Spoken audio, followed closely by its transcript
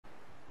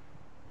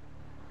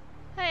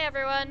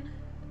everyone.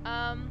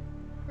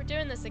 We're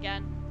doing this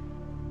again.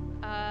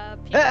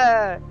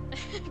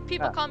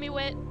 People call me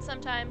Wit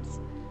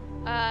sometimes.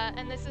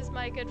 And this is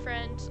my good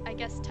friend, I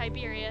guess,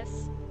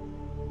 Tiberius.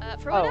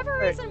 For whatever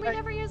reason, we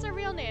never use our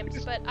real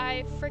names, but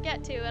I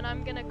forget to, and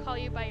I'm gonna call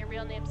you by your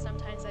real name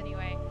sometimes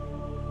anyway.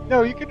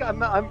 No, you can.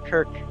 I'm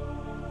Kirk.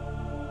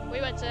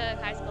 We went to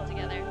high school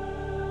together.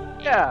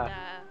 Yeah. And,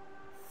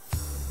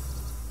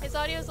 his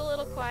audio's a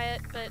little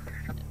quiet, but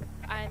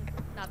I'm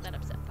not that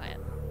upset by it.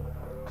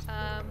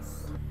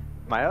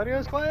 My audio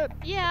is quiet?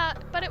 Yeah,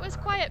 but it was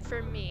quiet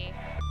for me.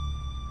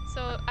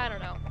 So, I don't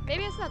know.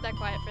 Maybe it's not that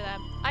quiet for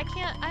them. I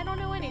don't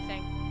know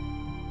anything.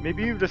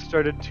 Maybe you've just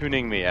started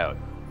tuning me out.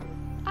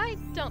 I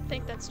don't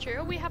think that's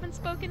true. We haven't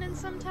spoken in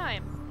some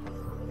time.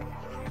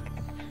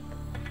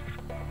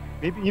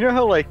 Maybe, you know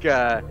how like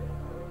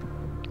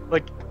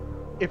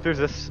if there's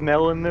a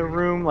smell in the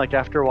room, like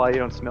after a while you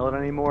don't smell it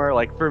anymore?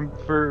 Like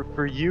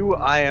for you,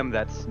 I am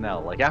that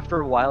smell. Like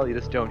after a while you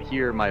just don't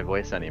hear my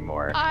voice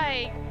anymore.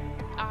 I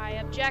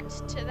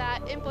object to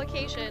that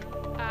implication.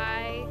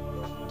 I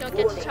don't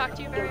get to talk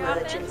to you very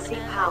often,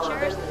 and I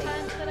cherish the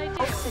times that I do.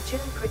 Oxygen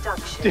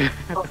production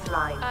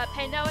offline.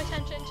 Pay no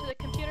attention to the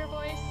computer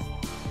voice.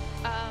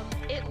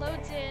 It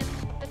loads in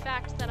the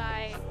fact that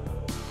I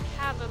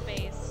have a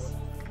base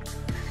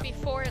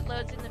before it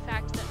loads in the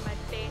fact that my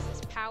base is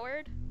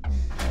powered.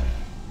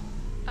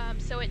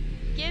 So it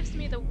gives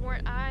me the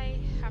warrant. I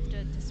have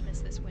to dismiss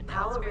this window.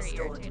 It's very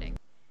irritating.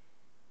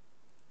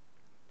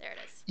 There it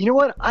is. You know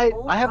what? I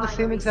have the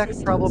same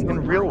exact problem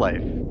in real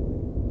life.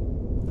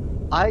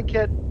 I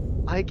get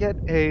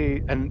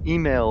an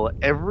email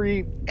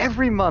every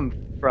month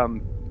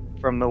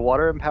from the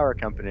water and power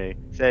company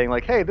saying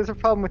like, hey, there's a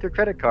problem with your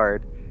credit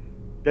card.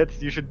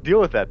 You should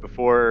deal with that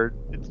before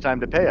it's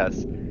time to pay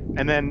us.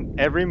 And then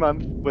every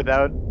month,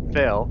 without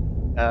fail,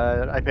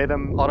 I pay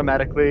them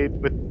automatically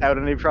without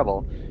any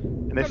trouble.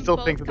 And they still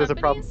think that there's a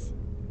problem.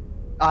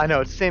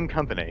 No, it's the same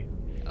company.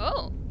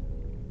 Oh.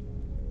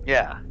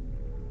 Yeah.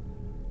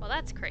 Well,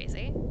 that's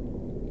crazy.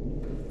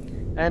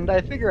 And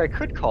I figure I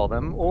could call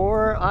them,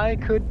 or I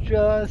could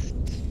just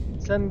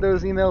send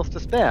those emails to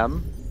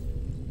spam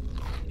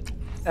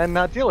and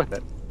not deal with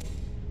it.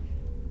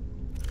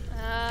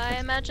 I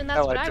imagine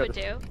that's what I would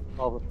do.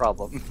 Solve the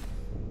problem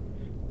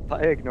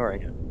by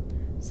ignoring it.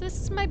 So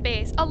this is my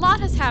base. A lot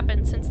has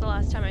happened since the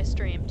last time I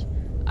streamed.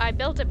 I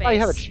built a base. Oh, you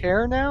have a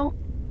chair now?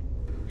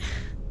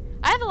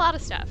 I have a lot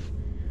of stuff.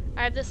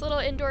 I have this little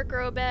indoor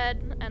grow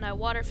bed and a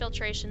water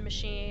filtration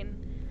machine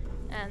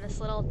and this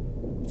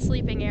little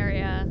sleeping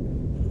area.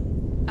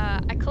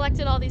 I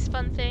collected all these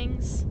fun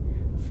things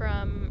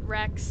from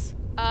Rex.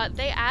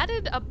 They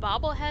added a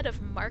bobblehead of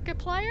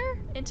Markiplier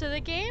into the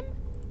game.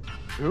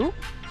 Who?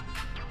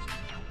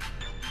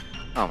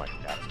 Oh my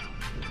god.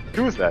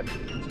 Who is that?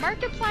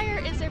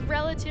 Markiplier is a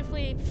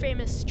relatively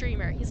famous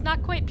streamer. He's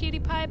not quite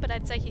PewDiePie, but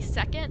I'd say he's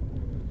second.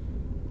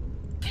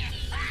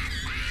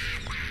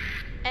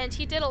 And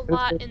he did a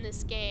lot in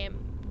this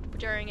game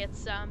during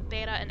its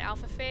beta and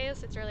alpha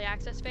phase, its early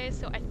access phase,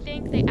 so I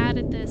think they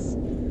added this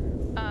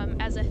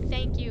as a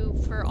thank you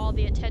for all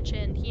the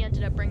attention he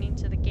ended up bringing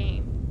to the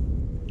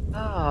game.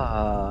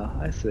 Ah,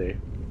 I see.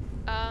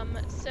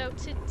 So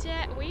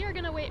today we are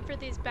gonna wait for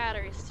these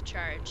batteries to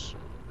charge.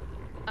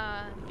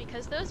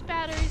 Because those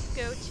batteries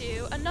go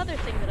to another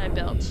thing that I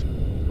built.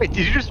 Wait,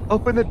 did you just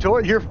open the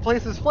door? Your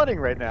place is flooding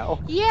right now.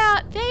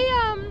 Yeah,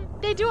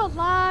 they do a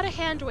lot of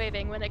hand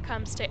waving when it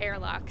comes to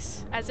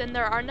airlocks, as in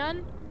there are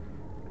none.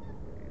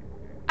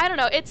 I don't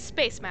know, it's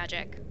space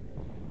magic.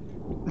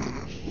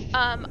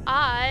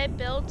 I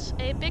built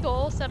a big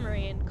ol'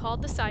 submarine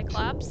called the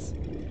Cyclops,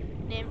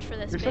 named for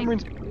this Your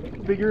submarine's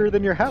bigger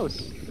than your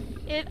house.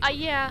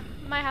 Yeah,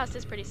 my house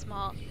is pretty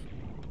small.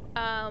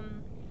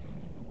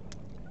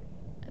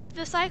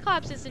 The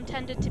Cyclops is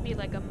intended to be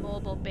like a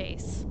mobile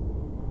base.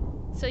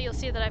 So you'll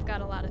see that I've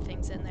got a lot of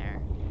things in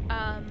there.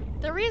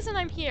 The reason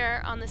I'm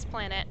here on this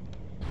planet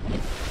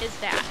is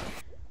that.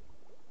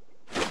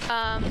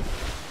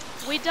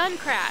 We done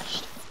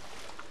crashed.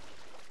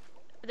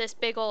 This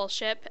big ol'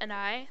 ship and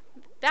I.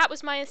 That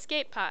was my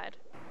escape pod.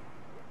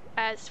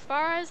 As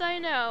far as I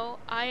know,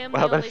 I am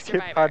the only survivor. Wow, that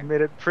escape pod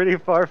made it pretty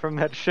far from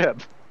that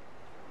ship.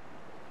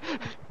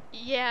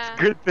 Yeah.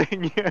 Good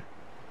thing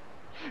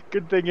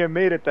you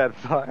made it that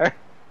far.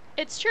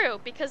 It's true,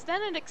 because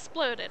then it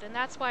exploded, and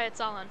that's why it's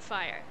all on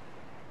fire.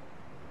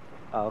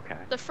 Oh, okay.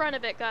 The front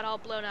of it got all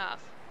blown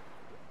off.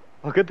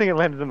 Well, good thing it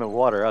landed in the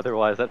water,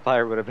 otherwise that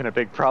fire would have been a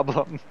big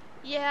problem.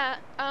 Yeah,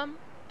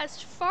 as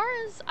far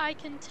as I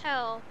can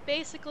tell,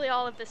 basically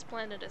all of this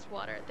planet is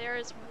water. There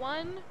is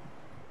one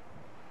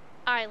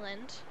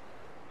island,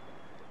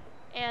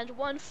 and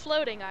one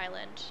floating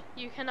island.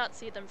 You cannot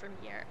see them from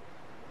here.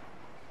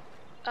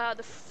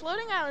 The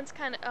floating island's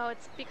kind of... Oh,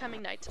 it's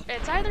becoming night.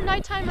 It's either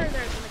nighttime or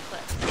there's an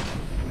eclipse.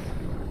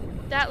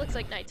 That looks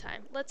like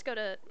nighttime.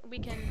 We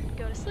can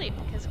go to sleep,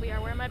 because we are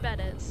where my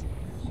bed is.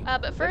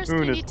 But first,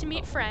 we need to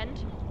meet Friend.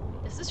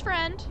 This is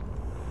Friend.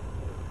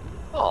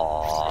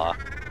 Aww.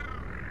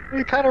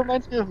 It kind of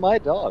reminds me of my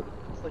dog.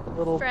 It's like a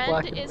little Friend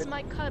black and is white.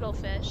 my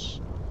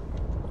cuddlefish.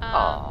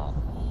 Aw.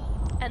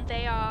 And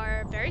they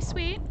are very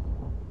sweet.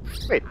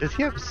 Wait, does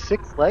he have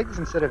 6 legs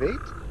instead of 8?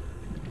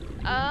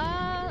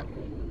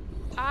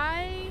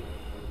 I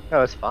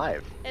No, it's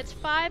 5. It's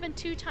 5 and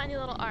 2 tiny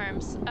little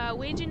arms.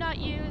 We do not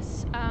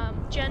use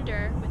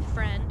gender with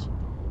friend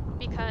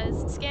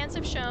because scans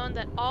have shown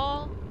that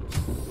all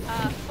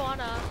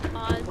fauna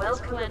on this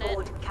Welcome planet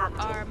aboard, Captain.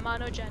 are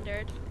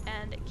monogendered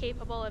and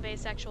capable of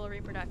asexual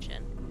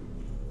reproduction.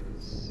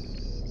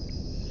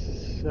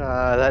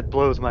 That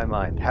blows my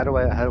mind. What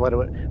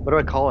do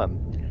I call him?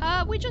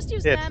 We just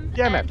use It. them,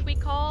 Damn and it. we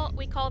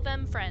call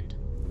them friend.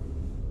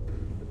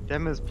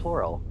 Them is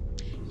plural.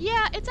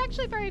 Yeah, it's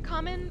actually very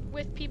common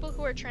with people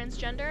who are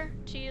transgender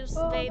to use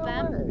they, no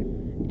them.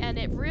 way. And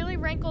it really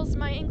rankles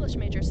my English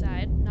major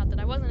side. Not that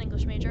I was an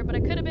English major, but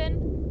I could have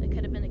been. I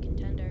could have been a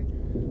contender.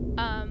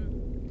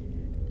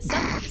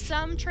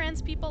 Some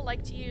trans people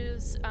like to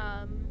use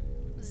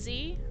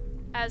Z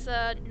as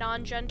a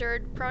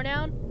non-gendered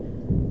pronoun.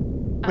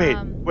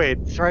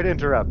 Wait, sorry to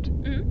interrupt.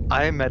 Mhm.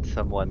 I met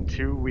someone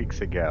 2 weeks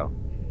ago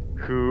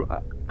who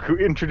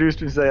introduced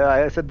himself.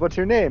 I said, "What's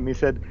your name?" He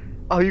said,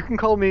 "Oh, you can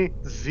call me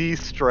Z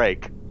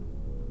Strike."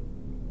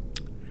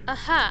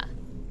 Uh-huh.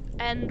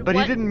 And But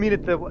what? he didn't mean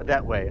it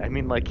that way. I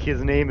mean, like,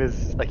 his name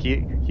is, like,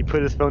 he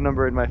put his phone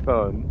number in my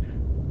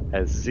phone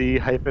as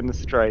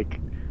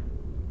Z-Strike.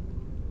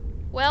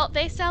 Well,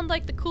 they sound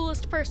like the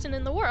coolest person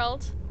in the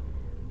world.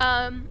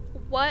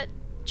 What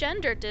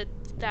gender did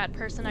that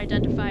person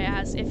identify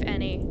as, if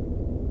any?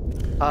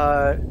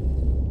 Uh,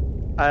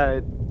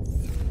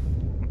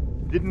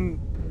 didn't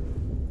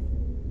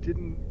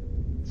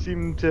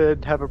seem to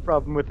have a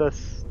problem with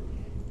us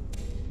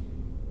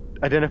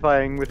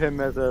identifying with him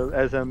as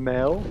a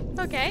male.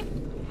 Okay.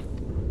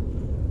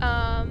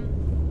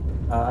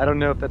 I don't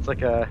know if that's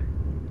like a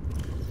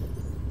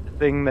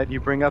thing that you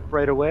bring up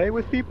right away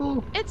with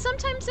people. It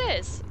sometimes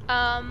is.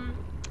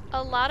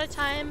 A lot of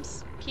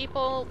times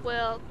people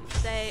will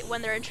say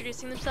when they're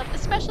introducing themselves,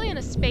 especially in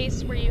a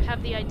space where you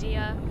have the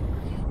idea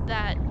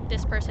that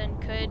this person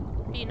could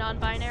be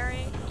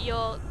non-binary,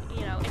 you'll,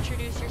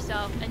 introduce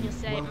yourself and you'll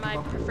say my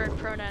preferred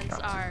pronouns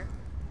are,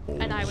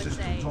 and I would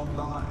say,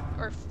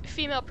 or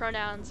female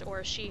pronouns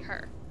or she,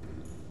 her.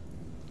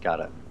 Got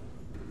it.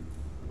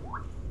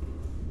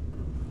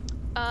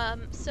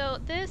 So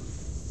this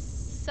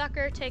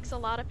sucker takes a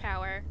lot of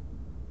power.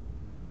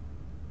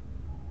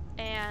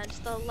 And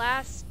the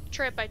last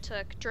trip I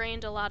took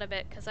drained a lot of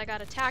it because I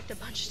got attacked a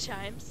bunch of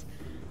times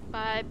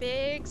by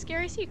big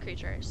scary sea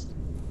creatures.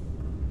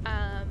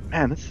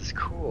 Man, this is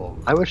cool.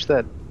 I wish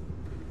that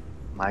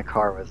my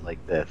car was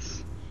like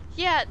this.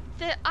 Yeah,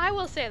 I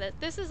will say that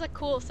this is a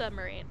cool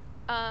submarine.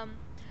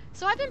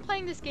 So I've been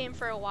playing this game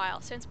for a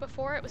while, since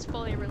before it was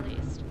fully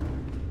released.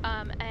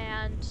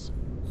 And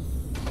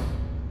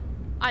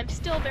I'm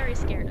still very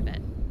scared of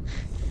it.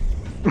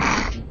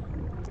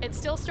 It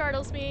still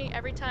startles me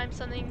every time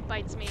something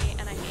bites me,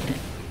 and I hate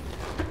it.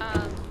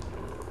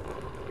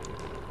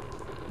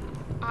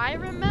 I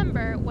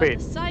remember when Wait,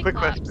 the Cyclops... quick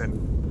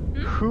question.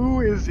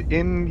 Who is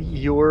in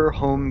your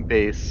home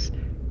base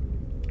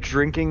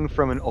drinking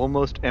from an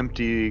almost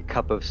empty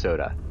cup of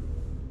soda?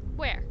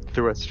 Where?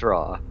 Through a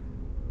straw.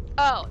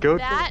 Oh, Go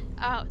that?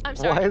 Oh, I'm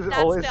sorry. Why does it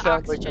That's always the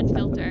sound like oxygen that?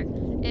 filter.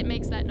 It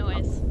makes that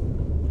noise.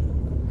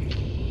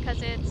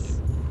 Because it's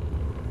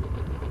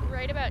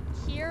right about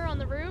here on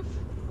the roof.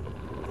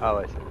 Oh,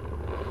 I see.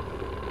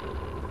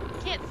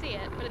 You can't see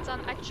it, but it's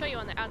on. I can show you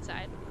on the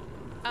outside.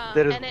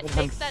 That is And it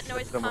makes that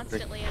noise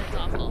constantly, and it's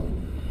awful.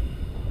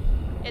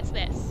 It's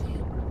this.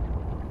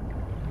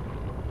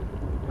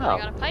 Oh. I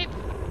got a pipe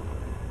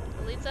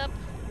that leads up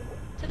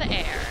to the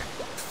air.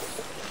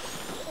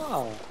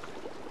 Oh.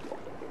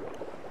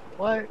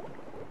 What?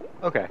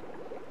 Okay.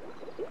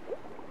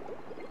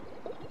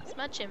 It's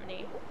my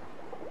chimney.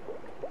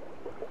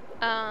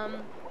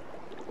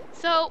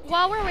 So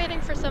while we're waiting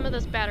for some of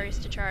those batteries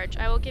to charge,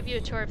 I will give you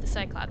a tour of the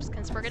Cyclops,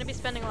 because we're going to be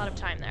spending a lot of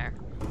time there.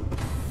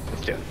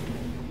 Let's do it.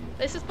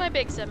 This is my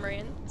big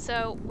submarine,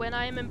 so when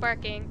I am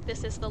embarking,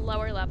 this is the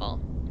lower level.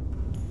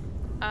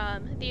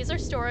 These are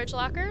storage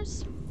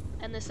lockers,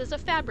 and this is a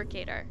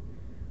fabricator.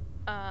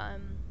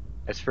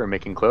 It's for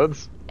making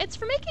clothes? It's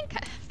for making...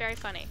 Very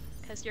funny,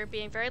 because you're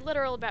being very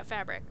literal about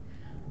fabric.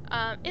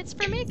 It's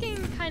for making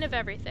kind of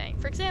everything.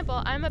 For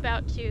example, I'm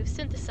about to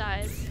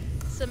synthesize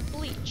some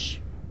bleach.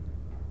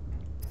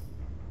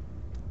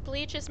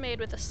 Bleach is made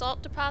with a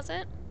salt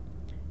deposit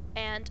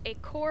and a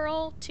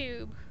coral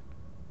tube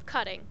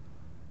cutting.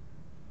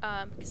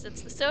 Because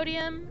it's the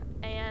sodium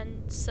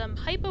and some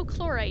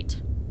hypochlorite.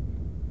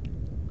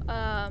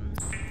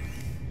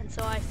 And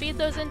so I feed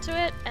those into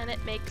it, and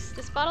it makes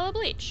this bottle of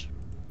bleach.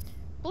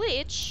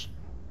 Bleach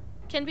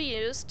can be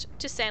used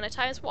to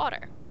sanitize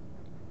water.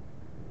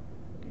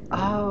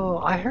 Oh,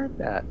 I heard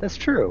that. That's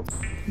true.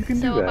 You can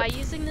do So that. by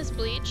using this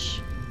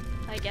bleach,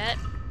 I get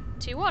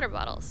 2 water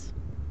bottles.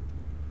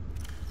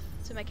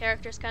 So my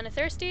character's kind of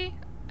thirsty.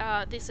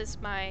 This is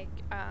my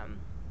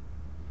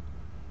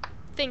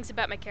things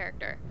about my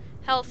character.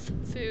 Health,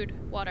 food,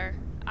 water,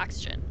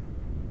 oxygen.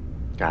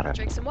 Got it.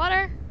 Drink some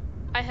water.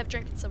 I have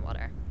drinking some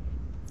water.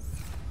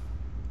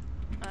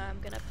 I'm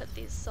gonna put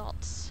these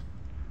salts.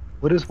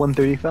 What is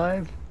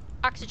 135?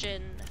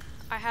 Oxygen.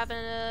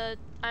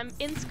 I'm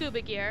in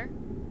scuba gear.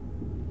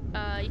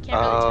 You can't really tell.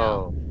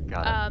 Oh,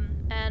 got it.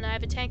 And I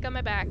have a tank on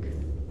my back,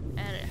 and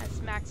it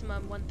has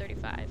maximum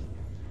 135.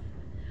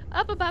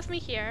 Up above me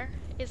here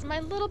is my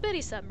little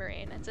bitty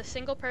submarine. It's a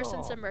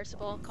single-person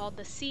submersible called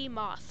the Sea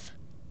Moth.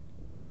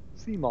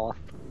 Sea moth.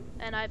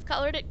 And I've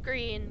colored it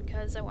green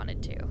because I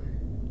wanted to.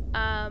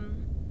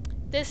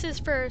 This is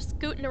for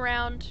scooting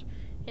around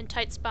in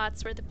tight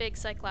spots where the big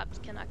Cyclops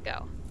cannot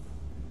go.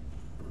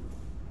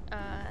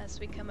 As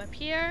we come up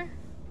here,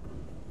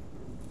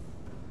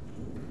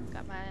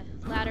 got my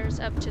ladders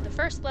up to the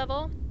first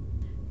level.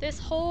 This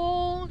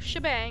whole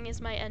shebang is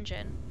my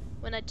engine.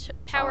 When I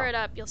power it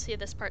up, you'll see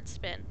this part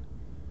spin.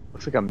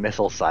 Looks like a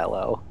missile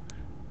silo.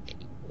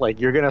 Like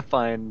you're gonna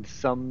find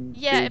some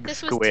big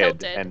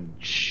squid and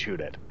shoot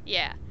it.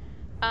 Yeah.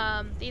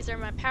 These are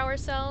my power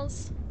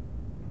cells.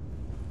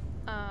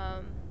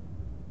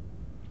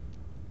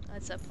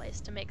 That's a place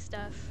to make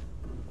stuff.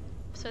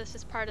 So this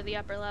is part of the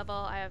upper level.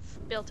 I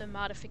have built a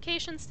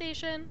modification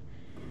station.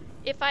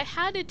 If I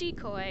had a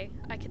decoy,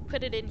 I could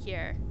put it in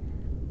here,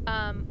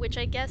 which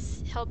I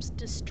guess helps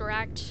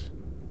distract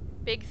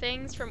big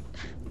things from...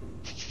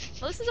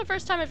 Well, this is the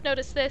first time I've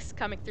noticed this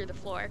coming through the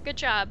floor. Good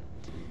job.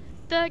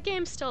 The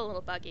game's still a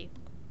little buggy.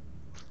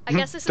 I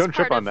guess this is Don't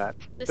part trip on of that.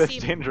 the That's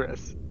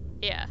dangerous.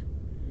 Yeah.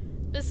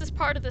 This is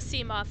part of the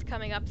sea moth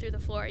coming up through the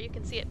floor. You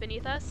can see it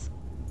beneath us.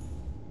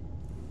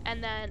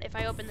 And then if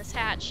I open this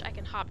hatch, I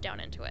can hop down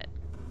into it.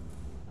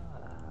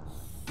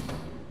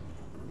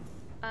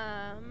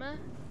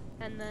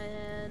 And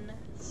then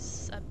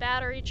a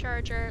battery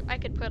charger. I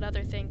could put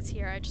other things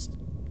here, I just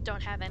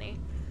don't have any.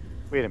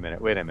 Wait a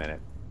minute.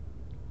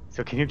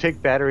 So can you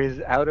take batteries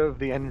out of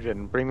the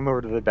engine, bring them over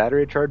to the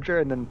battery charger,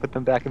 and then put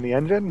them back in the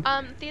engine?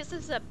 This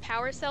is a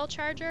power cell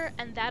charger,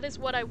 and that is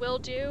what I will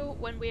do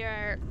when we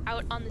are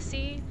out on the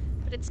sea,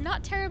 but it's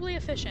not terribly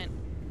efficient,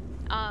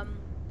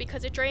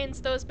 because it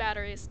drains those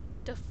batteries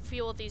to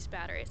fuel these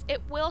batteries.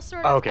 It will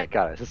sort of... Okay,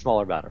 got it. It's the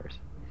smaller batteries.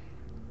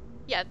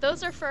 Yeah,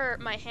 those are for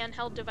my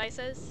handheld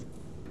devices,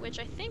 which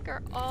I think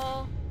are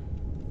all...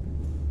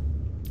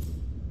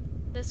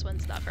 This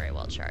one's not very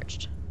well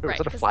charged. Ooh, right,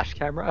 is that a flash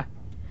camera?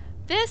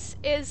 This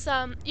is,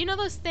 you know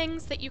those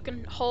things that you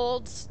can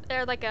hold?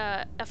 They're like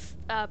a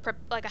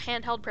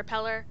handheld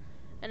propeller,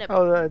 and it...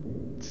 Oh, the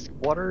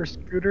water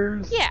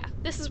scooters? Yeah,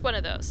 this is one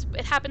of those.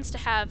 It happens to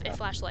have a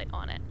flashlight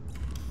on it.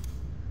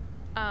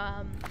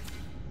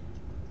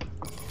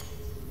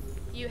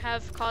 You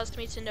have caused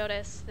me to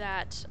notice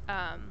that,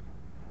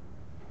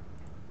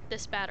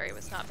 this battery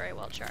was not very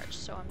well charged,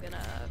 so I'm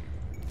gonna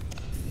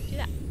do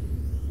that.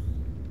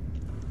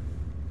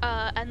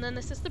 And then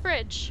this is the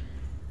bridge.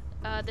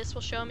 This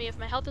will show me if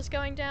my health is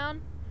going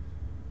down.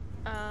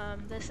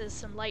 This is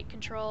some light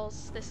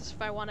controls. This is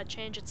if I want to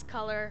change its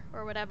color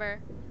or whatever.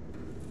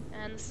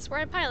 And this is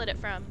where I pilot it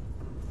from.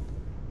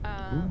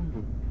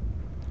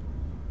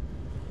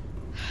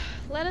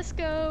 Let us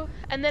go.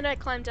 And then I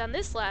climb down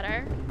this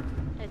ladder.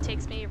 And it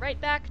takes me right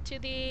back to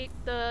the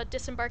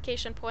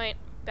disembarkation point,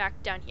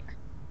 back down here.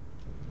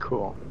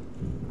 Cool.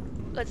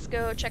 Let's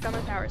go check on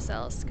the power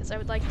cells, because I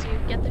would like to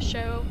get the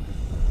show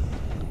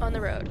on the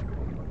road.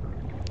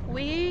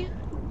 We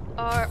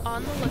are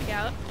on the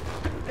lookout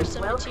for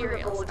some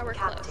materials. Oh, we're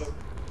close.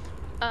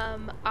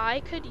 I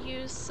could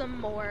use some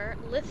more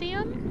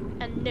lithium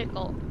and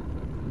nickel.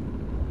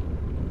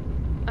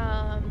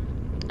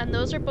 And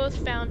those are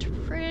both found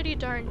pretty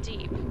darn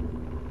deep.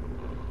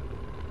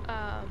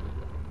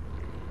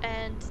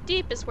 And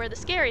deep is where the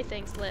scary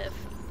things live,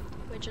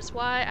 which is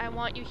why I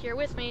want you here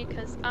with me,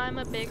 because I'm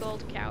a big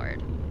old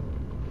coward.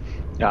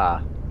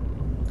 Ah.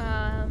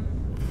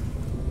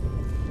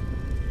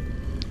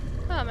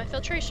 Oh, my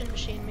filtration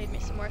machine made me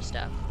some more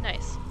stuff.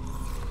 Nice.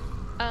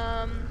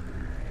 I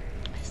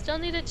still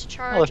needed to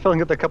charge... Oh, they're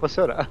filling up the cup of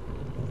soda.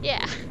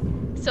 Yeah,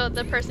 so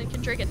the person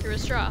can drink it through a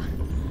straw.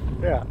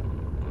 Yeah.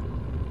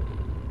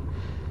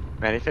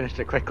 Man, he finished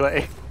it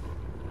quickly.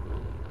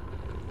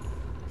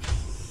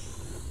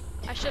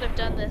 I should have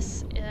done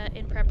this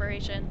in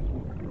preparation.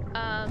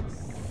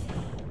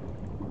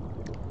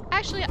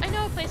 Actually, I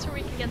know a place where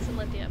we can get some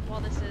lithium while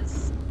this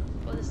is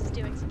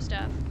doing some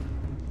stuff.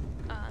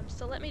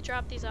 So let me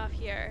drop these off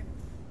here,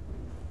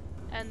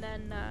 and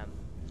then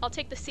I'll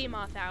take the sea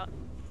moth out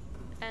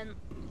and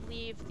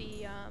leave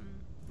the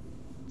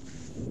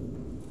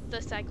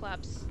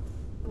Cyclops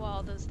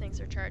while those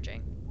things are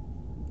charging.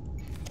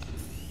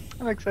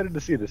 I'm excited to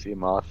see the sea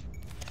moth.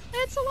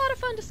 It's a lot of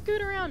fun to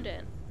scoot around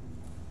in.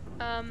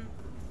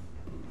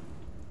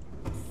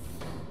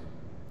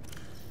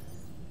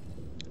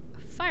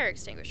 Fire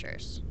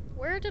extinguishers.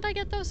 Where did I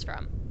get those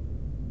from?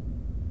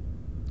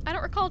 I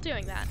don't recall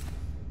doing that.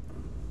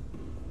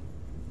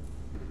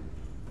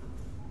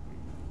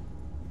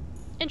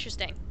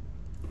 Interesting.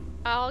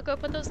 I'll go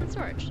put those in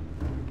storage,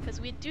 because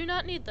we do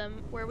not need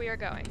them where we are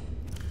going.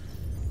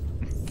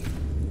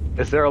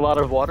 Is there a lot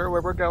of water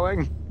where we're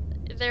going?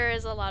 There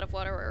is a lot of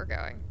water where we're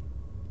going.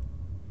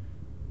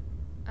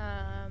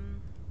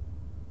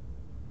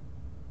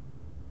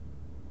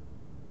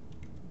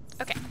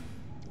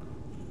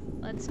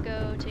 let's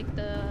go take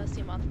the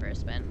sea moth for a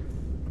spin.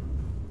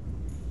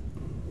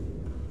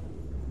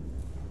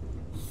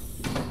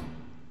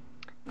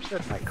 Wish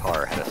that my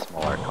car had a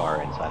smaller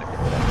car inside of it.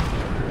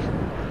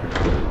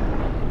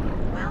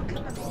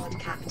 Welcome aboard,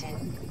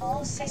 Captain.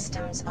 All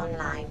systems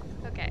online.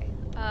 Okay,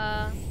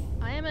 I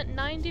am at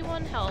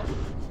 91 health,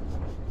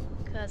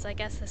 because I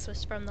guess this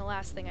was from the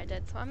last thing I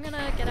did, so I'm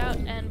gonna get out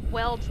and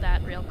weld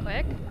that real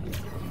quick.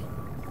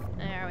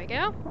 There we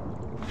go.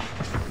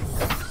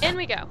 In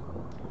we go.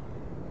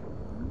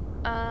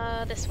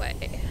 This way.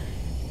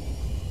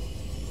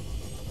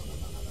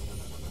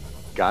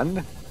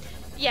 Gun?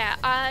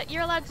 Yeah,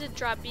 you're allowed to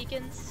drop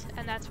beacons,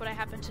 and that's what I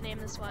happen to name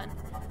this one.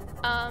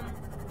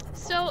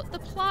 So the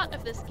plot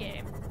of this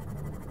game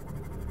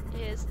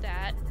is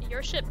that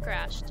your ship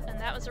crashed, and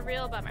that was a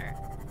real bummer,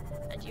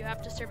 and you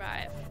have to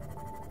survive.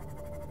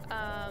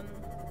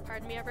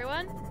 Pardon me,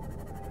 everyone.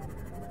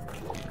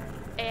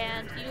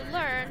 And you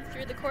learn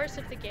through the course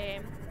of the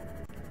game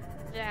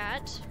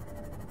that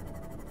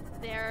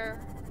there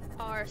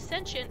are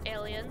sentient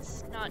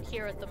aliens, not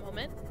here at the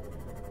moment,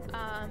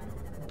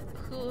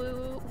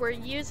 who were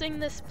using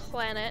this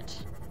planet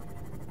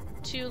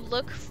to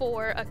look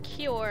for a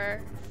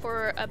cure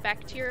for a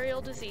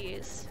bacterial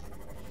disease.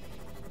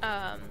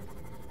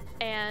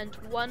 And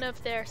one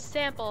of their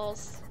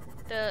samples,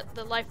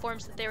 the life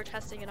forms that they were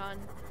testing it on,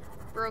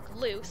 broke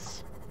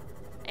loose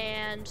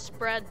and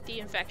spread the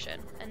infection.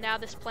 And now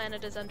this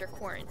planet is under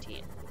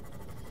quarantine.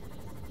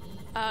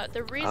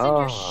 The reason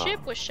your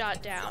ship was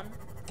shot down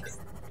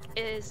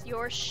is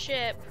your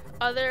ship,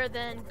 other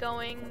than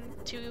going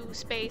to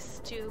space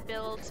to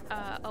build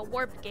a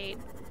warp gate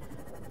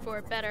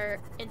for better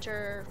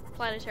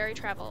interplanetary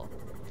travel,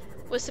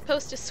 was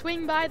supposed to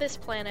swing by this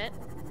planet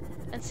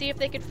and see if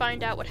they could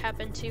find out what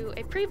happened to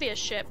a previous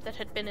ship that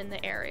had been in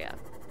the area.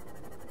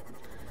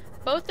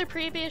 Both the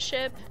previous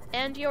ship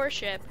and your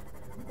ship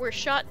were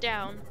shot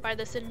down by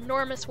this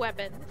enormous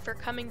weapon for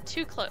coming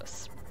too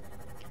close.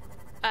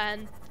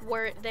 And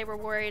they were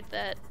worried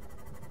that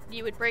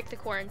you would break the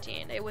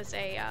quarantine. It was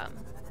an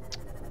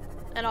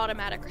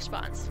automatic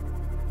response.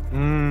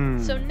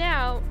 So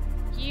now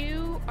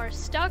you are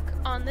stuck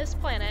on this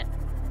planet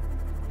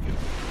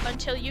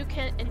until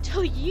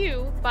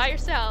you by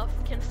yourself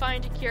can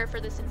find a cure for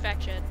this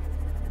infection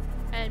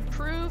and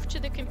prove to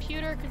the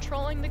computer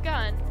controlling the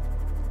gun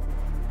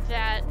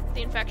that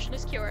the infection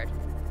is cured.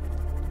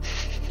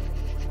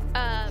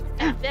 And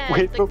then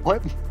Wait, but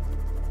what?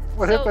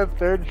 What if a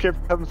third ship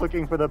comes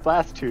looking for the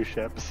last two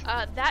ships?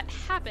 That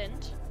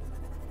happened,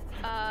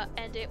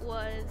 and it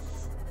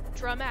was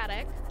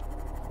dramatic.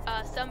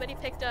 Somebody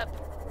picked up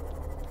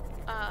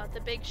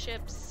the big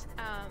ship's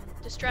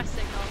distress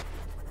signal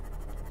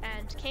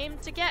and came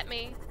to get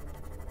me,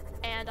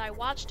 and I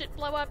watched it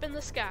blow up in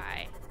the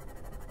sky.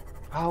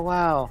 Oh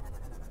wow.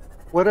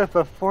 What if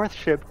a fourth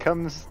ship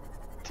comes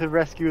to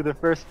rescue the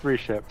first three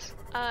ships?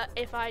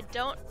 If I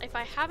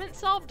haven't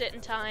solved it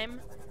in time,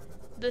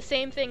 the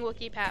same thing will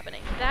keep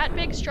happening. That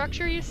big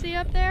structure you see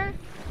up there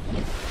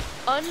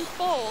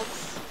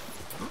unfolds.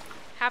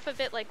 Half of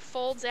it like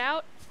folds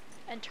out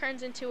and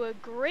turns into a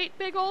great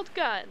big old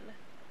gun.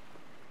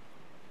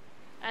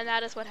 And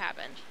that is what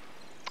happened.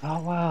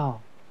 Oh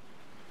wow.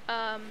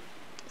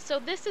 So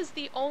this is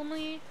the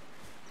only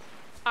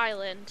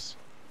island,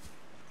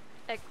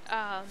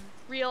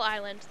 real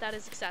island that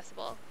is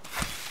accessible.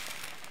 I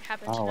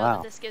happen to know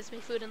that this gives me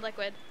food and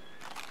liquid.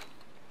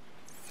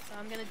 So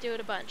I'm gonna do it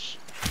a bunch.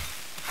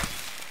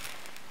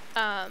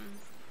 Yum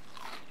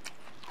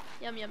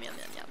yum yum yum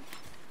yum.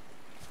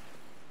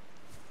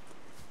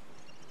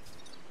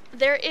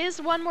 There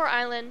is one more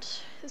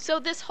island. So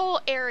this whole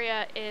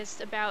area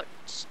is about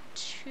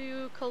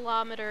 2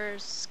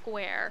 kilometers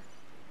square.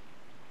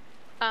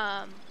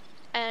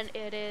 And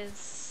it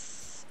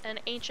is an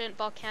ancient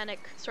volcanic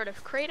sort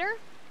of crater.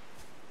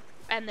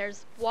 And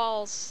there's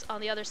walls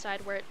on the other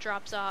side where it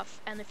drops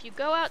off. And if you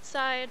go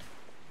outside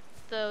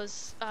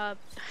those,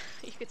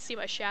 you could see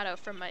my shadow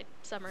from my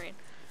submarine.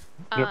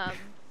 Yep.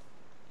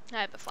 I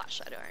have a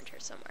flashlight around here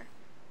somewhere.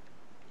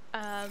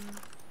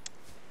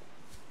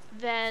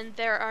 Then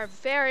there are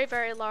very,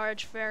 very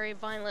large, very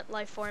violent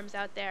life forms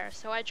out there.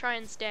 So I try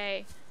and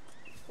stay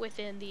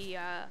within the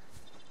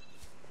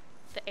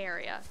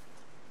area.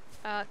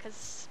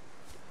 'Cause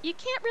you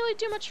can't really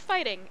do much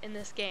fighting in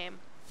this game.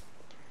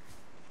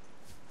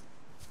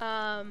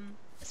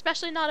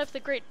 Especially not of the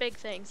great big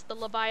things, the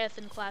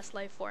Leviathan class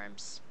life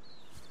forms.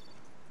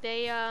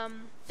 They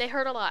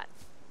hurt a lot.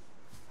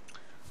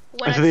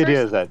 So the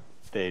idea is that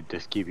they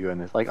just keep you in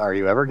this, like, are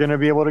you ever going to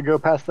be able to go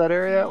past that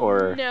area,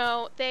 or?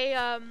 No, they,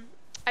 I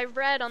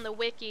read on the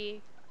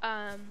wiki,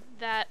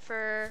 that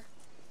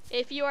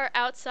if you are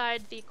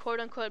outside the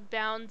quote-unquote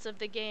bounds of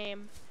the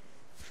game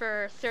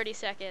for 30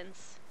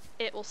 seconds,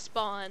 it will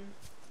spawn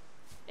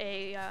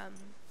a,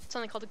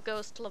 something called a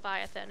ghost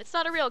Leviathan. It's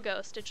not a real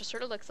ghost, it just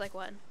sort of looks like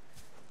one.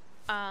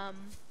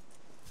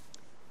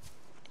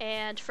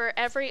 And for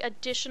every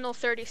additional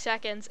 30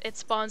 seconds, it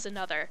spawns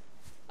another,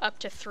 up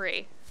to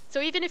 3. So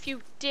even if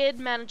you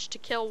did manage to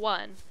kill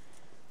one,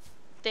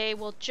 they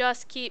will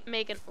just keep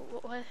making...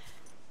 What?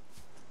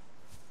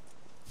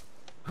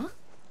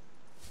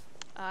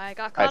 I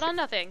got I caught see. on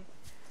nothing.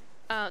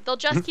 They'll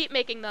just keep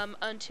making them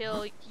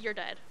until you're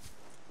dead.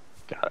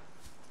 Got it.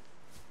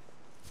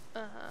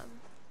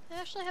 I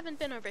actually haven't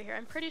been over here.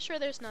 I'm pretty sure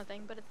there's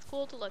nothing, but it's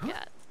cool to look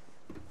at.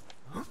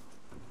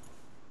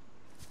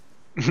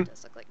 It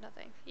does look like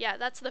nothing. Yeah,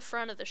 that's the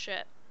front of the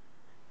ship.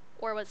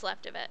 Or what's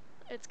left of it.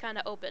 It's kind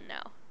of open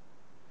now.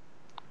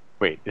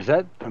 Wait, is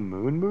that the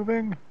moon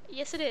moving?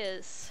 Yes, it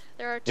is.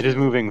 There are two. It is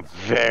moving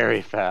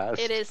very fast.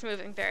 It is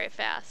moving very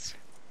fast.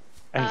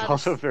 And it's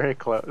also very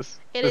close.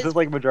 This is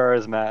like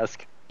Majara's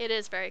mask. It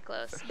is very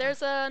close.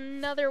 There's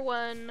another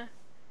one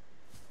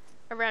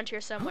around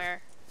here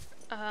somewhere.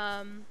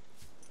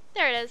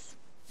 There it is.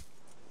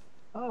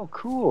 Oh,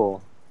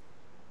 cool.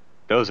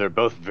 Those are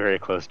both very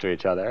close to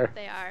each other.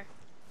 They are.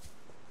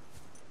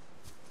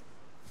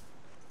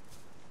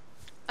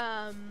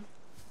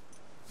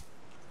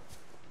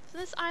 So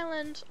this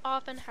island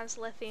often has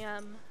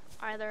lithium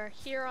either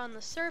here on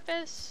the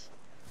surface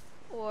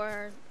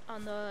or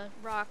on the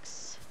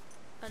rocks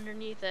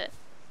underneath it.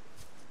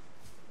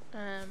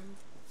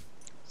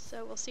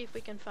 So we'll see if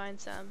we can find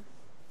some.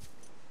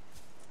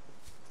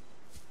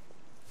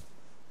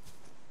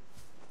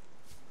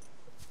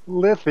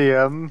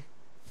 Lithium?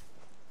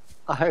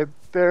 I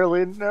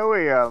barely know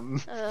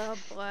him. Oh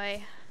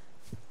boy.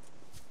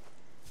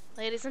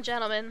 Ladies and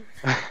gentlemen,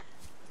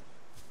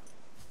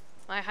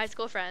 my high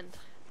school friend.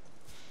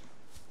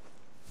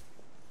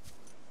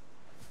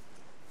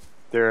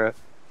 There are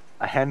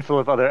a handful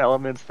of other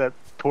elements that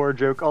poor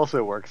Joke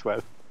also works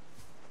with.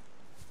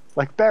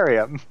 Like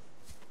barium.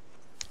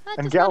 That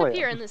And does not gallium.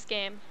 appear in this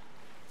game.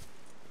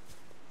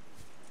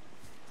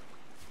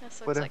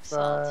 This What looks if, like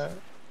salt.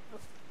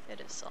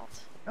 It is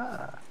salt.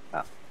 Oh.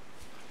 I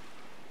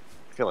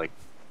feel like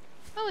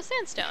Oh, a you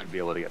sandstone. should be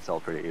able to get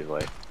salt pretty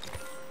easily.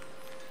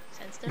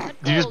 Sandstone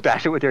with Did you just gold.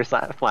 bash it with your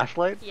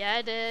flashlight? Yeah,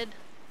 I did.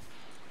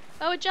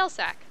 Oh, a gel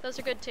sack. Those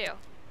are good too.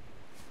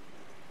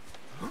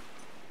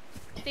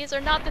 These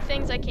are not the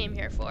things I came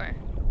here for.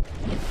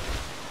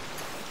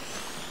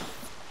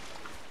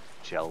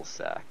 Gel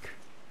sack.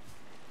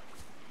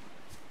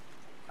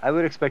 I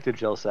would expect a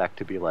gel sack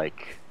to be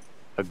like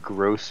a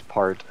gross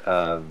part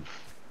of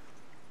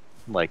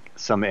like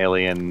some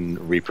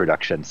alien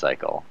reproduction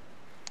cycle.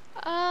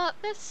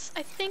 This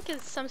I think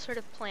is some sort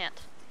of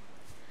plant.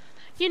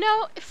 You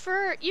know,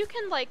 you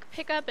can like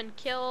pick up and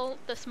kill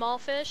the small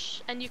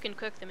fish and you can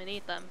cook them and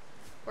eat them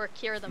or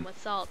cure them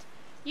with salt.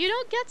 You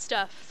don't get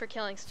stuff for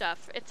killing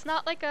stuff. It's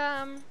not like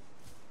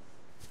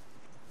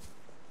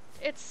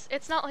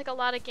it's not like a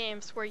lot of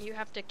games where you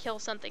have to kill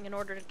something in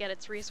order to get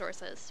its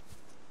resources.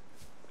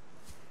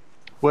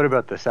 What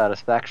about the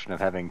satisfaction of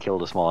having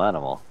killed a small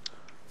animal?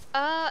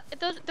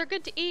 They're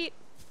good to eat.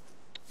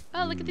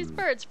 Oh, look at these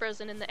birds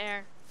frozen in the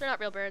air. They're not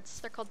real birds.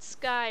 They're called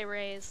sky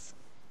rays.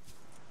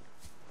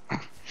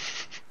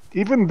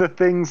 Even the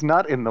things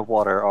not in the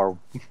water are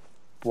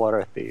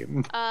water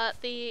themed.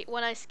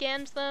 When I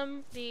scanned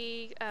them,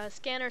 the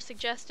scanner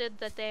suggested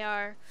that they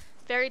are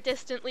very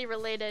distantly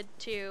related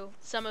to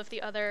some of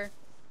the other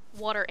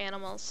water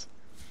animals.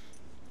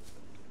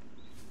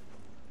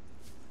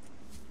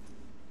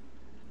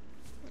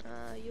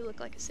 You look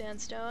like a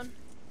sandstone.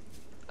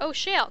 Oh,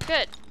 shale,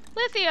 good.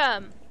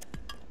 Lithium!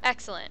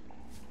 Excellent.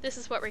 This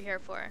is what we're here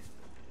for.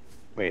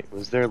 Wait,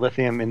 was there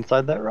lithium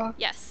inside that rock?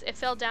 Yes, it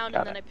fell down Got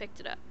and then it. I picked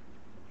it up.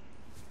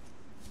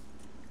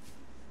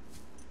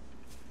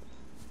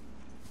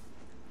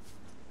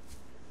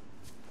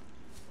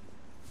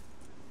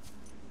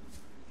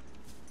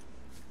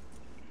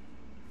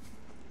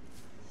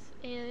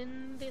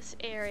 In this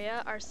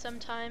area are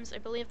sometimes, I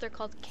believe they're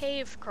called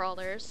cave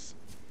crawlers,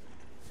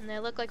 and they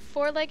look like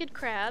four-legged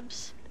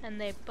crabs, and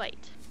they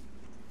bite.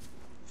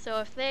 So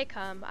if they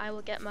come, I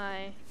will get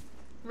my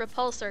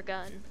repulsor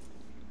gun.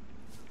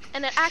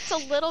 And it acts a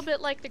little bit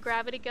like the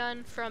gravity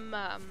gun from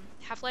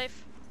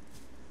Half-Life.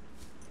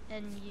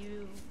 And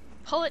you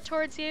pull it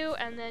towards you,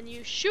 and then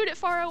you shoot it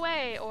far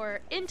away, or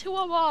into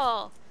a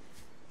wall.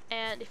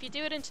 And if you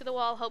do it into the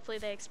wall, hopefully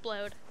they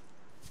explode.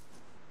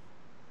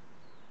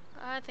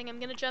 I think I'm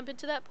gonna jump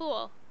into that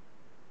pool.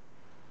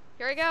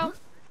 Here we go.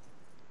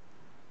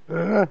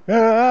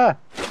 Ah.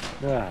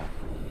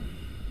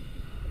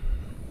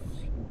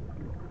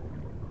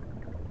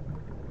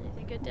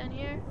 Anything good down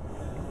here?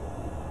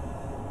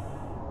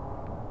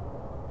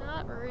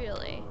 Not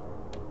really.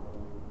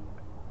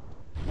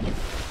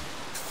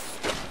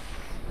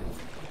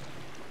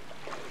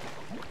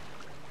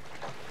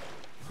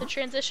 The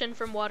transition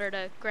from water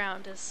to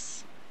ground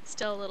is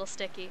still a little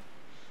sticky.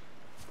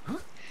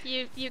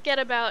 You get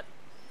about...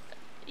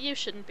 You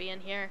shouldn't be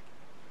in here.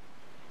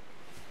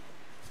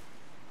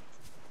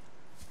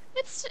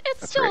 It's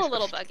That's still a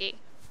little racist. buggy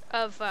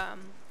of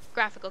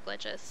graphical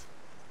glitches.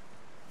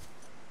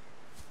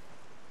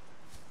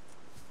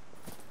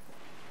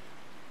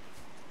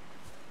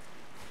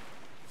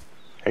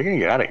 How are you gonna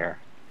get out of here?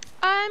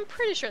 I'm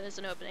pretty sure there's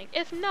an opening.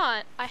 If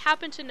not, I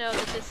happen to know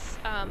that this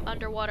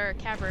underwater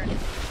cavern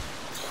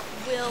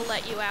will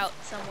let you out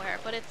somewhere,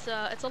 but it's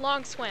a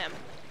long swim.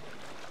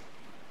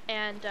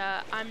 And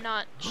I'm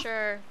not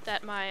sure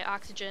that my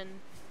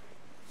oxygen...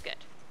 Good.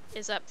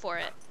 is up for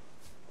it.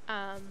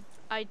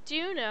 I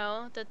do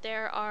know that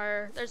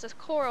there's a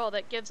coral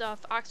that gives off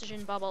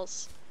oxygen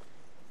bubbles.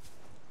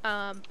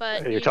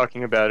 But You're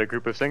talking about a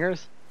group of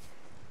singers?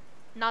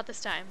 not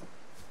this time.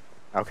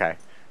 Okay.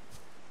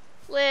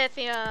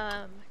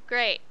 Lithium!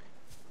 Great.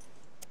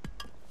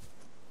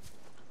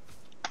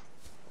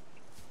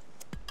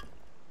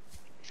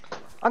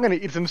 I'm gonna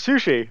eat some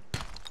sushi.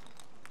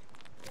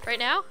 Right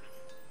now?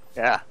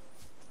 Yeah.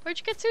 Where'd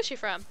you get sushi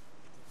from?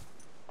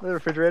 The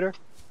refrigerator.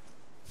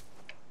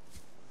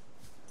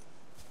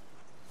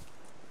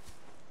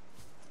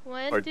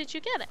 When did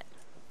you get it?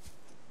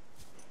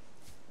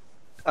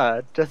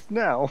 Just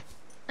now.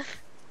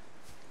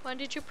 When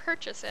did you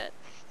purchase it?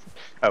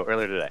 Oh,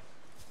 earlier today.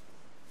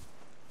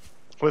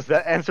 Was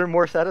that answer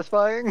more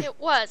satisfying? It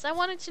was. I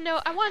wanted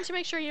to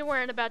make sure you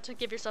weren't about to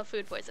give yourself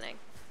food poisoning.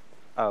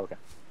 Oh, okay.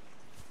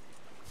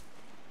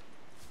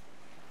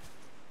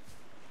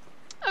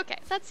 Okay,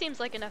 that seems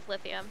like enough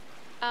lithium.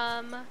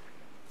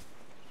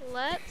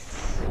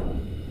 Let's...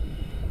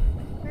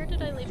 Where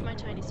did I leave my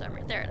tiny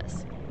submarine? There it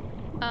is.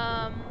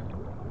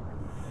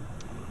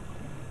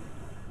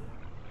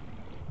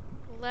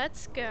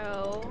 Let's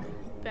go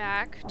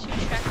back to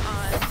check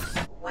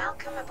on...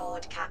 Welcome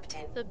aboard,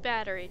 Captain. The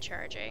battery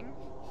charging.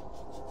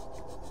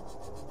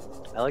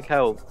 I like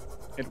how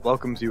it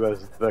welcomes you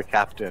as the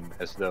captain,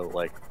 as though,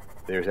 like,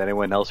 there's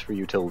anyone else for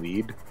you to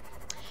lead.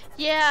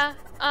 Yeah,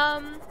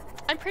 I'm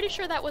pretty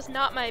sure that was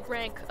not my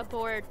rank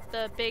aboard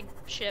the big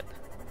ship.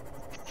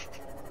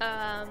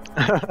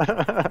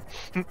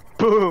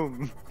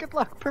 Boom! Good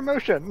luck,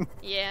 promotion!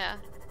 Yeah.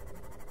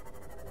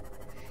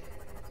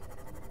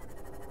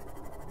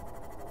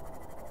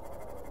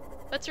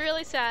 What's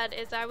really sad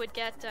is I would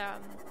get,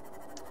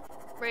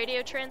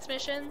 radio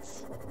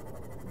transmissions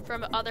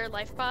from other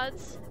life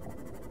pods,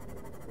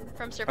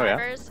 from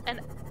survivors, and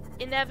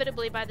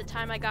inevitably by the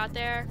time I got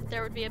there,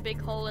 there would be a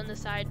big hole in the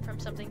side from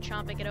something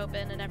chomping it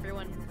open and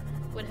everyone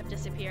would have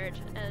disappeared,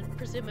 and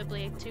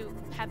presumably to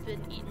have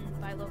been eaten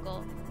by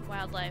local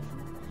wildlife.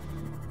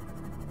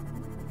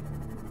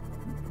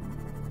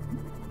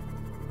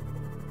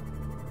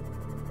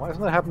 Why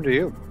doesn't that happen to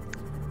you?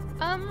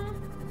 I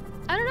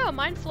don't know,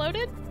 mine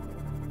floated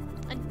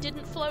and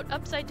didn't float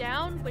upside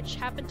down, which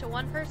happened to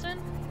one person.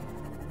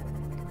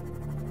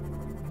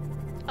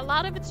 A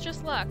lot of it's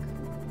just luck.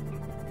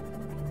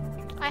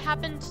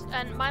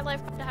 My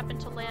life pod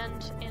happened to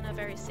land in a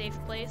very safe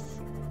place.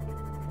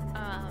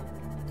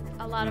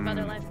 A lot of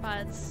other life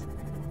pods,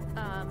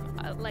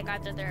 like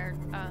either their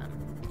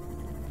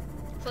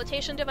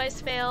flotation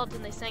device failed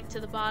and they sank to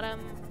the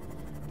bottom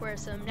where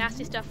some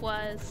nasty stuff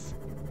was,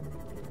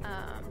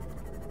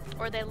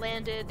 or they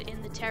landed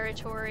in the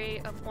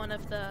territory of one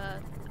of the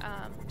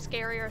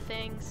scarier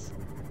things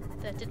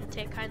that didn't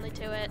take kindly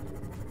to it.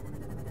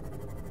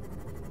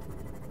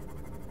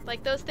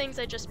 Like those things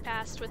I just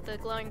passed with the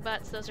glowing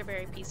butts, those are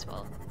very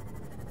peaceful.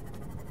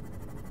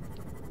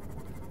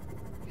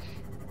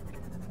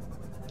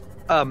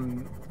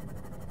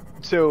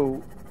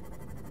 So,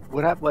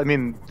 what happened? I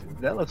mean,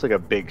 that looks like a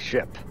big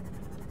ship.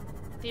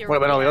 What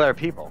about all the other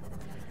people?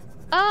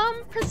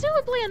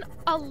 Presumably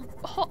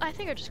I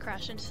think I just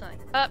crashed into something.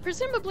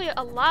 Presumably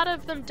a lot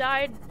of them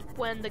died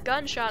when the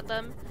gun shot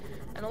them,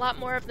 and a lot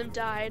more of them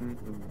died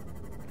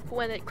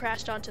when it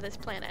crashed onto this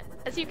planet.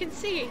 As you can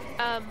see,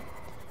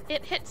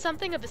 it hit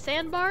something of a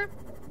sandbar,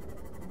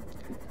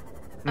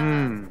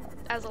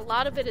 as a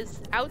lot of it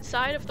is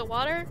outside of the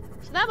water,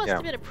 so that must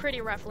have been a pretty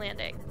rough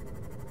landing.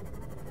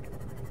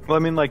 Well, I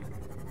mean, like,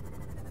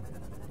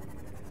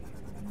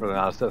 were there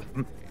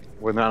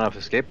not enough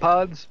escape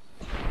pods?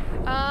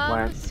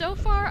 So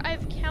far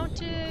I've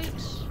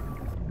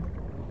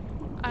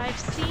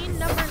seen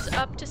numbers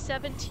up to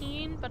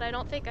 17, but I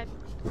don't think I've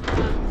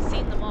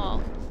seen them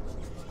all.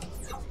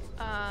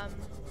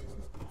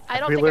 I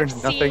don't think I've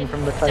seen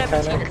from the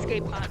 17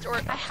 escape pods, or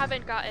I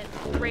haven't gotten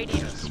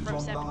radios from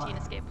 17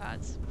 escape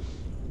pods.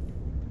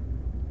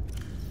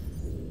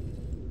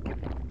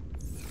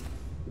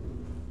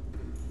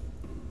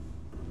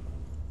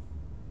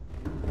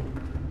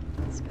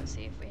 Let's go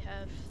see if we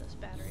have those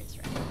batteries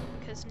ready.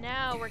 Because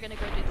now we're gonna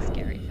go do the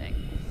scary thing,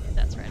 if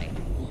that's ready.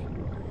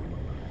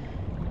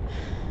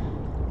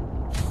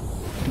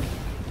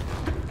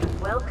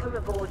 Welcome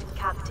aboard,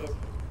 Captain.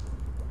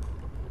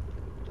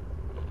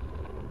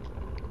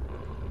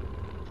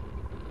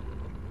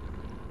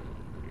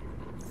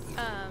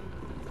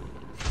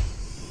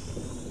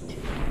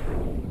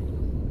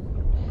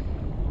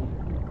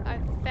 I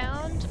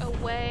found a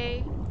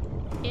way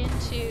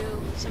into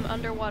some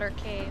underwater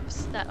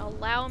caves that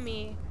allow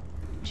me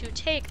to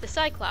take the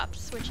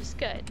Cyclops, which is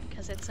good,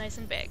 because it's nice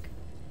and big.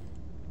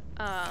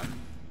 I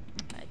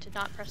did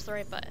not press the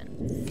right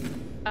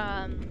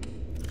button.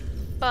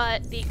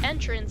 But the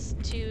entrance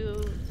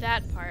to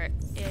that part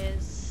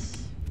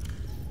is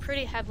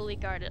pretty heavily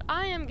guarded.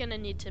 I am gonna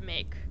need to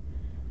make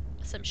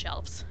some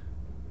shelves,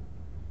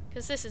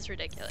 because this is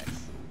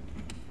ridiculous.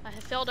 I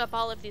have filled up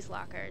all of these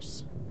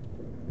lockers.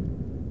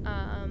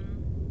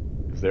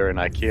 Is there an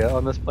IKEA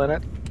on this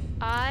planet?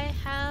 I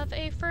have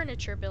a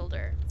furniture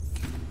builder.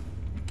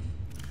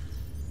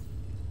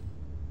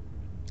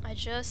 I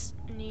just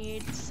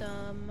need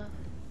some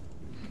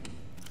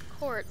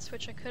quartz,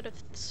 which I could have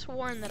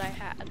sworn that I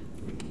had.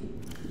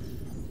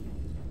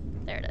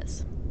 There it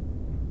is.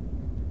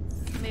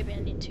 Maybe I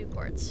need 2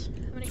 quartz.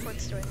 How many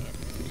quartz do I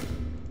need?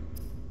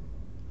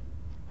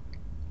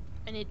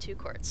 I need 2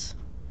 quartz.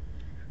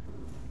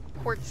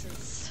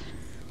 Quartzes.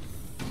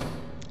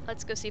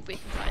 Let's go see if we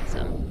can find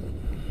some.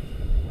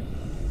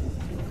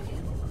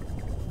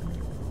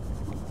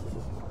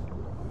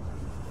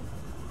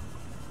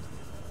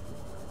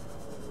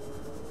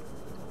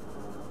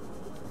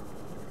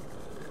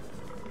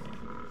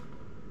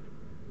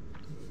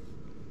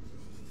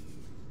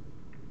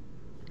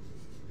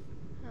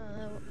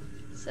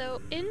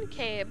 So, in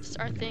caves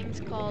are things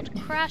called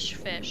crash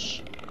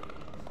fish.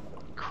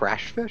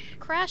 Crash fish?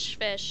 Crash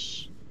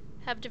fish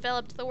have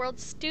developed the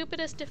world's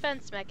stupidest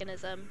defense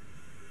mechanism.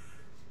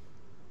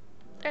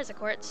 There's a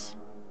quartz.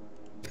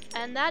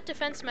 And that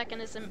defense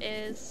mechanism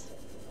is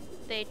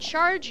they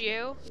charge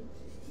you,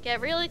 get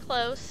really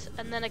close,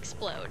 and then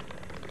explode.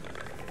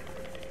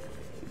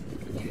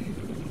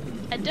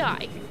 And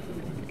die.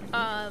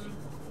 I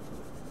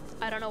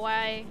don't know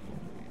why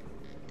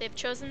they've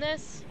chosen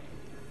this,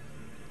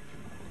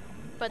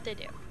 but they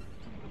do.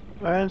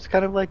 It's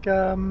kind of like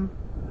how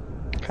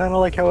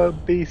a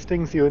bee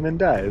stings you and then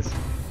dies.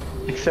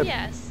 Except,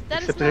 yes,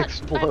 that except is it not.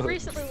 explodes. I've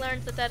recently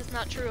learned that that is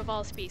not true of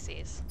all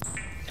species.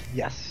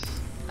 Yes.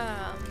 Um,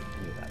 I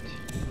knew that.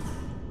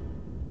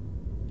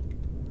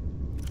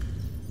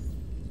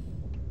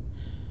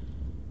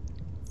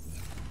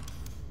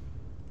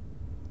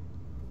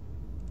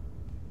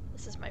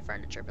 This is my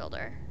furniture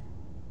builder.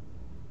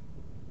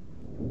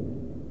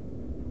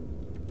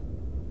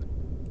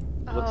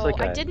 Looks Oh, like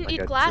I a- didn't like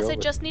need a glass, I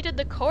drill- just needed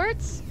the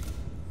quartz?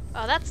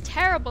 Oh, that's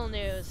terrible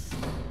news.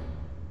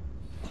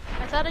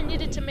 I thought I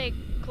needed to make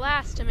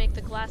glass to make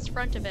the glass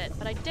front of it,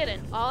 but I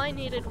didn't. All I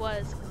needed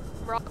was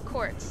raw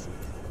quartz.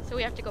 So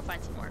we have to go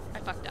find some more. I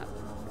fucked up.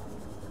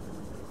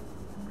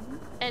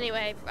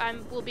 Anyway,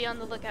 we'll be on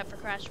the lookout for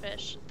crash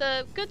fish.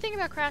 The good thing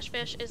about crash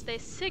fish is they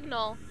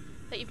signal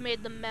that you've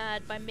made them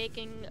mad by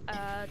making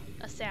a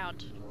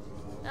sound.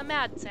 A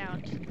mad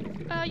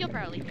sound. You'll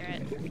probably hear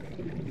it.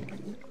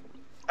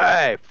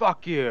 Hey,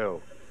 fuck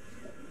you!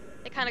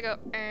 They kind of go,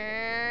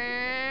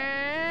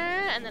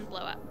 and then blow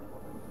up.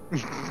 There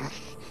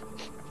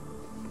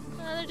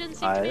didn't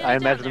seem to be any I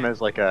down imagine them there.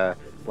 as like a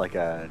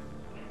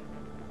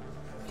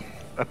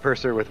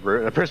person with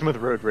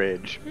road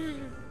rage.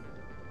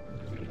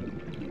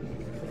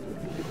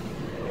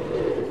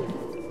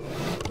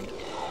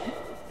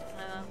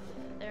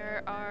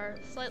 There are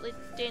slightly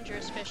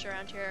dangerous fish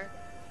around here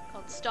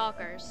called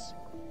stalkers.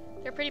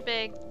 They're pretty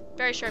big,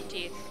 very sharp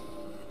teeth.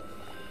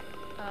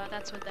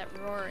 That's what that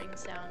roaring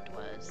sound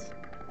was.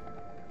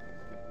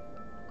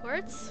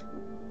 Quartz?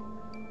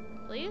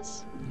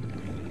 Please?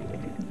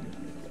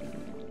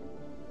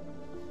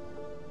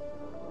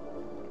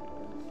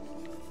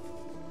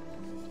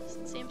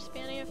 Doesn't seem to be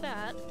any of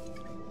that.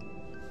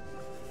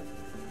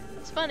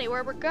 It's funny,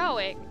 where we're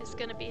going is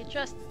gonna be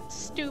just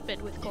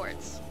stupid with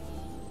quartz.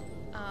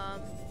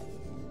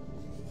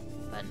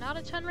 But not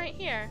a ton right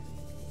here.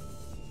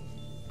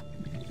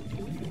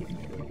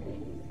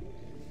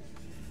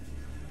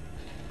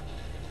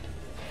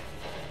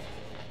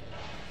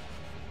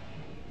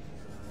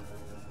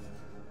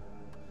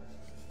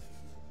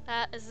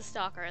 That is the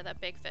stalker,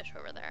 that big fish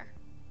over there.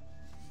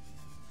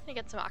 Let me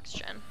get some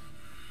oxygen.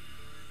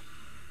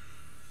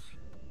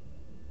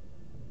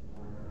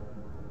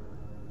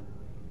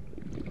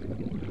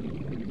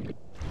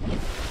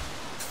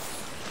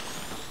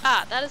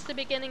 Ah, that is the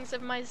beginnings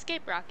of my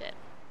escape rocket.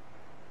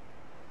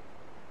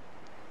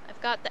 I've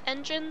got the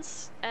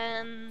engines,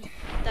 and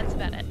that's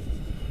about it.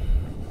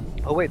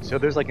 Oh wait, so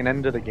there's like an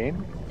end to the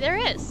game? There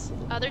is!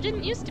 There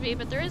didn't used to be,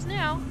 but there is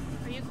now.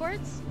 Are you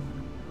quartz?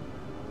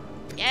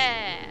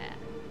 Yeah!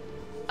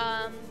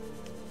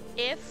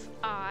 If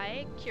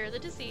I cure the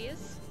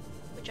disease,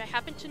 which I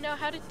happen to know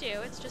how to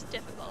do, it's just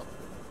difficult.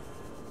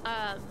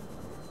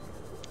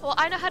 Well,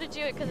 I know how to do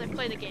it because I've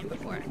played the game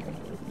before.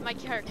 My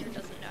character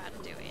doesn't know how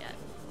to do it yet.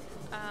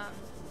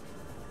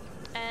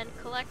 And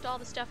collect all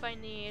the stuff I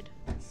need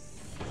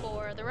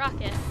for the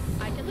rocket,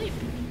 I can leave.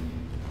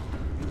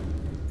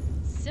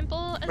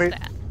 Simple as Wait.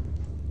 that.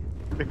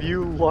 If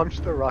you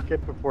launch the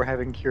rocket before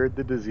having cured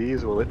the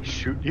disease, will it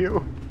shoot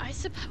you? I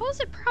suppose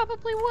it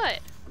probably would.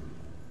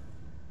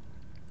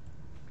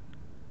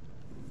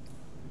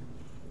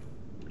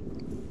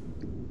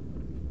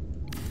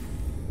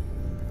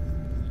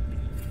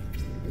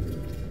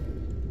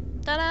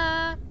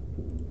 Ta-da!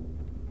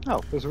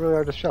 Oh, those really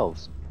are just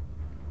shelves.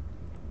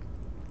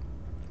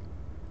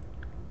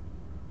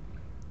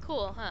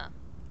 Cool, huh?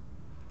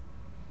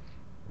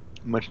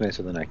 Much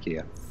nicer than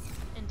IKEA.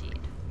 Indeed.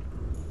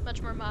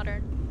 Much more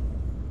modern.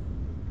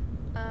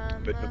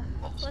 But no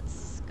walls.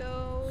 Let's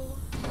go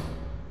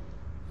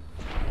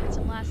get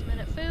some last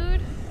minute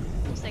food.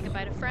 Say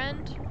goodbye to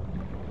Friend.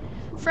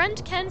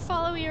 Friend can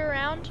follow you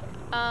around,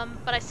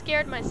 but I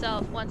scared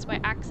myself once by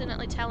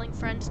accidentally telling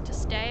Friend to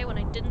stay when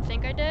I didn't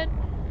think I did.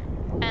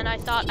 and I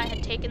thought I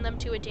had taken them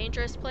to a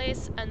dangerous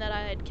place and that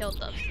I had killed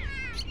them.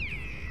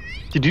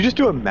 Did you just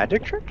do a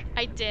magic trick?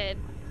 I did.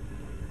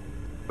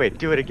 Wait,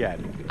 do it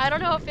again. I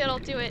don't know if it'll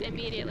do it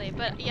immediately,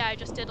 but yeah, I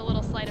just did a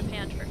little sleight of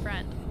hand for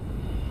friend.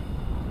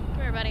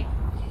 Come here, buddy.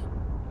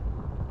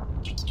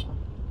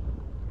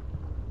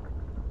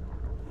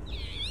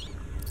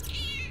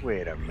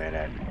 Wait a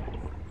minute.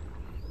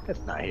 That's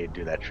not how you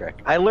do that trick.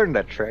 I learned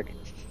that trick.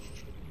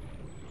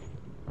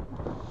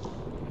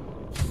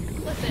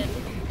 Listen,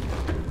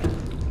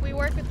 we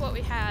work with what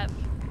we have.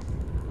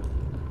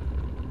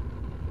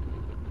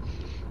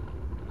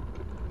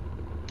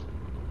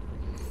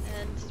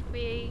 And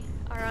we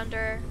are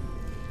under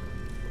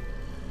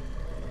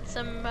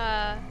some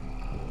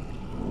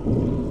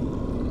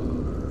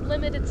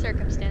limited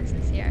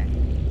circumstances here.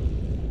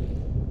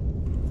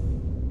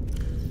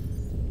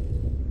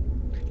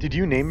 Did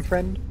you name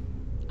friend?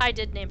 I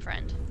did name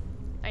friend.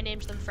 I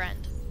named them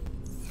friend.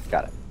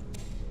 Got it.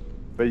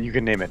 But you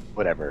can name it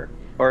whatever.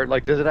 Or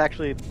like, does it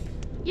actually?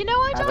 You know,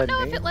 I Have don't a know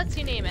if name? it lets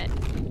you name it.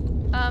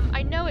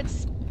 I know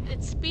its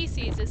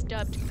species is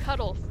dubbed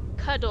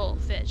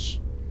cuttlefish,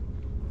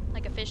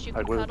 like a fish you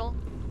can with- cuddle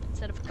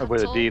instead of Oh,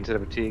 with a cuttle. D instead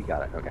of a T?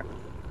 Got it. Okay.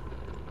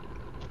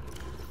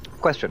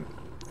 Question.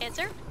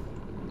 Answer: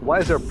 Why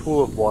is there a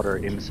pool of water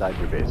inside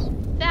your base?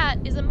 that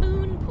is a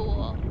moon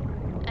pool,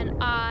 and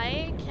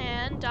I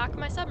can dock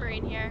my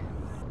submarine here.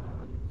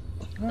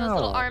 Those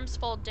little Oh. arms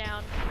fold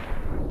down,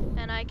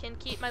 and I can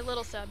keep my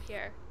little sub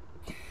here.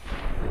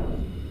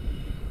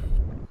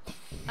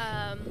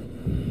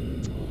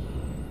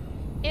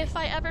 If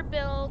I ever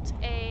build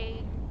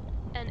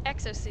an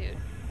exosuit,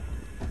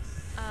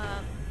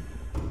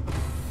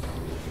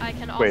 I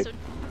can Wait. also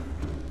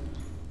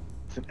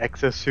It's an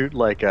exosuit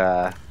like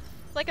a...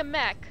 like a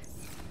mech.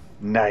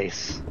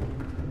 Nice.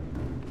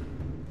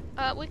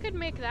 We could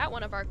make that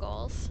one of our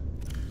goals.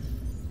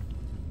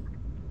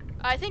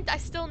 I think I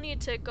still need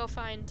to go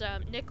find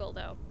nickel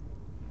though.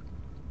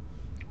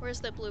 Where's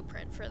the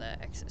blueprint for the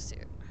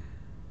exosuit?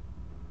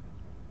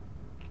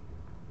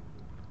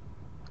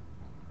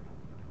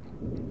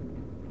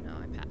 No,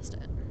 I passed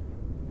it.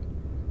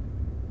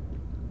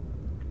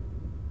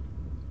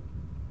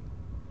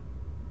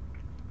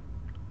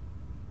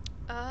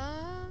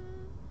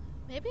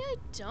 Maybe I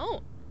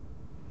don't.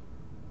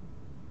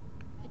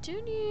 I do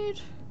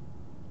need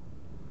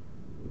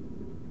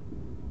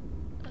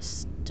a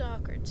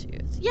stalker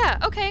tooth. Yeah,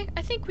 okay.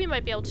 I think we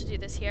might be able to do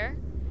this here.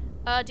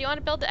 Do you want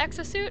to build the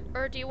exosuit,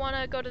 or do you want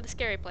to go to the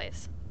scary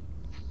place?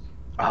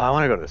 Oh, I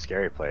want to go to the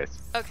scary place.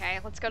 Okay,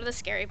 let's go to the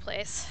scary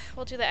place.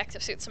 We'll do the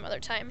exosuit some other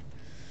time.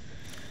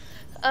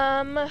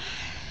 Okay,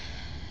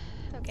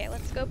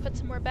 let's go put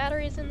some more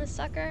batteries in this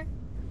sucker.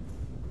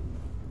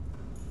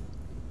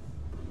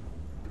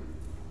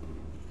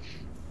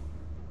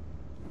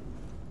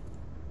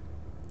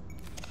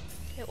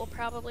 It will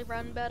probably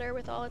run better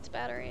with all its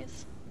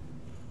batteries.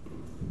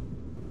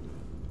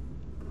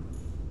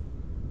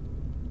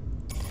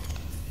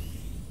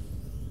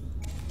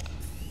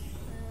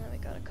 We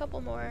got a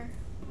couple more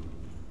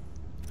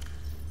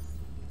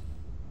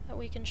that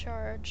we can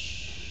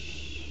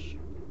charge.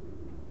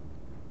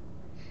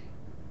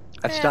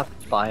 I've Yeah.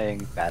 stopped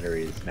buying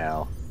batteries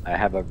now. I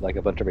have a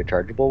bunch of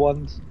rechargeable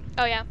ones.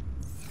 Oh yeah.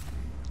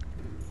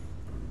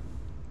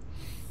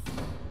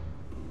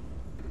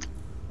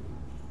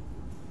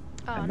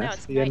 Oh, and now that's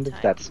it's the end of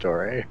nighttime. that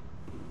story.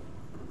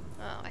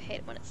 Oh, I hate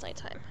it when it's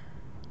nighttime.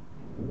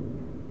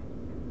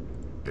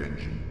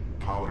 Engine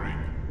powering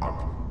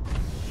up.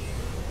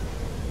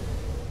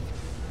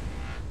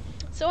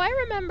 So I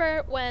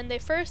remember when they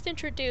first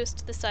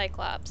introduced the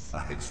Cyclops,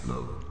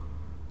 Explode.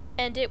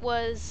 and it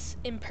was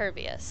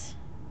impervious.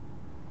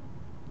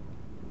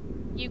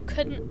 You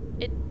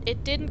couldn't,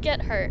 it didn't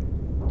get hurt,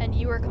 and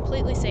you were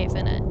completely safe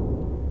in it.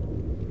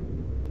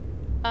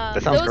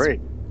 That sounds great.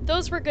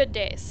 Those were good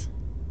days.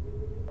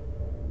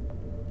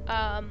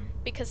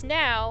 Because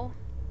now,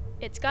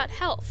 it's got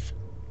health.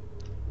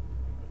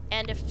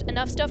 And if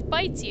enough stuff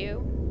bites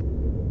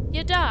you,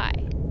 you die.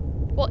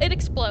 Well, it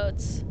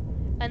explodes,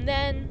 and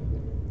then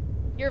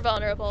you're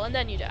vulnerable, and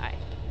then you die.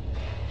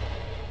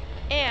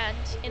 And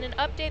in an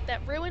update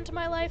that ruined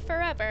my life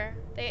forever,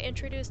 they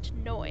introduced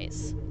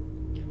noise.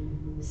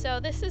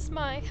 So this is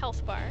my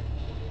health bar,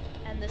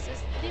 and this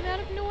is the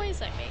amount of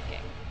noise I'm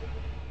making.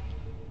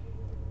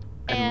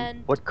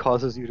 And what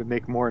causes you to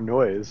make more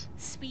noise?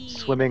 speed.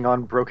 Swimming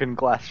on broken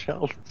glass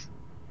shells.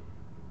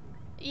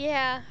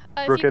 Yeah,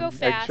 if you Broken go eggshell.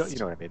 fast. You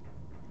know what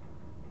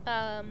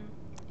I mean.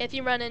 If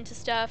you run into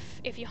stuff,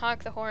 if you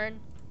honk the horn.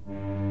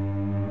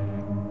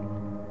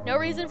 No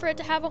reason for it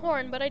to have a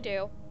horn, but I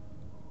do.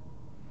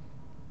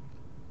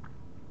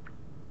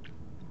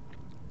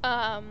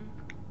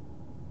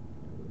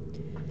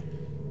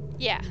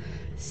 Yeah.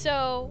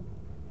 So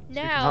You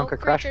can now honk a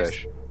crash creatures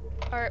fish.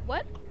 are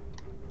what?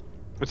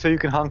 Let's say you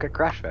can honk at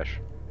crash fish.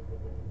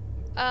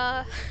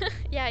 Yeah,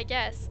 I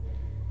guess.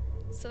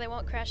 So they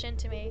won't crash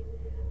into me.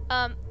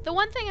 The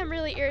one thing I'm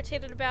really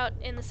irritated about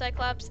in the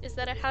Cyclops is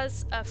that it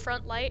has a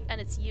front light and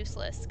it's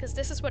useless, because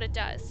this is what it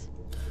does.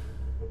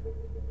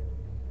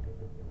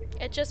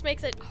 It just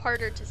makes it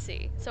harder to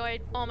see, so I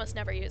almost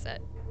never use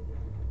it.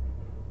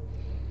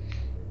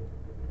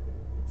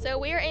 So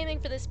we are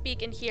aiming for this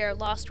beacon here,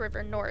 Lost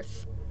River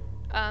North,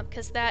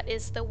 because that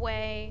is the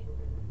way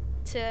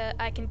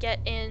I can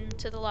get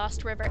into the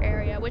Lost River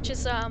area, which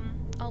is a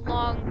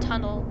long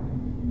tunnel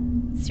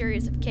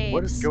series of caves.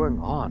 What is going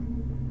on?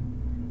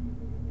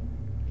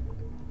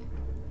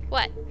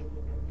 What?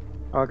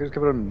 Oh, I just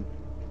kept on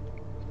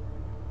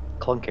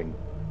clunking.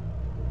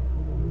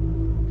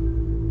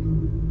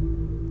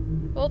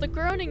 Well, the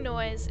groaning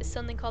noise is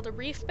something called a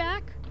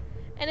reefback,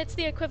 and it's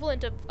the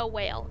equivalent of a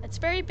whale. It's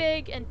very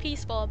big and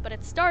peaceful, but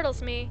it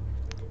startles me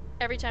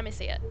every time I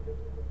see it.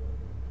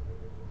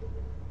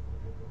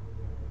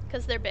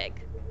 Because they're big.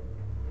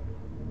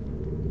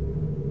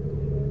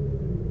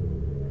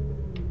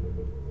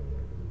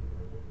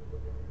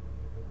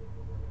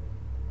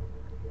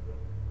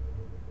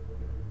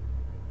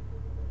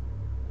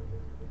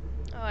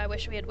 Oh, I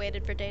wish we had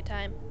waited for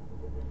daytime.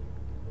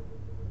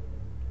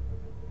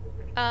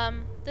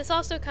 This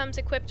also comes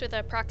equipped with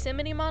a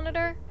proximity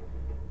monitor,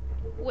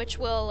 which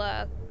will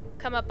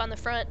come up on the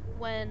front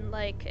when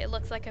it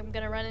looks like I'm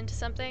gonna run into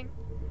something.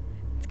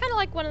 It's kind of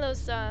like one of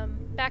those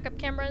backup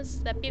cameras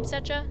that beeps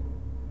at you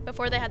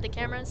before they had the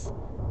cameras.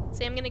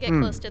 See, I'm gonna get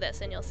close to this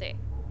and you'll see.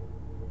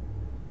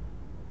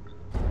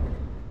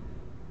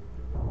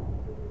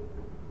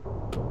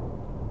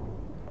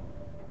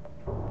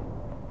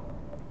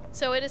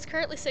 So it is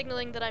currently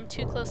signaling that I'm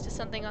too close to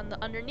something on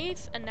the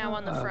underneath and now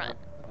on the front.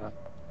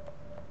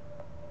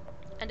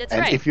 And it's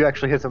right. And if you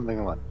actually hit something,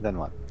 then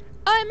what?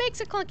 It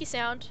makes a clunky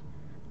sound,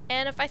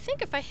 and if I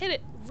hit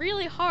it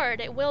really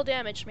hard, it will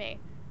damage me.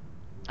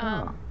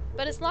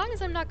 But as long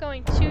as I'm not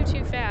going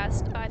too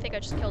fast, I think I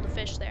just killed a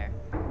fish there.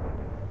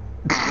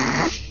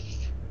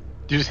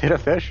 Did you just hit a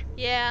fish?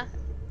 Yeah,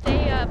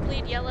 they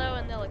bleed yellow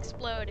and they'll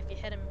explode if you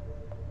hit them.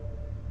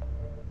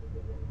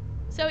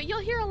 So you'll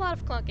hear a lot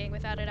of clunking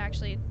without it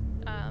actually.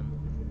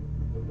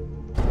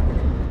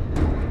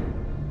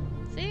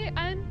 See,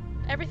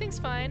 everything's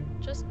fine,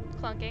 just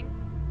clunking.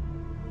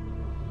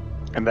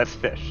 And that's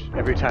fish.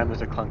 Every time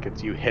there's a clunk,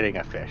 it's you hitting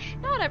a fish.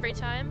 Not every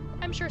time.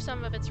 I'm sure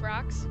some of it's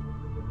rocks.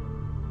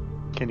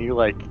 Can you,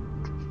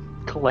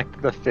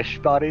 collect the fish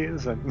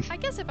bodies and I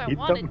guess if I eat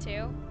wanted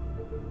them?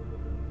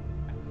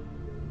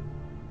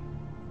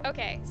 to.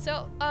 Okay,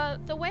 so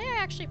the way I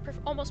actually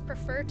almost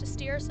prefer to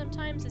steer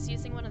sometimes is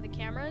using one of the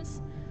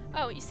cameras.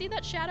 Oh, you see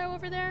that shadow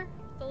over there?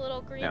 The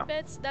little green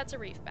bits? That's a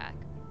reefback.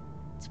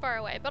 It's far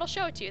away, but I'll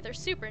show it to you. They're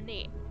super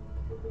neat.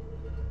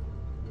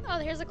 Oh,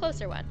 here's a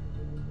closer one.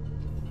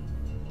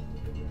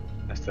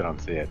 I still don't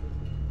see it.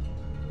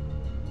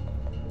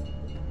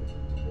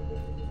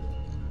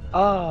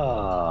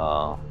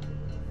 Oh.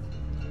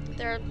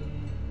 They're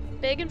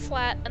big and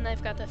flat, and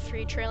they've got the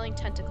 3 trailing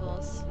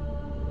tentacles.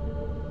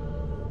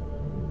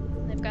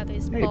 They've got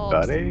these bulbs.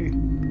 Hey, buddy.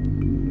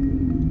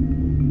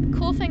 The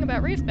cool thing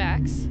about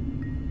reefbacks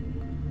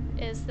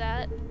is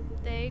that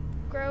they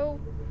grow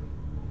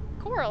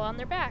coral on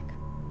their back.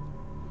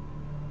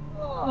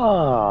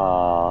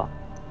 Aww.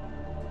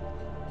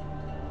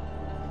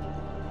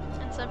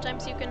 And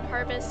sometimes you can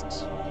harvest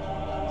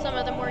some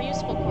of the more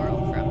useful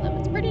coral from them.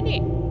 It's pretty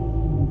neat.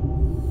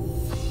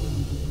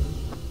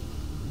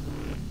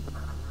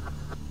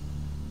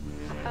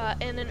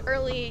 In an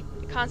early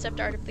concept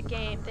art of the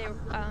game, they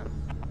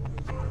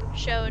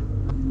showed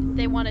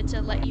they wanted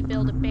to let you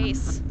build a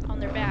base on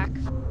their back,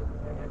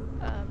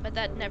 but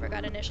that never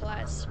got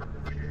initialized.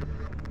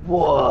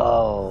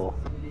 Whoa.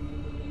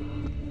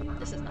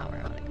 This is not where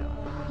I want to go.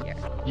 Here.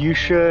 You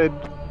should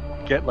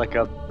get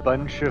a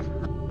bunch of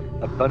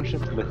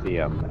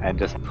lithium and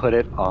just put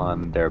it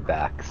on their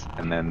backs,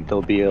 and then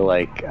they'll be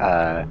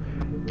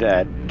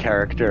that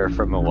character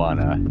from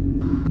Moana.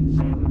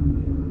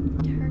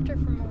 Character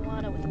from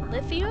Moana with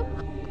lithium?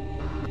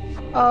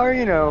 Or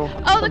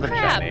Oh, the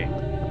crab! shiny.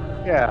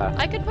 Yeah.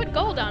 I could put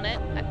gold on it.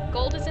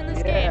 Gold is in this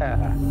Yeah.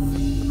 game.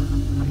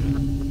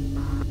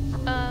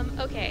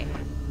 Okay.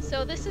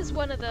 So this is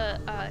one of the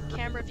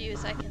camera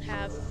views I can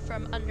have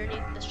from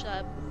underneath the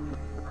sub,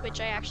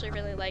 which I actually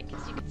really like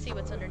because you can see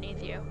what's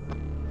underneath you.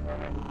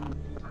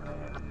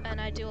 And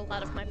I do a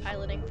lot of my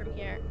piloting from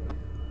here.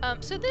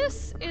 So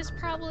this is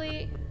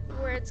probably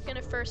where it's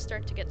gonna first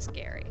start to get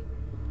scary.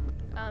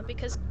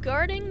 Because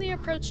guarding the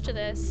approach to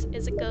this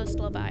is a ghost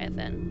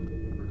leviathan.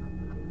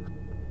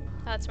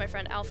 That's my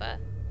friend Alpha.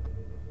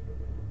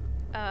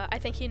 I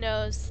think he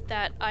knows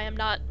that I am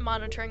not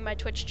monitoring my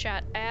Twitch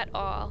chat at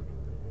all.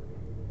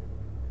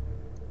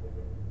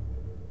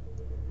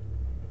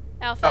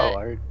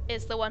 Alpha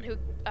is the one who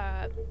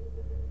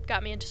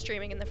got me into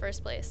streaming in the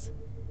first place.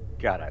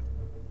 Got it.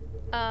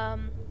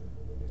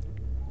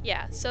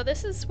 Yeah, so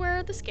this is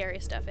where the scary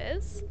stuff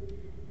is.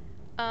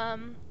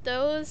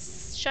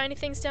 Those shiny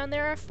things down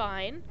there are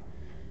fine.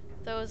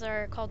 Those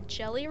are called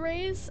jelly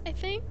rays, I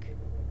think.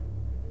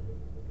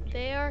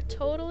 They are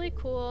totally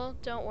cool.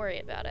 Don't worry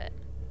about it.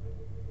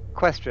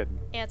 Question.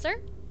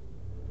 Answer?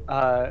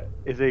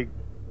 Is a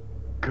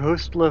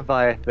Ghost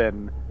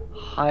Leviathan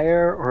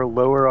higher or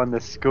lower on the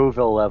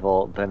Scoville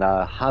level than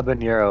a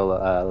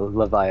habanero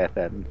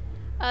Leviathan?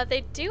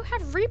 They do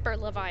have Reaper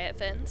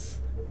Leviathans.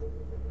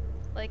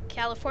 Like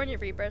California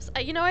Reapers.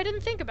 You know, I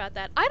didn't think about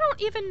that. I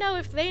don't even know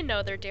if they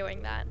know they're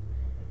doing that.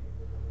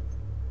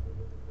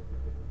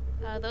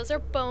 Those are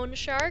bone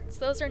sharks.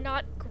 Those are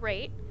not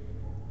great.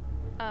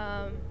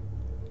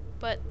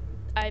 But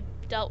I've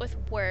dealt with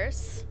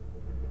worse.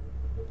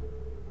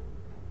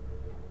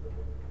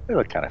 They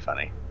look kind of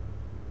funny.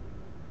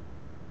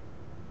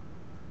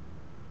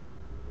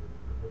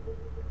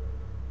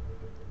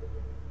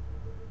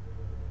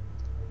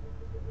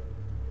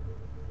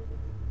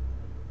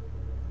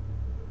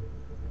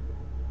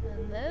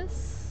 And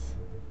this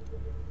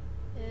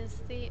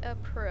is the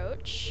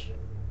approach.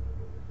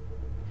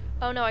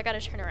 Oh no, I gotta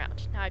turn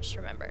around. Now I just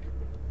remembered.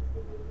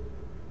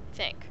 I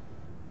think.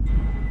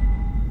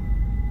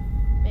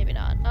 Maybe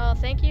not. Oh,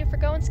 thank you for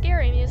going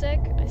scary music.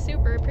 I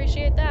super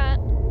appreciate that.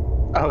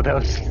 Oh, that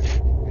was.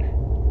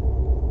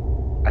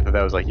 I thought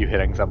that was like you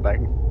hitting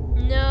something.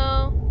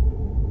 No.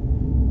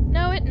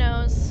 No, it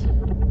knows.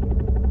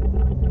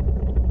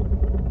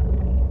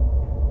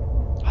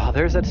 Oh,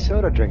 there's that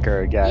soda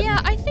drinker again. Yeah,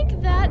 I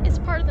think that is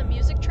part of the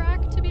music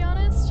track, to be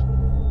honest.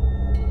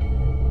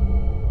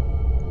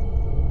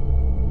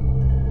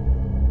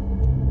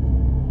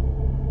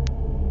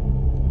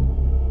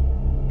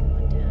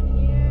 Going down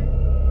here.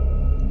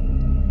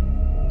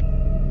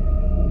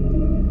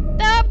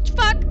 Oh,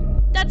 fuck!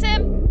 That's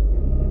him!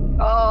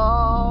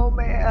 Oh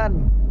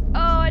man. Oh,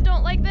 I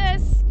don't like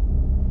this.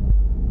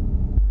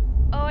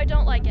 Oh, I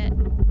don't like it.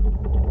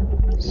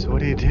 So what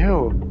do you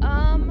do?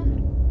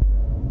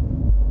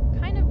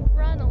 Kind of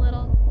run a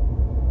little.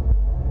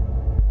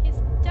 He's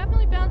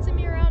definitely bouncing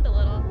me around a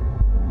little.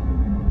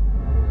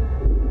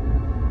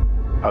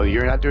 Oh,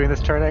 you're not doing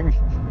this turning?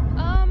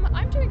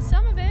 I'm doing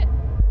some of it.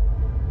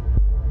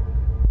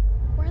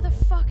 Where the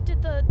fuck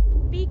did the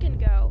beacon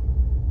go?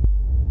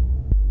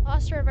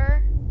 Lost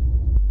River.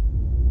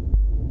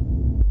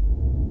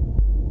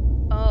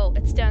 Oh,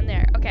 it's down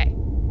there. Okay.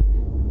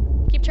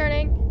 Keep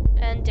turning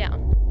and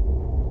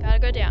down. Gotta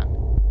go down.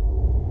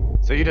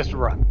 So you just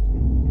run.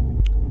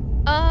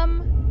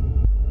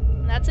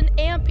 That's an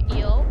amp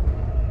eel.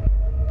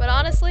 But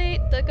honestly,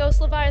 the Ghost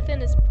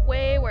Leviathan is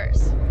way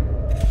worse.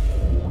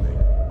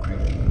 Warning.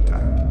 Creature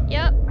attack.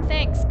 Yep,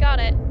 thanks, got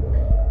it.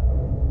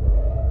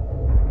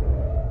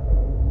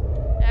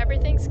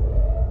 Everything's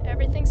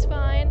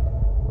fine.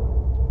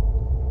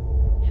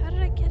 How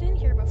did I get in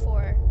here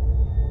before?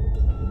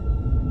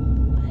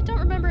 I don't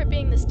remember it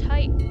being this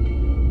tight.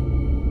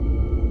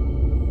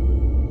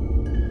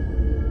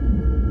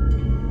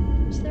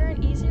 Is there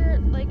an easier,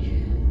 like...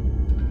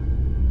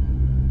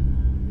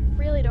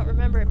 I really don't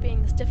remember it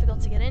being this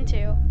difficult to get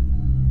into.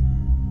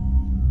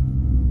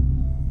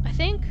 I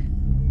think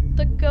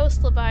the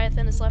Ghost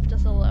Leviathan has left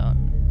us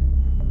alone.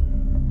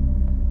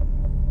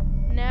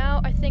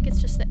 Now I think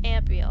it's just the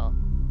amp eel.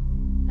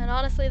 And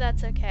honestly,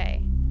 that's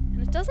okay.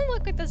 And it doesn't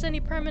look like there's any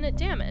permanent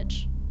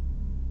damage.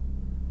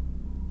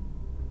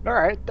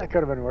 Alright, that could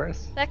have been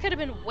worse. That could have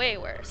been way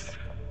worse.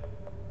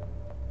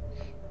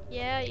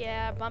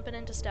 Yeah, bumping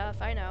into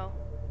stuff, I know.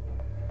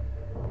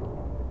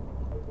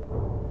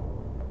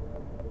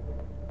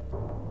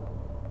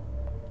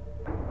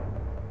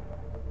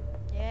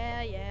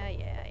 Yeah.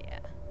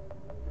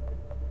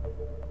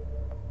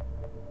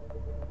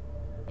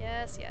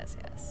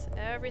 Yes.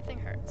 Everything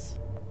hurts.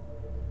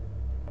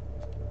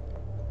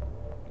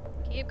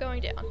 Keep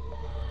going down.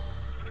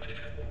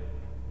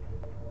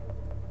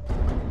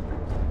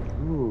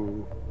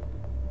 Ooh.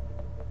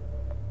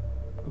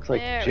 Looks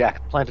like There.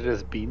 Jack planted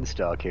his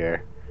beanstalk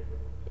here.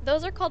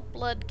 Those are called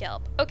blood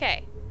kelp.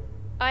 Okay.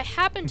 I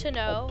happen to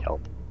know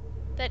Kelp.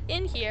 that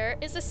in here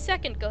is a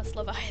second Ghost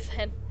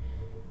Leviathan.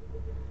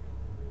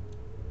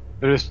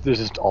 There's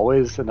just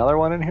always another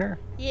one in here?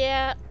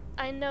 Yeah,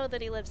 I know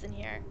that he lives in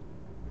here.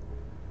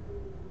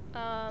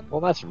 Well,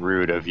 that's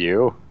rude of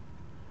you.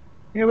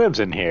 He lives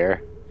in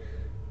here.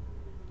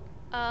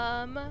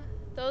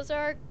 Those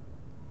are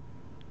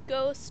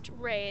ghost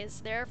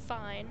rays. They're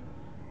fine.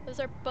 Those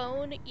are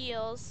bone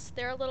eels.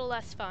 They're a little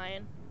less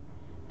fine.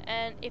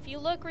 And if you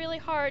look really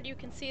hard, you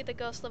can see the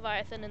Ghost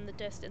Leviathan in the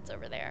distance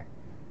over there.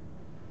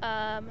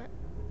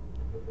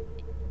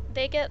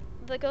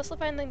 The Ghost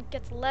Leviathan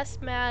gets less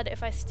mad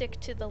if I stick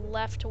to the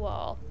left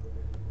wall.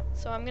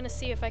 So I'm gonna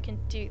see if I can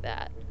do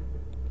that.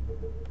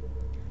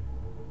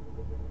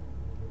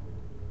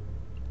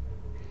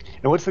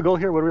 And what's the goal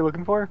here? What are we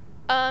looking for?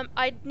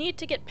 I need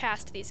to get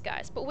past these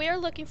guys, but we are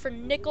looking for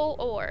nickel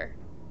ore.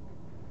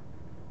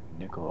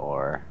 Nickel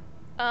ore.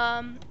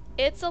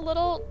 It's a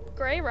little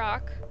gray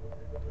rock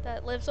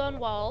that lives on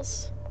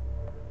walls.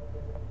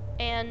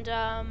 And,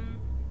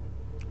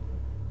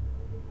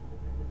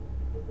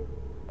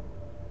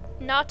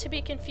 not to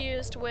be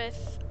confused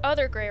with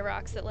other gray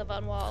rocks that live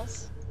on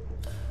walls.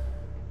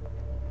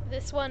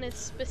 This one is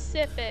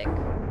specific.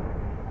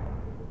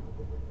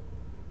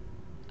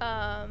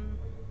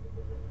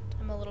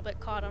 I'm a little bit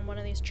caught on one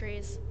of these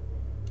trees.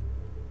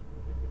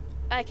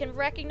 I can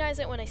recognize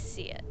it when I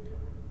see it.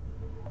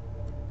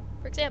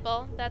 For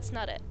example, that's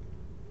not it.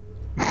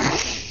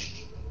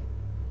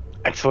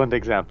 Excellent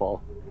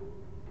example.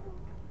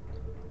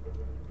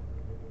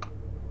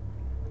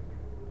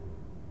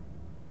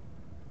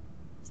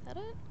 Is that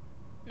it?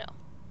 No.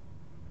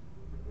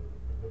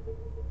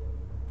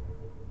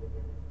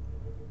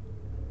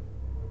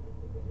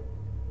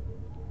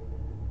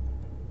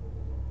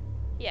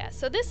 Yeah,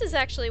 so this is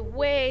actually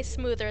way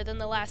smoother than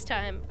the last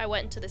time I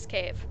went into this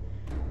cave.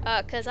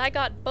 Cause I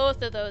got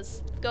both of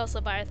those ghost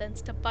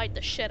leviathans to bite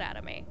the shit out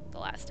of me the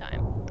last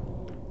time.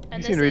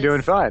 And You this seem to be doing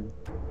is... fine.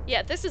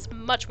 Yeah, this is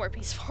much more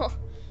peaceful.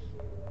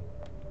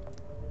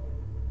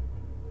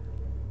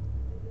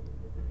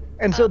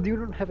 And so you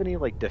don't have any,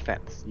 like,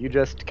 defense. You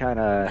just kind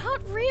of...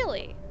 Not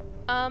really.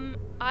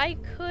 I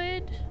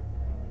could...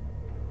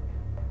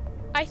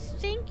 I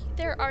think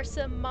there are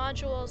some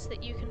modules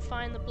that you can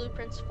find the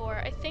blueprints for.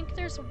 I think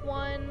there's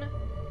one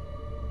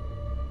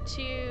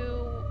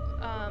to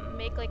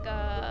make like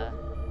an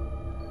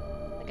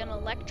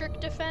electric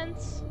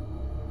defense.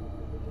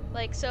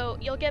 Like, so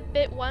you'll get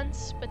bit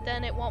once, but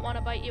then it won't want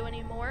to bite you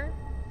anymore.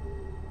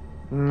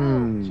 Oh,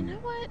 you know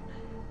what?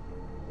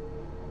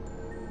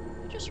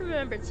 I just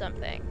remembered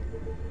something.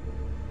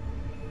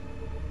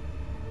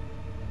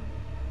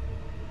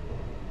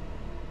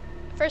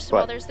 First of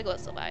all, there's the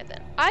Ghost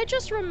Leviathan. I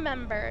just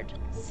remembered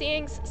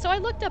seeing... So I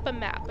looked up a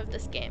map of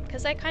this game,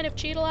 because I kind of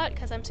cheat a lot,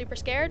 because I'm super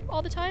scared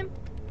all the time.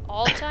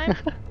 All the time.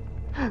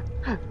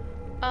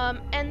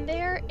 And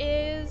there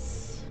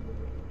is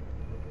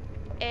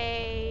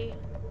a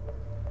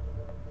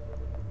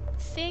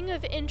thing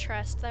of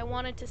interest that I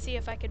wanted to see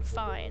if I could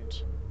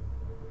find.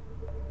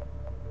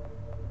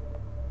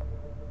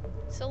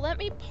 So let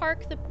me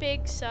park the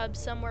big sub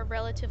somewhere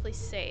relatively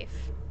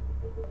safe.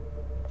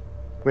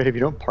 Wait, if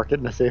you don't park it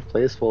in a safe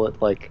place, will it,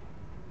 like...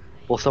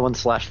 Will someone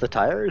slash the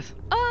tires?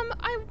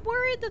 I'm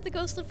worried that the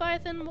Ghost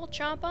Leviathan will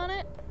chomp on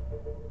it.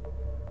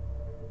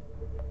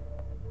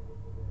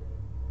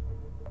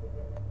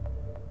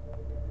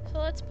 So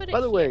let's put it here.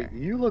 By the way,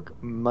 you look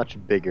much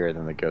bigger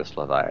than the Ghost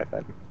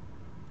Leviathan.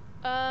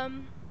 I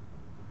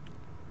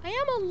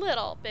am a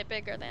little bit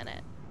bigger than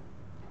it.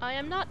 I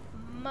am not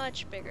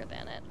much bigger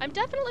than it. I'm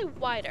definitely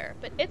wider,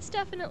 but it's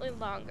definitely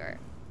longer.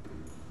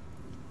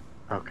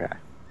 Okay.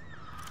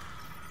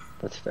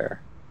 That's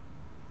fair.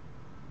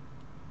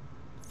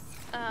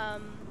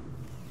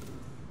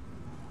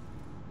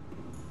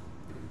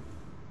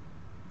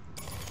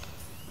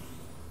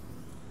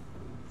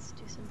 Let's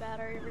do some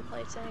battery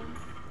replacing.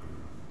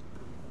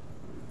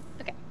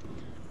 Okay.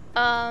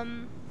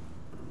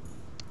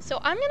 So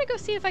I'm gonna go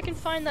see if I can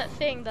find that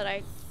thing that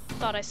I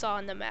thought I saw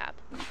on the map.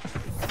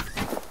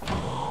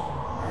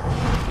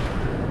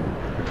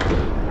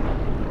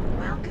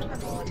 Welcome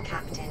aboard,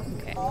 Captain.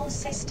 Okay. All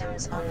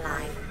systems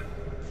online.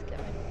 Let's get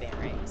my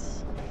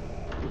bearings.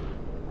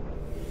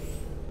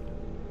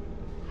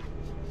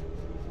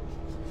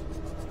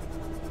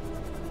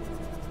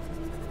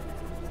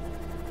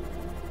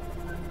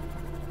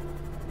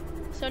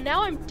 So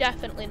now I'm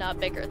definitely not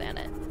bigger than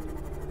it.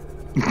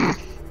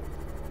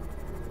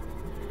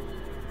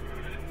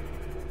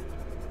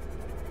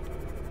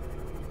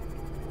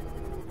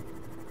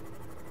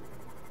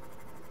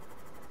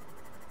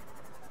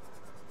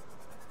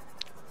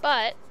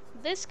 But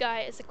this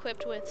guy is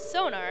equipped with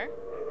sonar.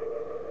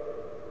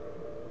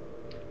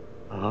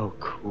 Oh,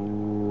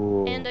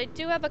 cool. And I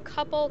do have a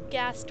couple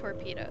gas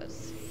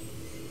torpedoes.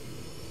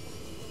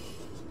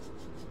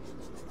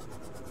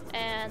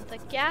 And the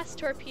gas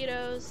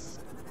torpedoes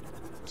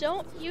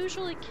don't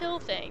usually kill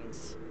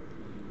things,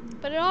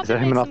 but it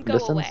often makes them go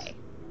away.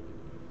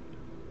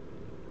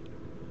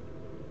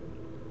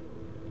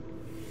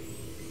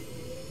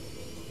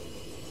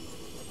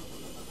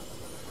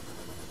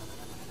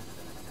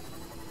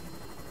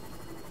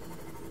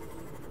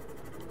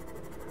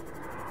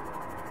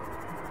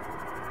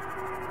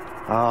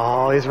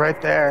 Oh, he's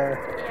right there.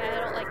 Yeah,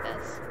 I don't like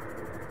this.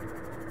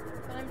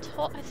 But I'm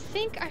told, I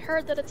think I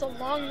heard that it's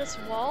along this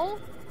wall.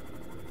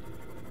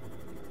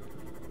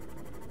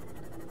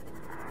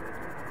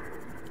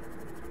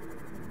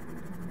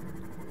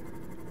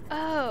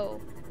 Oh.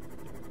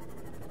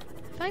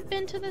 Have I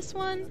been to this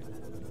one?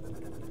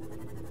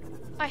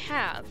 I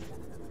have.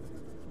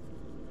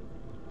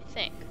 I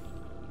think.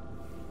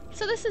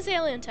 So this is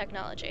alien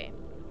technology.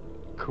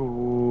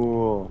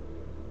 Cool.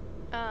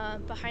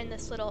 Behind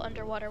this little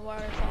underwater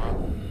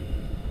waterfall.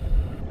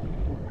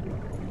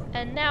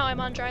 And now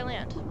I'm on dry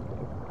land.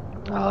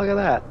 Oh, look at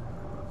that.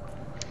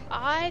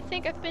 I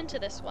think I've been to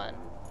this one.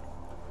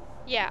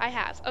 Yeah, I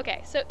have.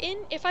 Okay, so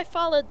if I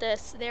followed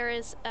this, there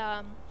is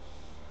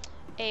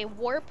a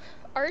warp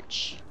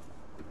arch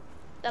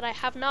that I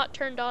have not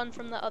turned on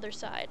from the other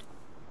side.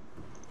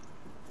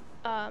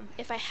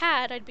 If I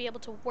had, I'd be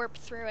able to warp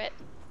through it,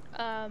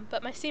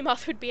 but my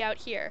Seamoth would be out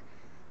here.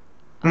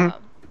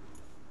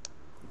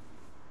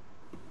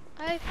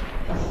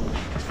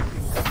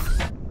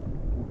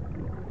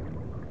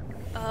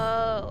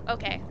 Oh,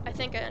 okay. I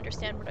think I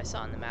understand what I saw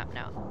on the map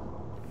now.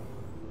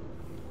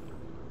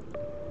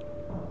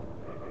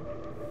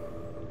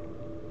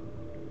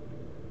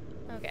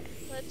 Okay,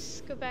 let's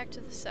go back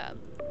to the sub.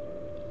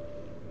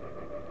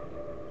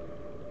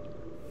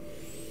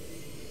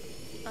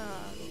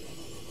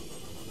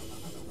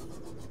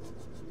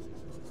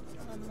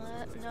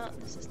 No,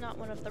 this is not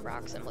one of the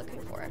rocks I'm looking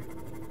for.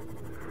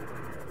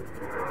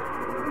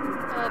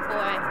 Oh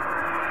boy.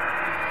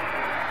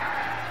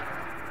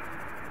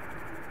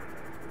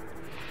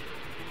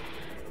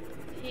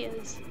 He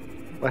is...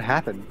 What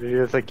happened? Did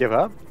you just like give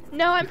up?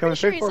 No, I'm He's coming pretty sure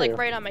straight he's for like you.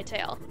 right on my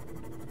tail.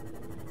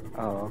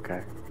 Oh,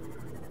 okay.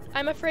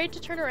 I'm afraid to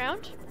turn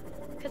around,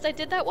 because I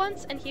did that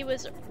once and he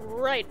was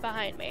right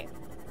behind me.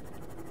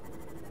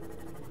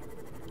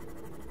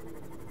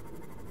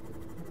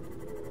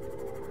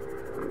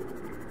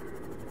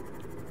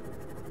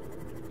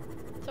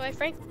 So I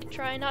frankly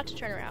try not to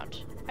turn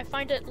around. I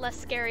find it less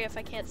scary if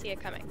I can't see it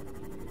coming.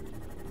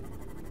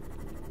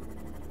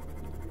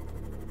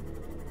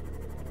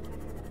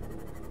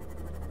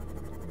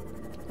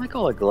 I like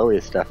all the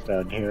glowy stuff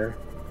down here.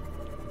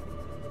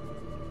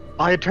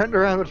 I turned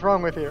around. What's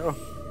wrong with you?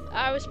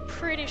 I was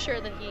pretty sure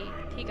that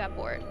he got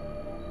bored.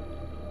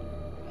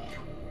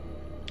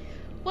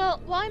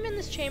 Well, while I'm in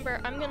this chamber,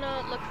 I'm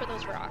gonna look for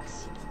those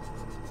rocks.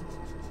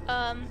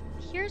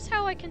 Here's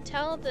how I can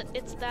tell that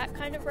it's that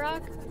kind of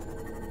rock,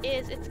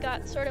 is it's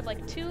got sort of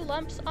like 2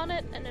 lumps on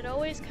it, and it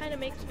always kind of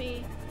makes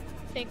me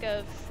think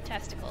of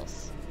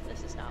testicles.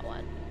 This is not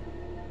one.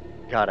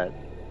 Got it.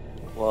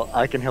 Well,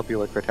 I can help you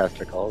look for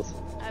testicles.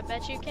 I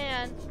bet you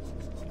can.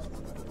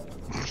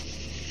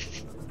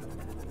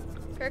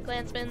 Kirk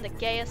Landsman, the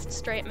gayest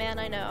straight man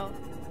I know.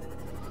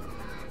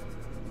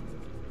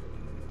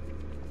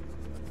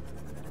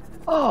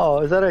 Oh,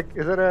 is that a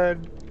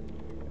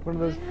one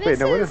of those? Wait,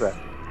 no, what is that?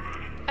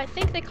 I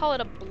think they call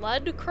it a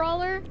blood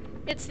crawler.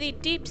 It's the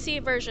deep sea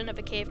version of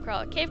a cave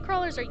crawler. Cave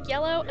crawlers are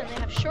yellow and they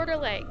have shorter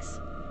legs.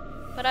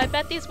 But I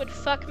bet these would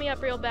fuck me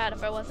up real bad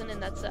if I wasn't in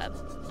that sub.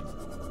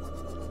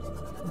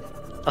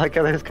 I like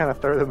how they just kind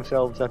of throw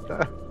themselves at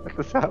the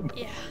sub.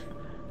 Yeah.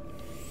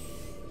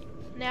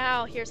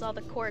 Now here's all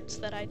the quartz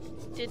that I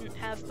didn't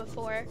have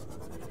before.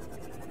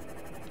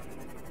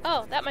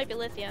 Oh, that might be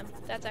lithium.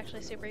 That's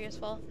actually super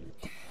useful.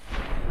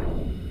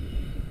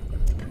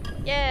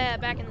 Yeah,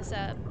 back in the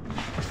sub.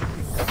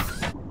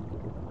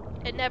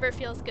 It never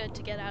feels good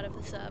to get out of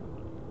the sub.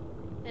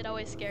 It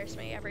always scares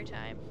me every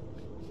time.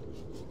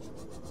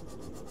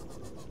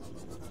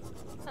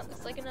 That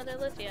looks like another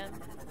lithium.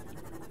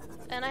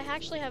 And I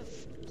actually have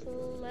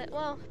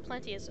well,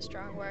 plenty is a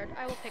strong word.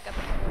 I will pick up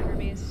a couple of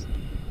rubies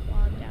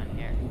while I'm down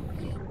here.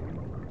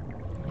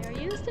 They are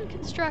used in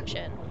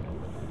construction.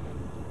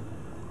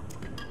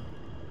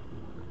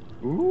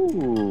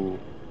 Ooh.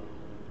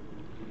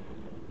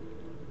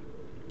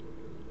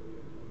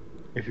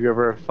 If you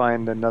ever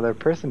find another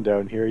person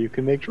down here, you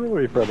can make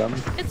jewelry for them.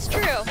 It's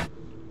true.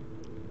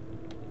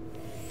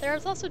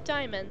 There's also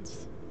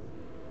diamonds.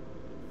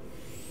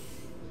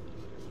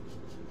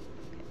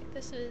 Okay,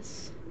 this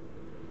is...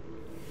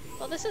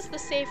 Well, this is the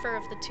safer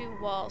of the 2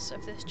 walls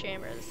of this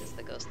chamber. This is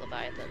the Ghost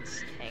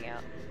Leviathan's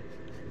hangout.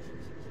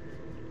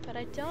 But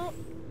I don't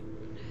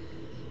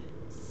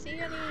see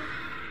any...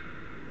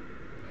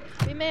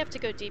 We may have to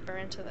go deeper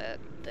into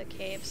the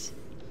caves.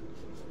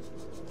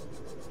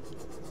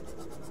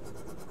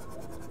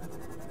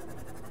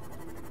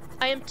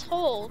 I am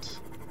told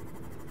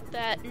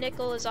that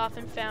nickel is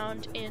often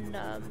found in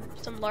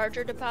some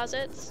larger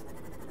deposits,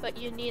 but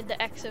you need the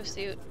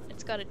exosuit.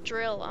 It's got a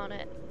drill on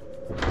it.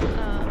 Get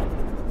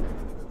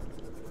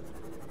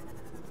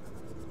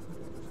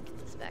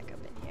this back up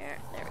in here.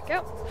 There we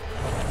go.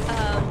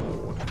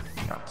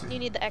 You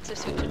need the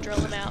exosuit to drill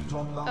them out.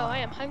 Oh, I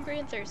am hungry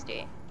and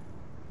thirsty.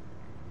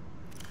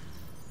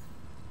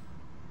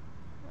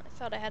 I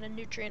thought I had a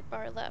nutrient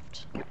bar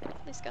left.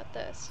 At least got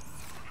this.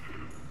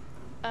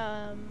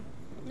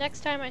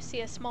 Next time I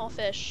see a small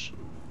fish,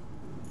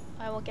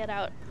 I will get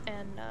out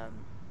and,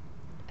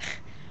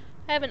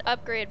 I have an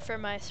upgrade for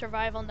my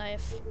survival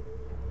knife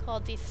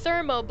called the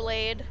Thermo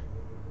Blade,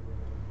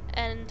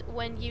 and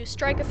when you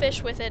strike a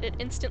fish with it, it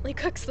instantly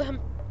cooks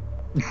them.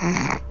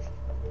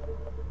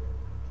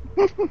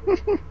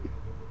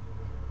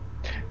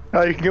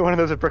 Oh, you can get one of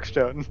those at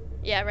Brookstone.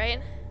 Yeah, right?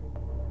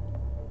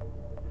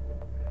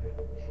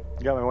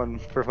 Got my one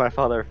for my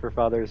father for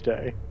Father's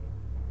Day.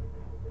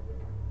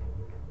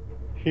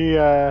 He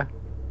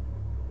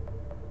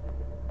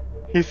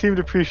seemed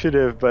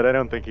appreciative, but I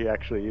don't think he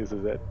actually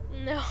uses it.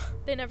 No,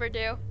 they never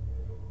do.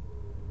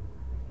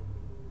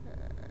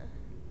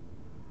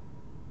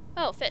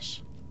 Oh,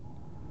 fish.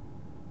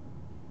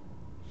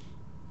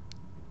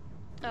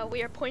 Oh,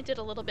 we are pointed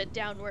a little bit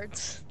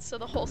downwards, so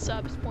the whole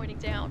sub is pointing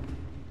down.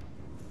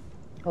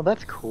 Oh,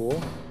 that's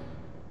cool.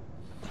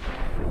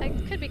 That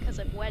could be because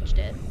I've wedged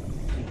it.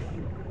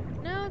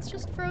 No, it's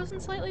just frozen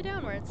slightly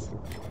downwards.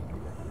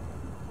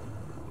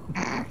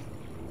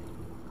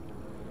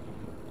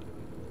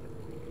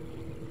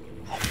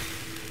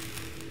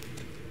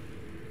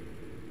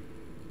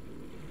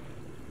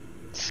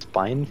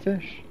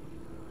 Spinefish?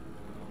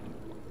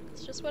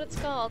 It's just what it's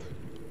called.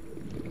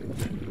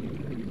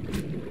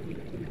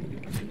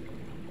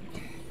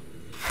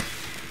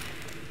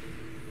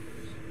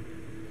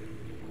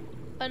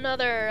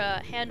 Another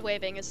hand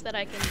waving is that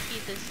I can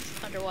eat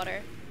this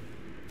underwater.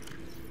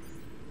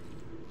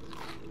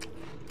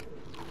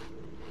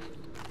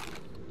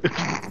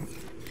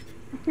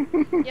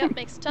 Yep,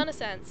 makes a ton of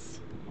sense.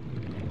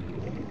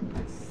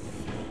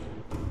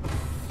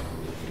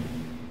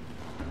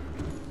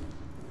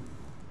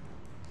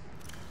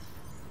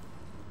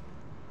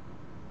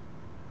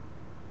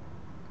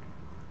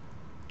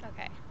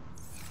 Okay.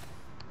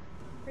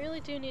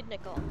 Really do need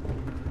nickel.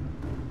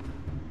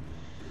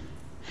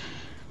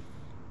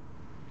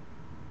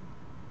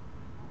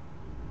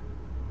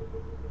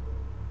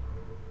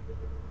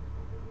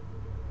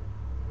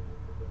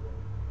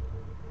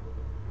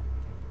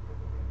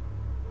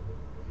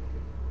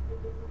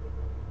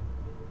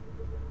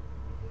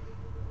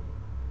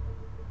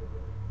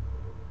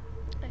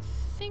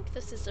 I think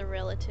this is a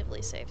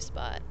relatively safe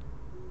spot.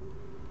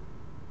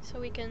 So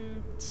we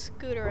can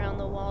scoot around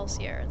the walls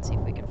here and see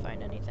if we can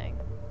find anything.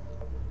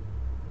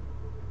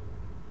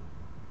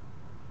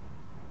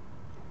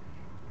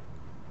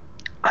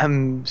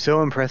 I'm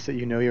so impressed that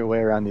you know your way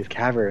around these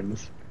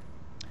caverns.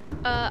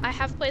 I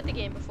have played the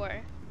game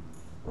before.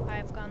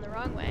 I've gone the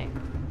wrong way.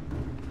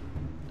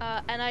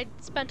 And I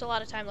spent a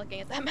lot of time looking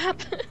at that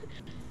map.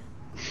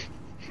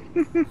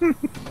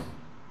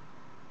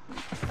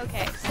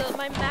 Okay, so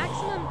my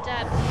maximum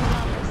depth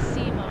on the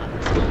Seamoth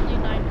is only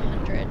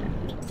 900.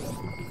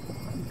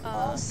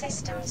 All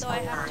systems So I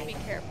have to online. be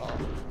careful.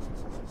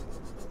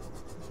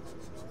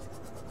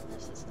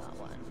 This is not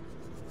one.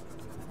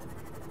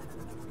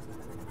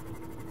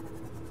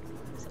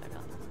 Is that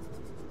not?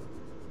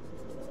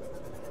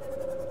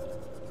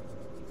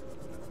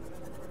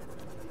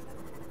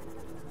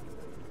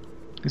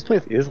 This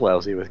place is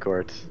lousy with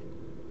quartz.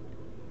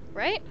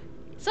 Right?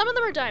 Some of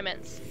them are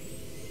diamonds.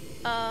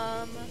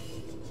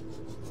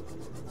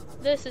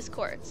 This is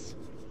quartz.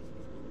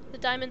 The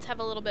diamonds have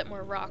a little bit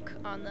more rock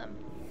on them.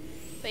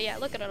 But yeah,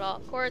 look at it all.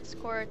 Quartz,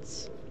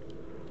 quartz.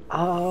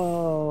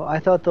 Oh, I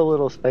thought the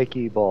little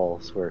spiky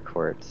balls were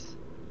quartz.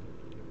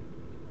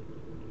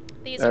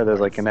 These Oh, are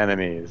there's like quartz.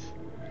 anemones.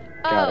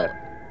 Got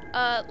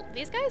it.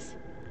 These guys?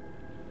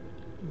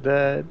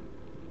 The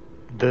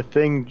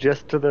thing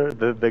just to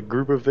the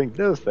group of things,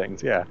 those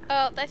things, yeah.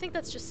 Oh, I think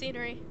that's just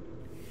scenery.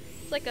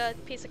 It's like a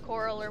piece of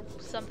coral or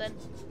something.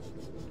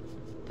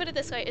 Put it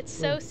this way, it's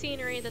so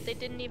scenery that they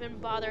didn't even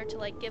bother to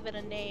like give it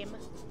a name.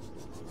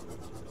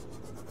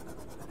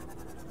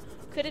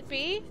 Could it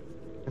be?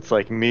 It's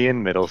like me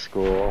in middle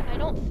school. I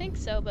don't think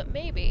so, but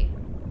maybe.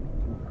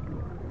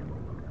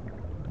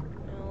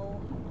 No.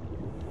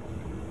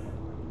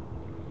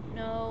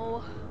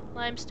 No.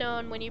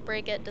 Limestone, when you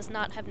break it, does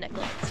not have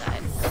nickel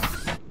inside.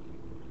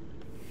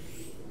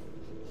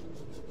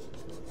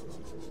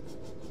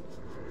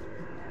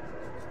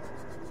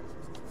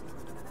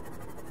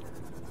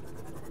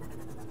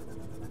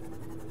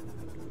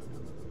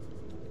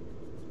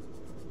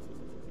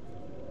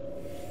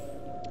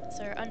 These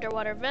are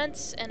underwater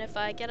vents, and if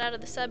I get out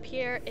of the sub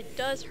here, it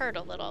does hurt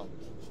a little.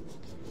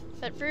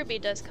 But Ruby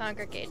does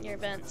congregate near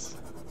vents.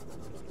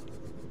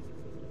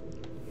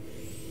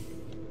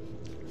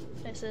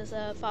 This is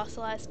a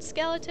fossilized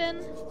skeleton.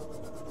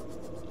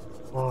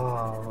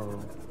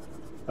 Whoa.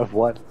 Of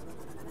what?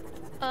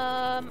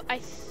 I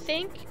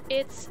think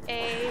it's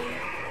a...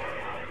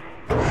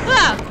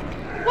 Ah!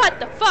 What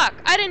the fuck?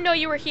 I didn't know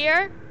you were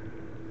here.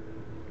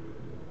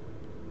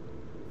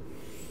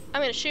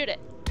 I'm gonna shoot it.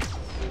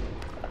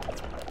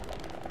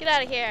 Get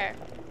out of here.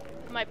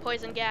 My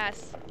poison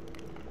gas.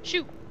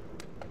 Shoot.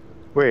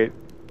 Wait.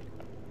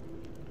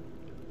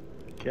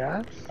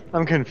 Gas?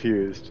 I'm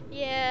confused.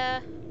 Yeah.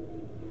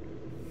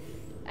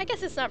 I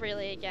guess it's not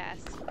really a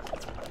gas.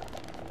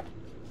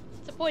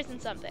 It's a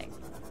poison something.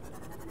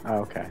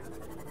 Oh, okay.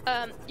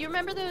 You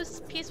remember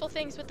those peaceful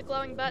things with the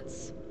glowing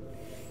butts?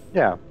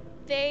 Yeah.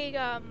 They,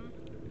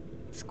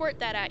 squirt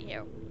that at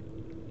you.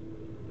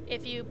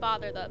 If you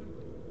bother them.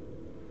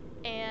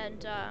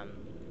 And,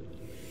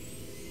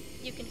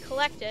 you can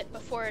collect it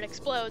before it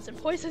explodes and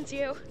poisons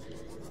you.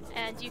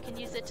 And you can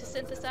use it to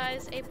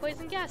synthesize a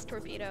poison gas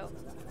torpedo.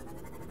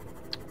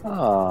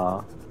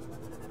 Aww.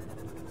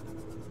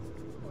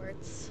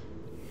 Quartz.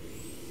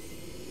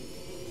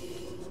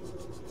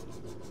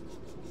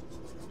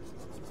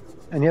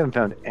 And you haven't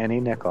found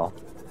any nickel.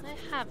 I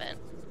haven't.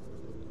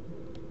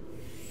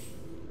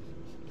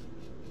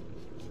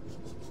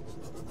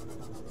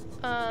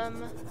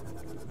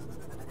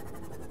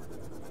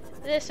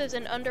 This is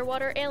an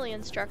underwater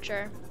alien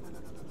structure.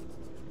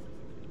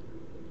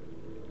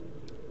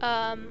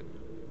 Oh,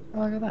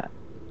 look at that.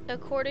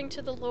 According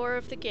to the lore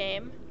of the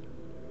game,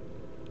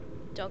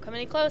 don't come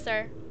any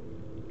closer.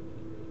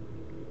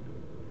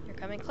 You're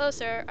coming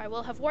closer. I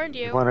will have warned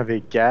you. Want to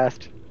be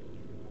gassed?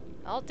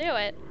 I'll do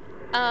it.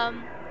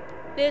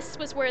 This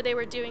was where they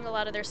were doing a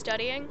lot of their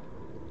studying.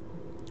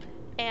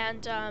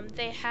 And,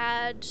 they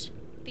had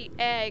the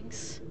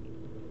eggs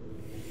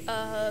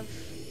of,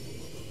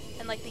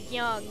 and like the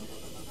young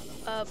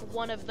of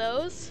one of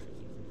those.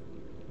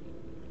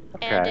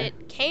 Okay. And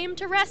it came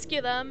to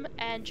rescue them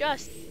and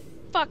just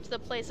fucked the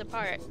place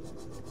apart.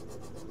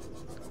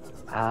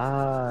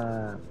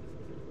 Ah.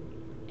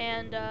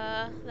 And,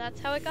 that's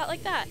how it got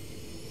like that.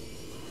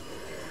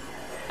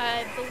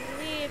 I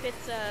believe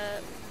it's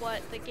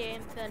what the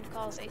game then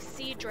calls a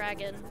sea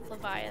dragon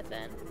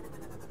leviathan.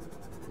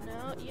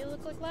 No, you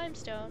look like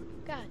limestone.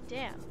 God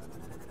damn.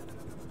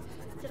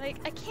 I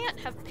can't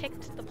have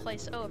picked the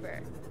place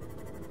over.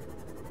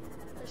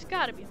 There's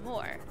gotta be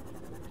more.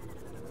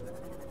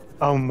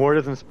 Oh, more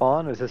doesn't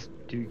spawn? Is this,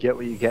 do you get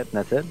what you get and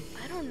that's it?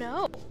 I don't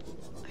know.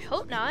 I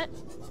hope not.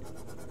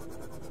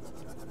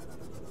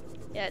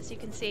 Yeah, as you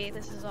can see,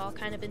 this is all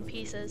kind of in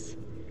pieces.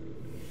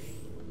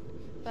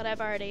 But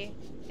I've already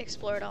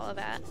explored all of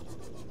that.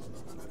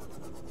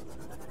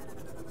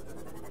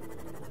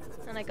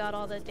 And I got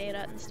all the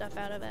data and stuff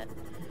out of it.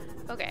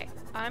 Okay,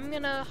 I'm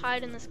gonna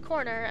hide in this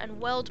corner and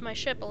weld my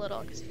ship a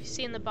little, because if you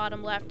see in the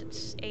bottom left,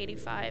 it's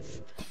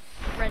 85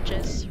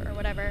 wrenches, or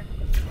whatever.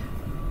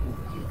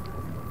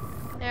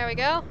 There we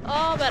go,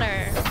 all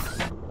better.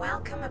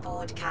 Welcome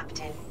aboard,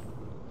 Captain.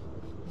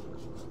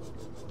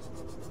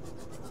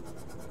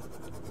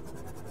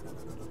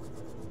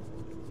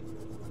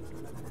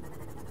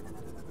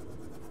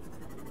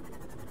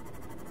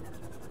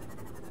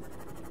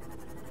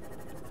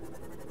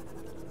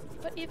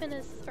 What even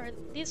are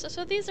these?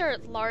 So these are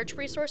large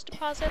resource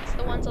deposits,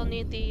 the ones I'll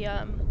need the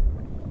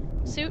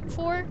suit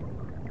for.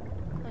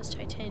 Those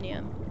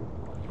titanium.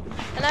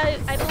 And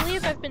I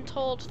believe I've been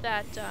told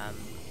that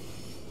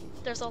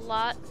there's a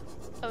lot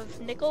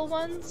of nickel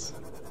ones.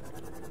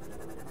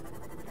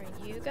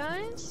 Are you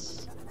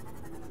guys?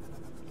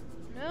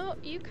 No,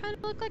 you kind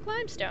of look like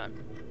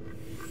limestone.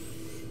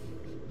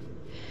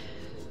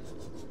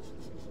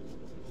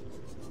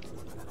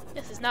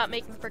 This is not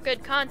making for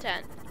good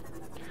content.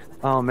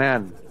 Oh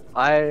man,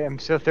 I am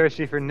so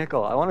thirsty for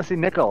nickel. I want to see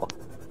nickel.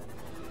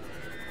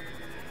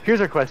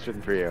 Here's a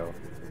question for you.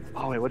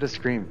 Oh wait, what just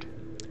screamed?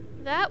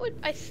 That would,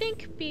 I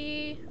think,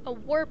 be a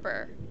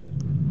warper.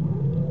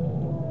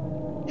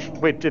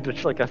 Wait,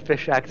 did like a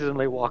fish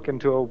accidentally walk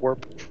into a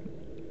warp?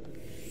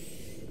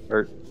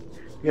 Or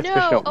I guess fish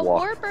No, don't a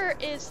walk. warper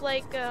is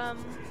like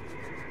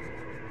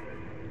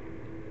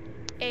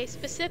a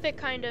specific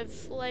kind of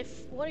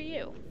life. What are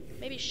you?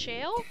 Maybe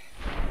shale?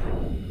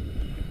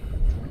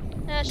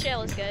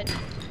 Shale is good.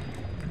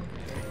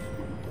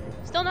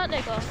 Still not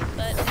nickel,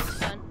 but it's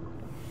fun.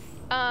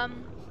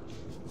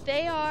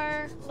 They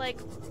are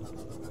like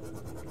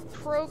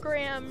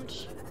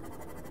programmed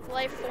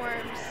life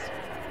forms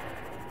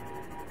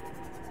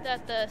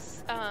that the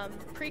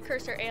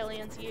precursor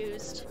aliens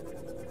used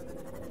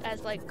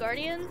as like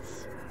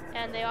guardians,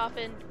 and they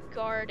often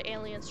guard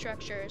alien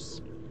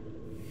structures.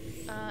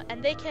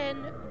 And they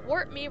can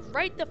warp me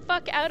right the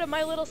fuck out of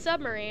my little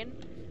submarine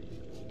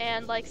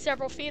and like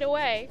several feet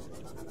away.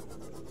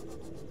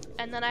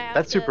 And then I have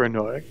That's super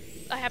annoying.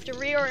 I have to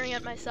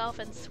reorient myself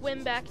and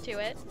swim back to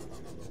it.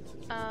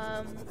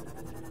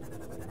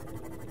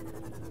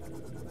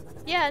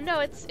 Yeah, no,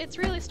 it's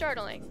really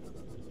startling.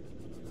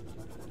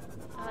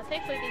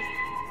 Thankfully these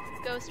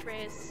ghost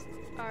rays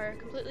are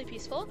completely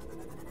peaceful.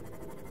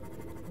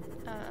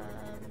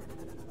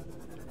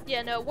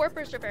 Yeah, no,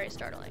 warpers are very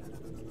startling.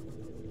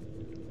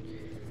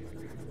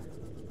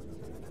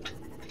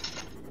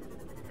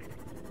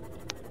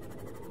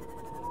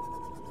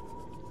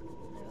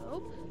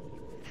 Nope.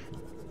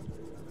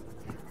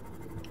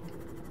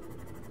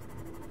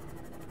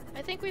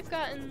 I think we've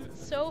gotten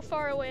so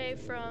far away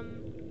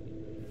from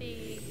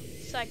the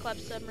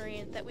Cyclops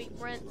submarine that we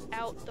went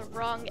out the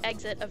wrong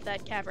exit of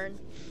that cavern.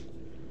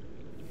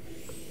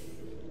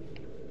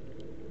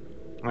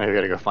 Oh, you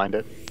gotta go find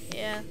it.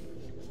 Yeah.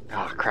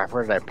 Oh crap,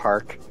 where did I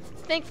park?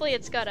 Thankfully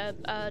it's got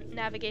a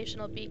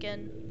navigational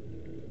beacon.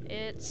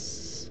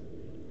 It's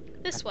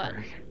this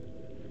one.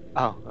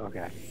 Oh,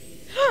 okay.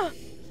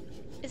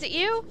 Is it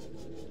you?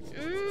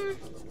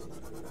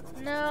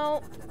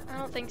 No, I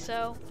don't think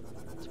so.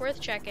 It's worth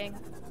checking.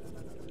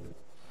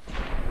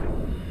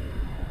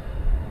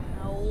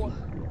 No.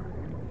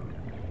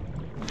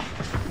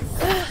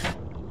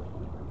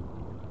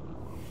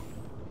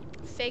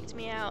 Faked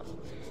me out.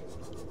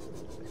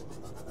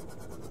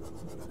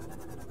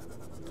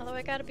 Although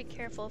I gotta be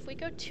careful. If we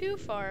go too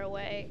far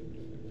away,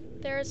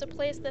 there is a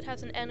place that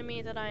has an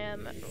enemy that I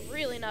am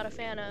really not a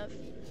fan of.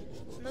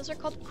 And those are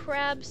called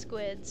crab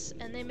squids,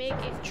 and they make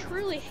a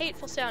truly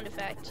hateful sound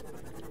effect.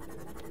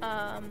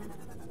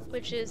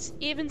 Which is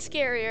even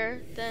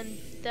scarier than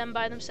them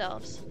by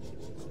themselves.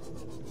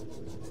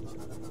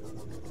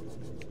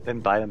 Then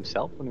by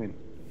themselves? What do you mean?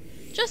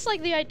 Just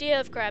like the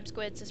idea of crab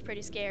squids is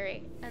pretty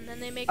scary, and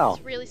then they make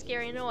this really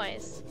scary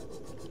noise.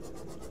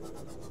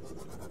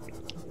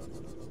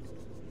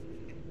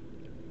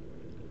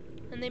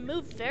 And they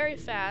move very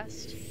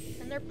fast,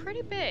 and they're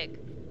pretty big.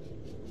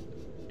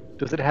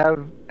 Does it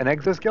have an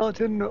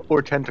exoskeleton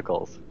or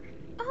tentacles?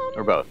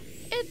 Or both?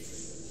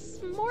 It's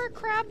more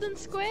crab than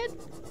squid,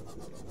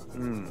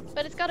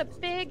 but it's got a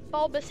big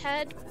bulbous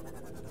head.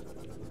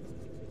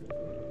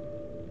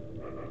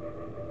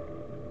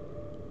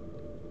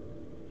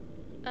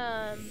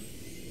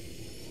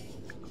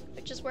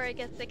 Which is where I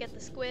guess they get the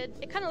squid.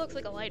 It kind of looks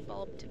like a light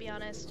bulb, to be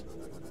honest.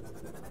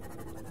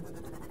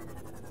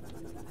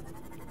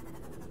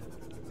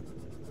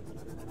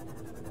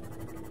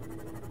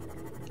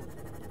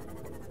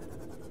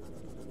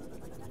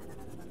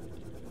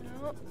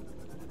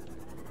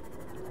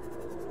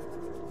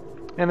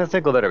 And this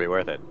nickel better be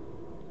worth it.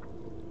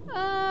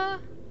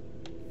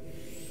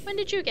 When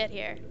did you get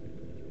here?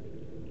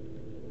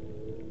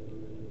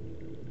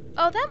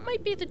 Oh, that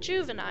might be the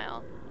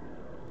juvenile.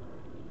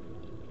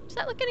 Does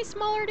that look any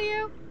smaller to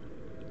you?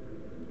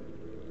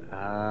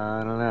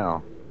 I don't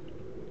know.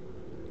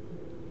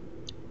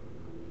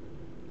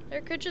 There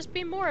could just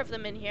be more of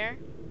them in here.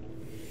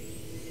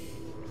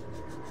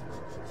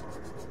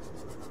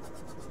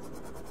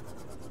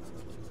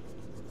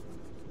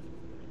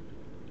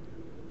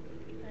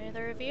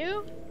 Either of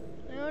you?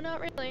 No,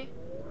 not really.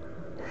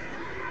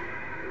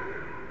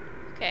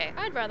 Okay,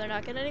 I'd rather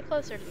not get any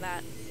closer to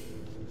that.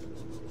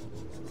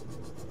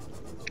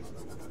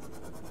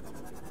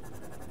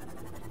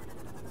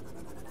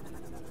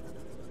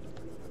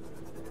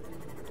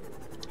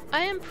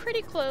 I am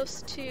pretty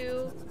close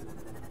to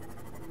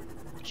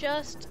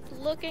just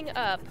looking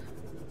up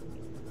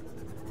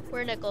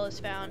where nickel is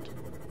found.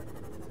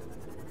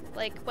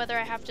 Like, whether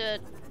I have to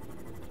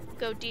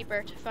go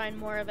deeper to find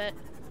more of it.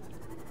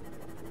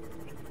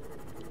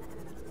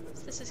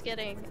 This is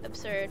getting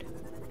absurd.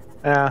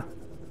 Yeah.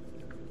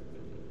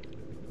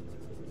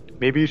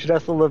 Maybe you should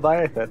ask the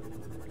Leviathan.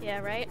 Yeah,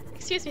 right?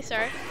 Excuse me,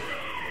 sir.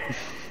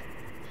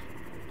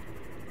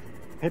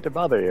 Hate to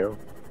bother you.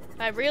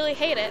 I really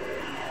hate it.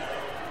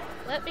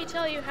 Let me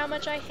tell you how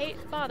much I hate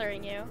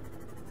bothering you.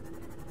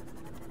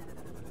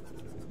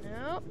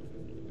 Nope.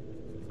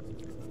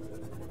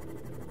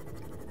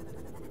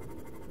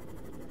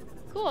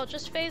 Cool,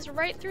 just phase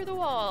right through the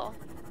wall.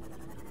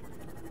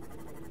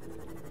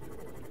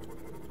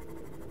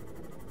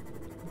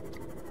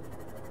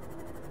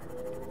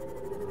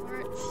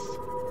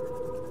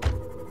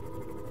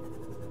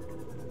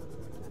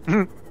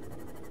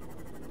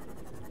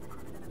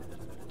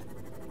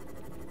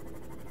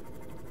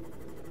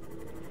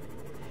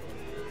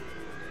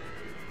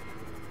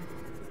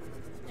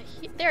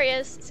 There he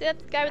is. See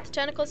that guy with the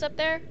tentacles up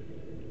there?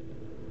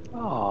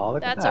 Oh,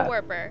 look at That's that. a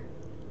warper.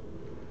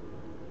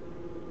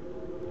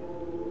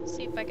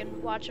 See if I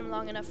can watch him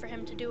long enough for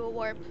him to do a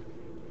warp.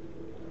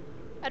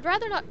 I'd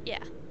rather not.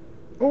 Yeah.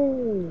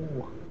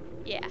 Oh.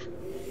 Yeah.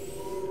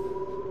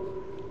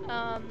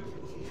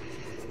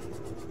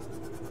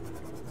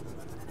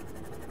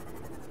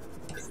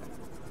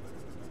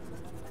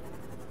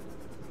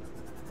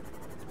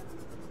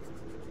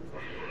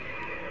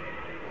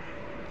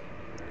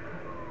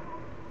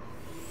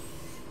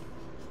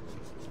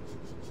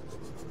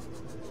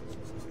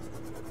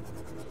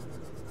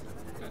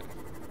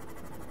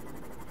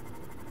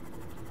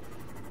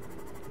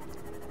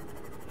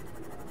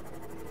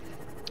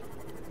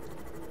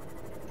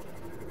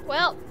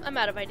 Well, I'm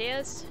out of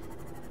ideas.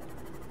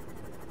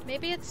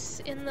 Maybe it's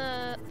in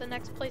the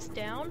next place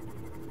down?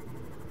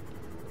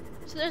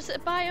 So there's a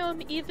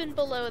biome even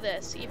below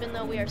this, even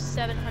though we are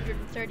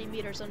 730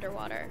 meters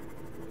underwater.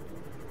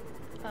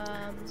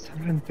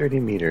 730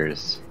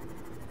 meters.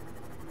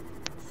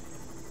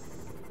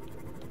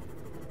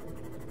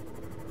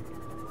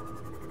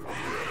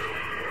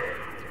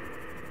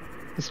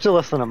 It's still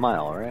less than a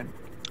mile, right?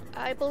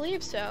 I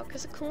believe so,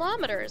 because a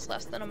kilometer is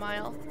less than a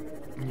mile.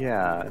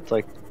 Yeah, it's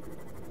like...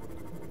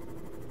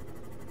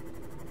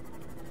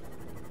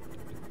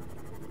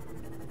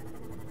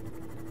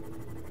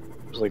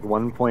 It's like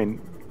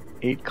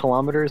 1.8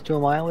 kilometers to a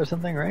mile or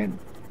something, right?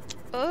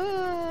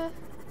 I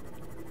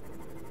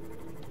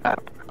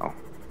don't know.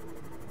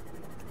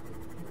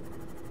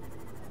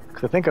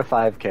 'Cause I think a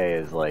 5K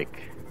is like...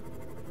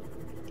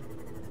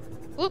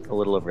 Whoop. a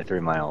little over 3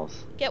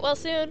 miles. Get well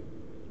soon.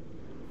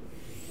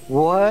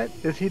 What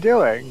is he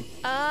doing?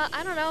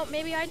 I don't know,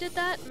 maybe I did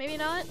that, maybe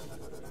not.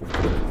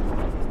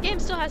 Game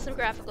still has some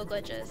graphical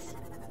glitches.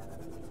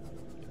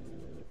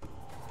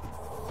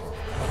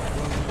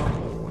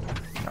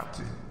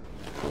 Captain,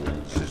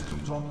 all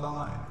systems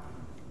online.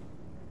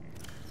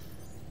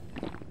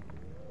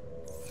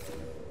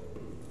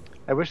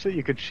 I wish that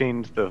you could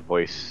change the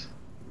voice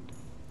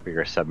for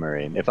your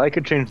submarine. If I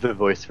could change the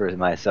voice for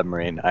my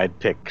submarine, I'd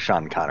pick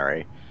Sean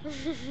Connery.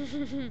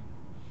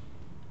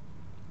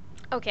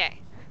 Okay.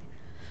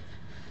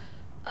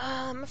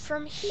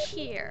 From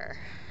here.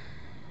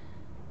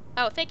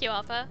 Oh, thank you,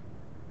 Alpha.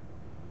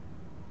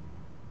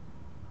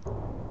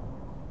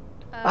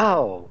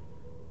 Oh,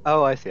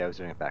 I see. I was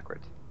doing it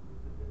backwards.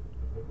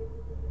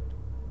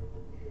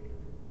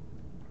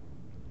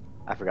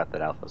 I forgot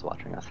that Alpha's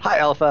watching us. Hi,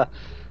 Alpha!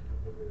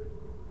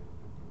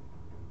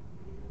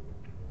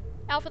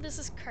 Alpha, this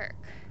is Kirk.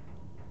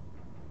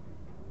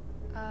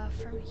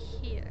 From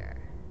here.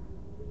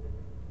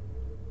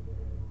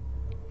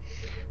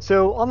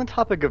 So, on the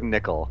topic of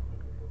nickel,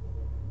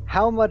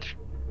 how much...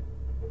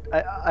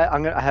 I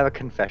have a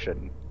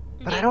confession,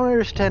 but I don't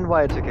understand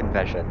why it's a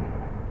confession.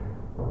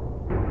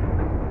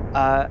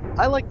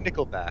 I like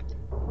Nickelback.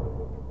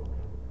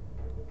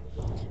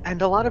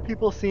 And a lot of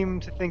people seem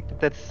to think that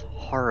that's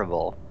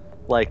horrible.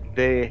 Like,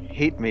 they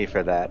hate me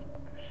for that.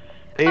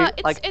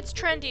 It's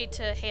trendy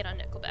to hate on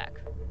Nickelback.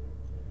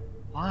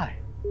 Why?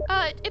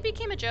 It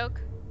became a joke.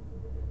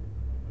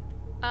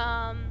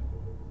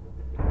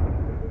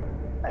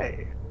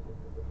 Hey.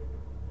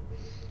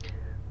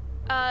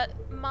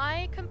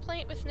 My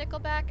complaint with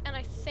Nickelback, and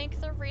I think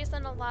the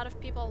reason a lot of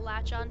people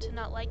latch on to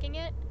not liking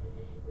it,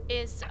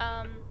 is,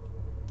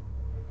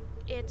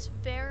 it's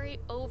very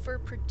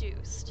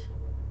overproduced.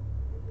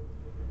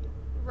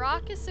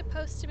 Rock is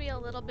supposed to be a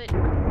little bit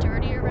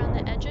dirty around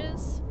the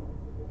edges,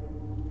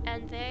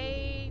 and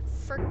they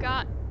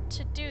forgot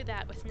to do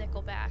that with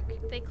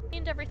Nickelback. They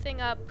cleaned everything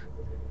up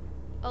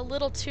a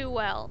little too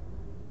well.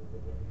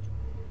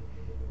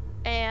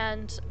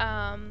 And,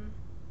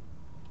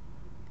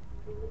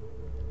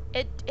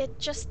 it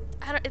just,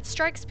 it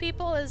strikes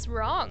people as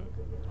wrong.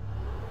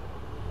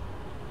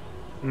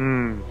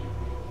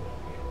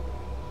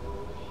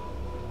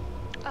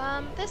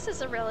 This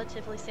is a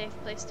relatively safe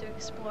place to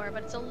explore,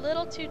 but it's a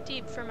little too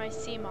deep for my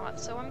sea moth,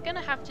 so I'm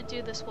gonna have to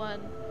do this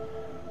one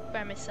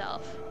by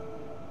myself.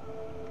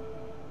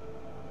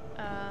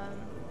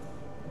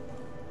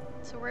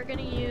 So we're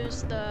gonna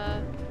use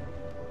the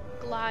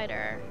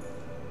glider.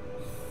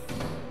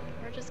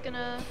 We're just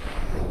gonna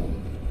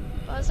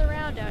buzz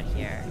around out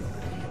here.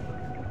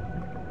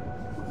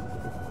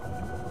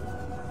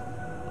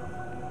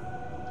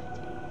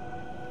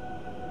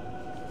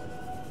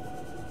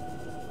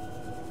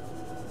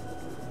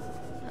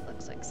 That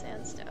looks like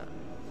sandstone.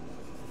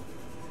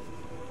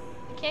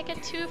 I can't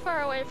get too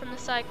far away from the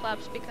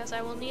Cyclops because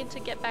I will need to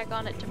get back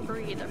on it to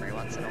breathe every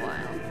once in a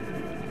while.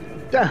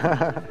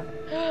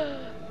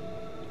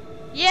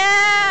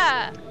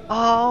 Yeah!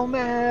 Oh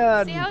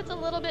man! See how it's a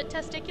little bit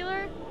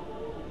testicular?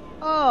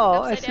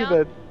 Oh, I Upside see down?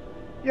 that.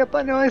 Yep,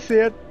 I know, I see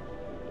it.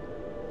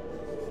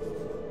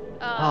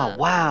 Oh,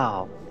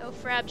 wow. Oh,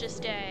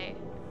 Frabjus-day.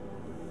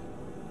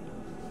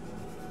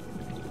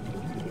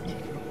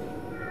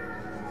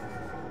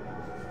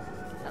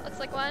 That looks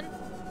like one.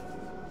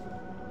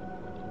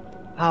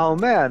 Oh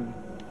man,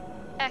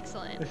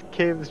 Excellent. this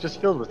cave is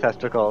just filled with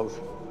testicles.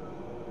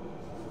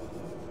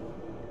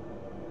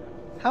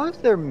 How is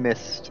there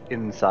mist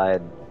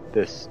inside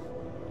this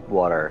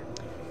water?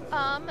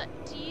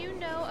 Do you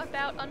know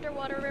about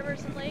underwater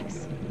rivers and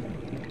lakes?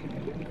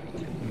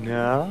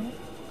 No?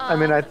 I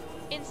mean,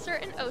 In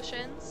certain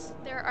oceans,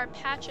 there are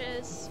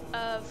patches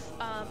of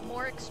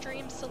more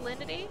extreme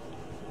salinity,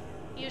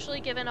 usually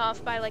given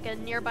off by like a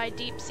nearby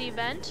deep sea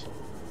vent.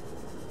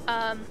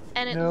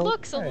 And it No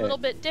looks a way. little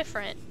bit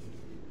different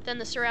than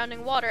the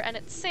surrounding water, and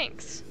it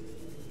sinks.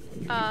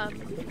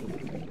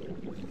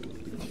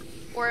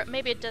 Or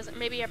maybe it doesn't,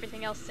 maybe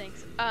everything else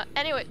sinks.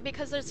 Anyway,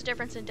 because there's a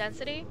difference in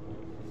density,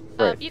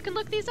 Right. you can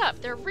look these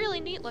up. They're really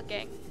neat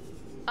looking.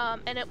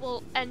 And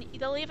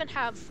they'll even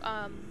have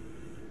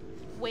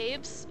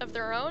waves of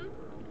their own,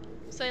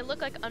 so they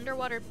look like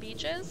underwater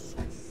beaches.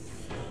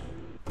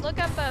 Look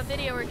up a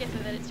video or GIF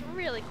of it, it's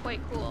really quite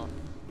cool.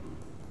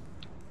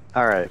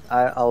 Alright,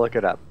 I'll look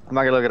it up. I'm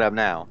not gonna look it up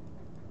now.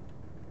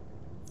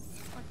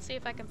 Let's see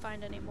if I can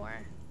find any more.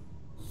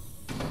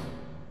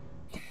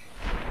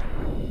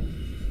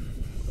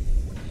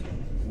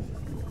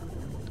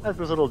 That's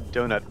those little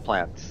donut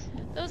plants.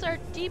 Those are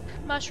deep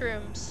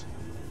mushrooms.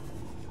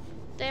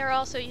 They are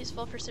also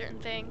useful for certain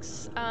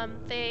things.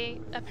 They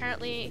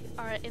apparently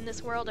are in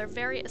this world are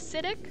very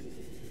acidic,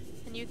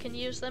 and you can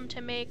use them to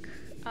make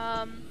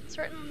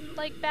certain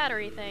like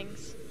battery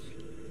things.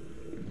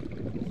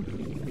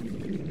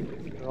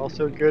 They're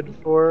also good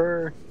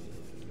for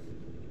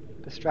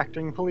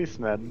distracting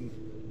policemen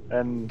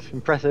and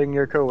impressing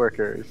your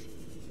coworkers.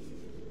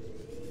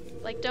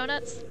 Like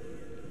donuts?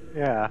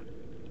 Yeah.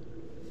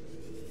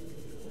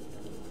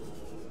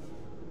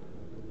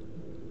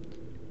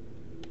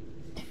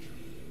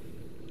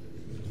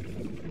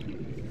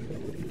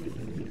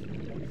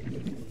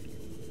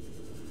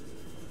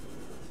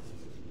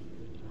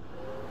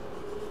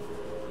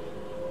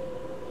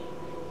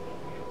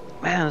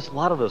 Man, there's a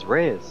lot of those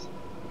rays.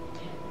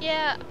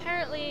 Yeah,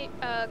 apparently,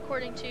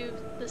 according to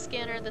the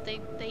scanner, that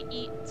they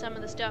eat some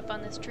of the stuff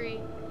on this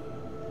tree.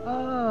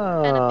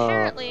 Oh. And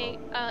apparently,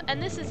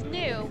 and this is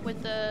new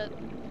with the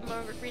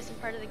more recent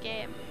part of the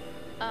game,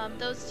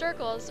 those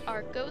circles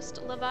are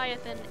ghost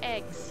leviathan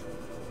eggs.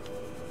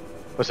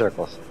 What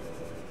circles?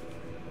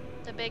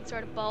 The big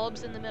sort of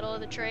bulbs in the middle of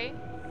the tree.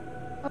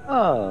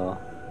 Oh.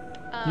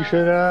 You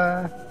should,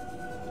 I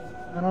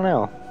don't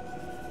know.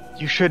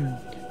 You should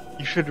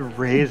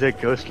raise a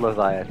ghost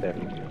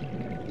leviathan.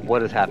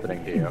 What is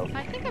happening to you?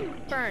 I think I'm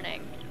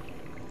burning.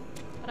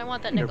 But I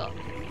want that You're nickel.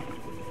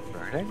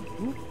 Burning?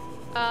 Ooh.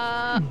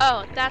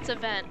 Oh, that's a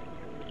vent.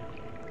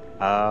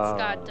 Oh. It's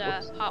got,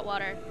 whoops. hot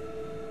water.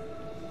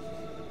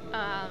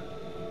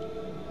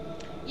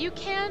 You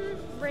can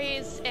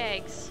raise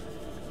eggs.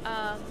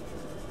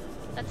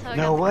 That's how I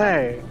No got the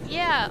way.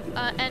 Yeah,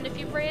 and if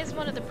you raise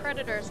one of the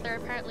predators, they're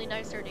apparently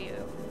nicer to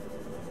you.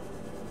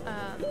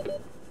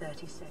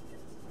 30 seconds.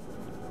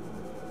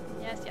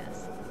 Yes,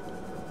 yes.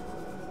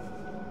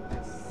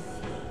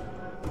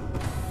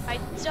 I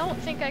don't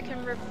think I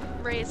can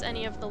raise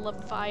any of the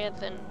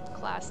Leviathan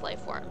class life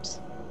forms.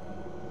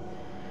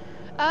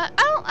 I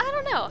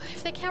don't know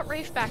if they count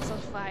reefbacks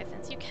as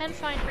Leviathans. You can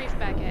find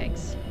reefback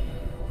eggs.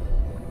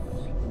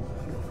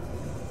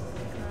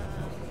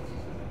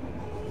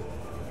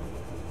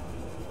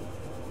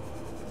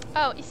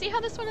 Oh, you see how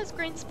this one has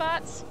green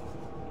spots?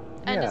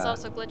 And is Yeah.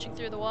 also glitching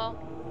through the wall?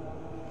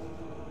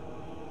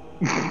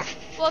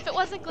 Well, if it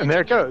wasn't glitching, And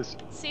there it you would goes.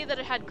 see that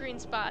it had green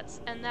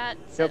spots, and that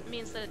Yep.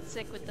 means that it's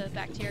sick with the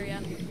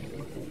bacteria.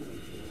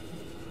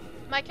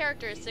 My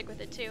character is sick with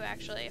it too,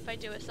 actually, if I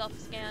do a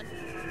self-scan.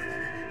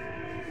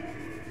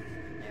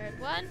 There's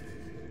one.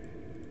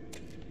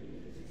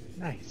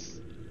 Nice.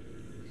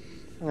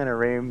 I'm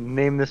gonna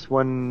name this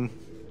one.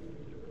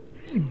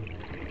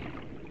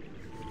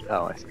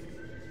 Oh, I see.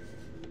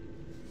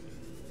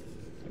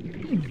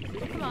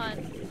 Come on.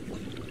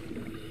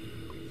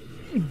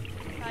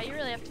 Wow, you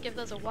really have to give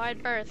those a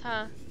wide berth,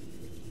 huh?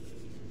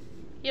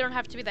 You don't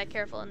have to be that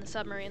careful in the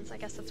submarines. I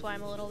guess that's why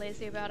I'm a little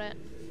lazy about it.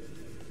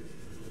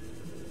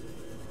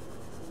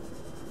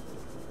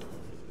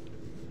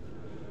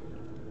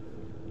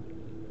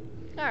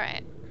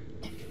 Alright.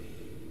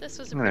 This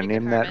was a I'm gonna pretty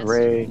good name that harvest.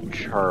 Ray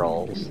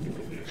Charles.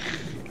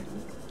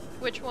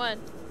 Which one?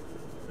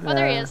 Oh,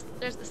 there he is.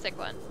 There's the sick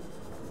one.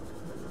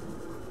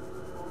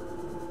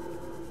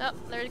 Oh,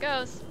 there he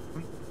goes.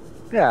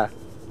 Yeah.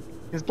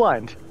 He's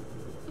blind.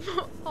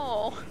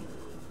 Oh.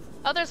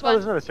 Oh, there's Oh, one.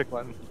 there's another sick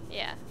one.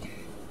 Yeah.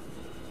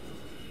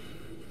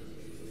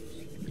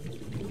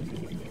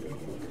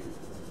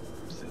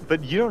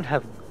 But you don't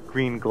have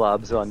green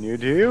globs on you,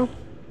 do you?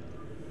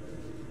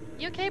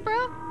 You okay,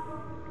 bro?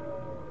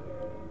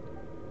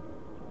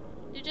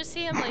 You just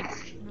see him like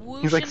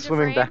whoosh He's like into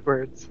swimming frame.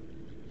 backwards.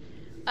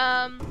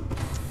 I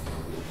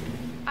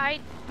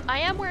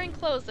am wearing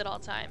clothes at all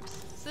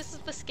times. So this is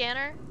the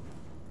scanner,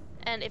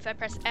 and if I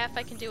press F,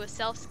 I can do a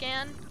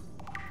self-scan.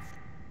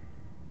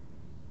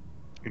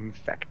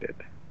 Infected.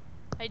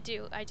 I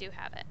do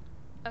have it.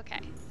 Okay.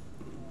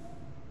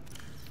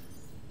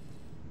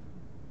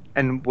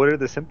 And what are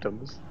the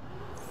symptoms?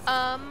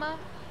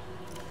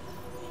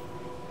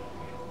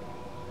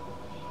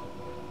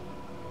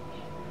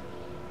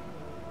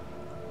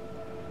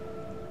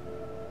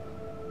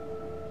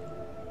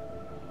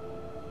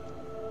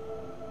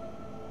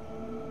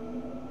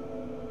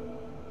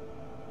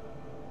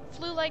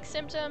 Flu-like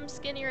symptoms,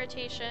 skin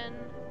irritation.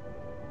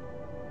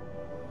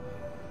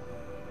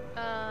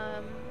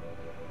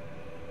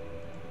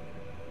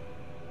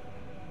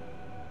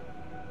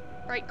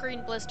 Bright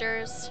green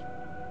blisters.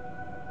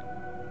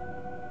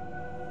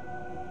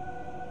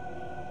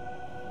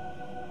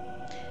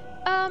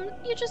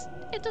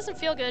 It doesn't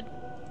feel good.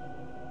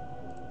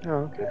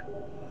 Oh, okay.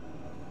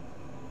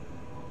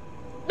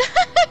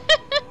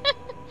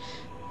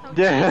 Oh,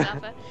 Yeah.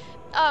 jeez,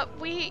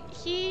 Alpha.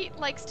 He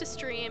likes to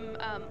stream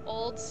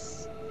old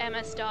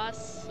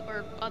MS-DOS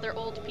or other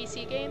old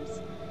PC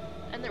games,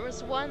 and there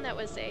was one that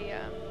was a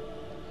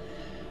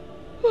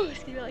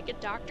excuse me, like a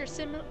doctor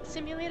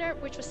simulator,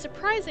 which was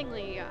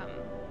surprisingly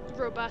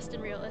robust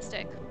and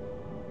realistic.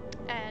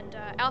 And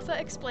Alpha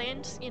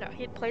explained, you know,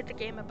 he had played the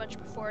game a bunch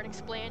before and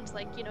explained,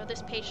 like, you know,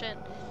 this patient,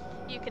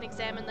 you can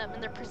examine them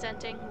and they're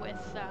presenting with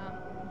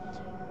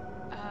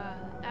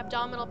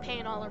abdominal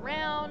pain all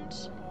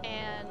around,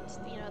 and,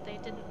 you know, they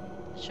didn't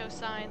show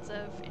signs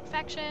of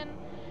infection,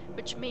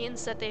 which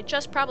means that they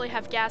just probably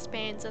have gas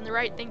pains, and the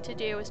right thing to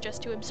do is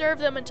just to observe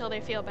them until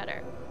they feel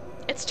better.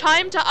 It's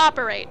time to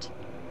operate!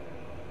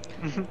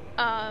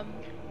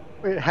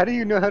 Wait, how do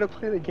you know how to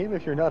play the game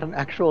if you're not an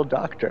actual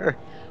doctor?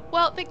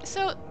 Well,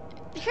 so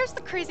here's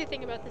the crazy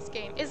thing about this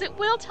game, is it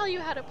will tell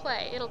you how to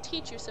play. It'll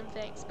teach you some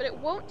things, but it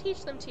won't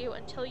teach them to you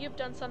until you've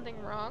done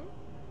something wrong.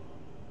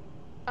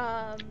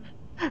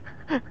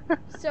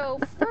 So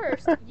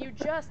first, you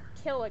just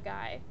kill a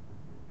guy.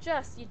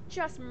 You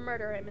just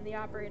murder him in the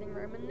operating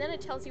room, and then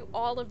it tells you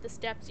all of the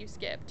steps you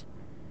skipped.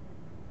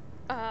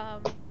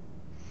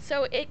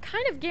 So it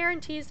kind of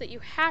guarantees that you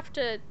have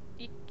to,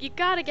 you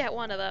gotta get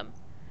one of them.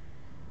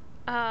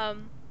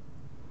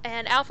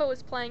 And Alpha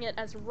was playing it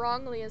as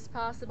wrongly as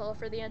possible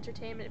for the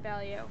entertainment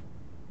value.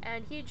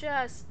 And he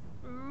just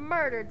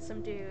murdered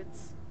some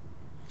dudes.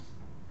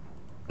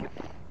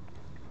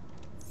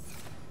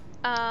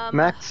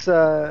 Max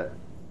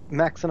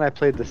and I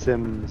played The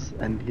Sims,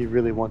 and he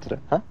really wanted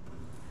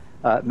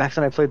Max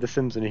and I played The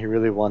Sims, and he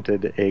really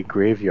wanted a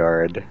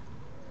graveyard.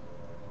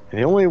 And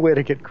the only way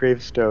to get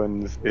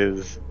gravestones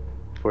is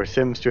for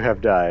Sims to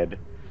have died.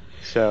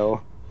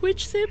 So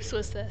Which Sims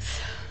was this?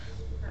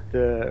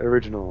 the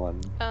original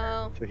one.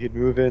 Oh. So he'd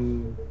move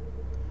in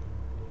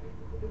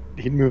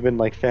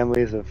like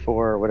families of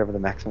 4 or whatever the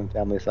maximum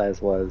family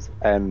size was,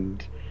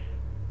 and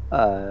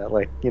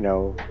like, you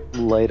know,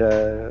 light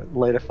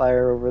a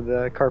fire over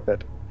the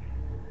carpet.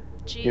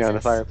 Jesus. You know,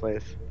 the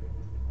fireplace.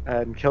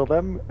 And kill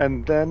them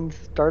and then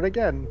start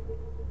again.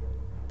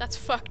 That's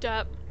fucked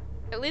up.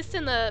 At least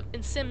in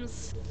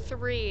Sims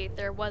 3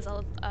 there was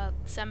a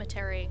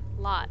cemetery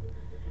lot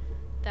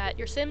that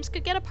your Sims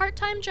could get a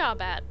part-time job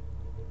at.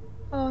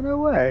 Oh, no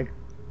way.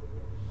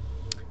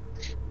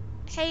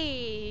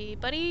 Hey,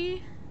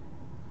 buddy.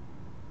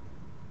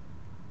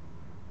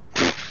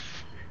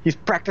 He's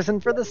practicing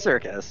for the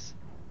circus.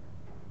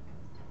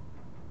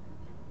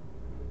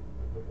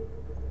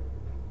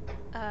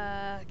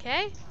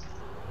 Okay.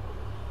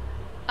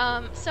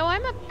 So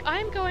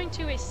I'm going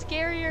to a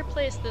scarier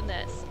place than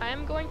this.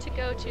 I'm going to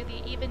go to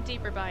the even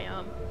deeper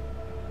biome.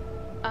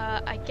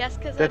 I guess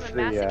because I'm a That's the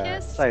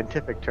masochist.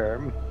 scientific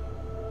term.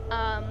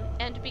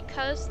 And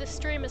because the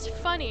stream is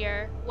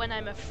funnier when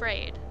I'm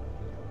afraid.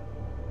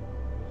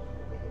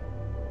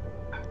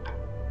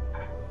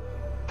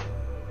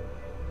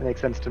 That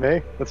makes sense to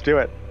me. Let's do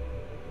it.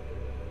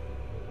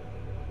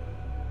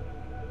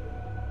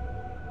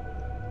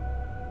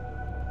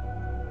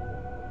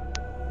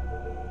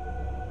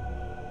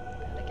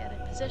 Gotta get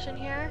in position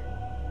here.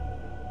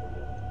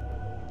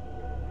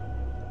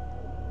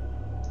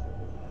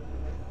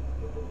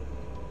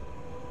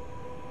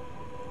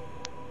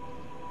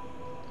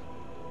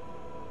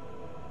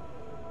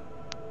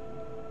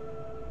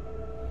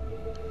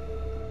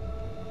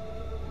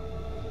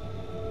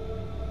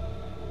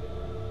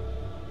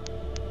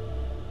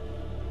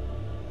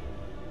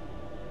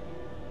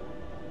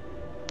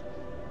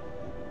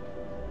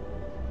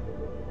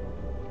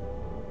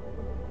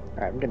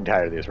 Alright, I'm getting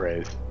tired of these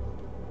rays.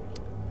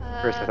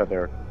 First I thought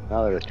there were...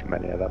 Now there's too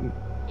many of them.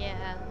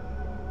 Yeah.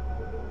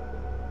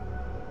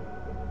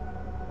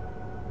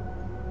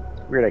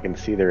 It's weird I can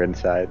see their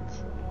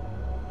insides.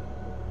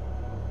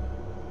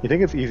 You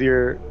think it's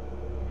easier...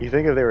 You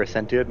think if they were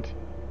sentient, it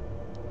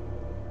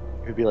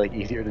would be like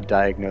easier to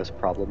diagnose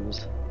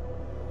problems?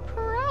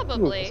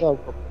 Probably. Ooh, so...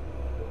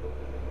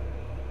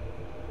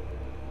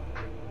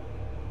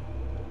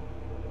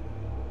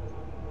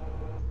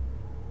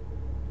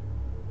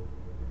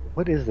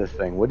 What is this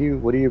thing? What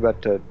are you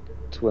about to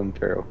swim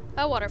through?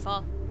 A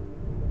waterfall.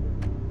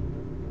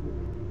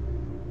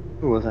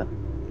 Who was it?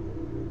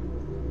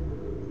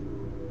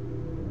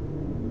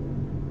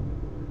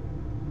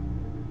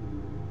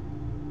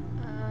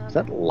 Is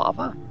that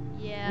lava?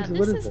 Yeah, What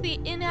this is is it? the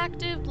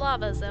inactive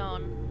lava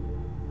zone.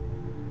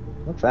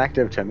 Looks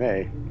active to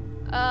me.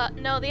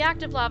 No, the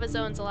active lava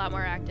zone's a lot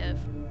more active.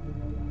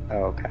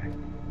 Oh, okay.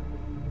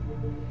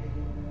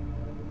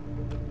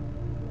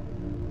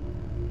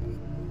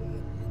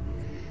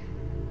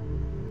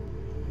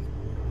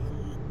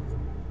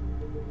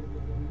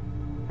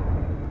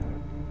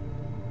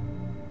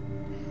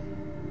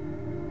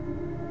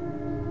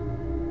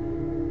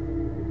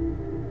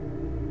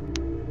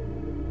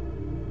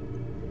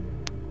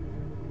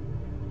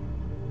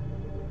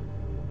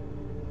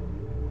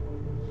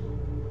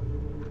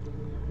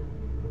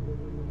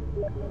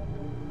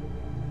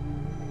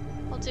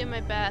 I'll do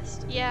my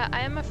best. Yeah,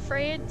 I am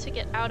afraid to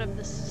get out of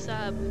the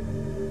sub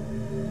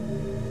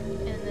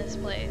in this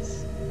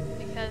place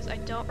because I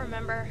don't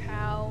remember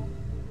how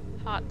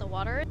hot the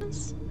water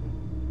is.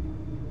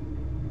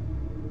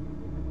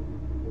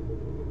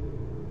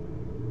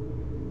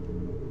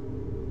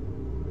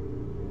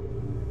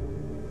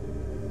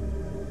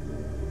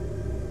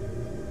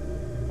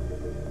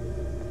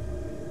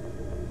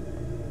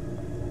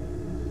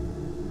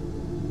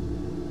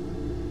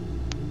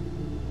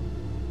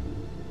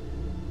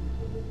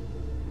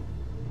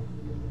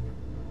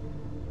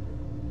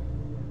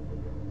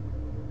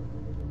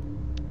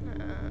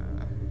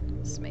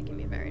 It's making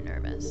me very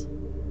nervous.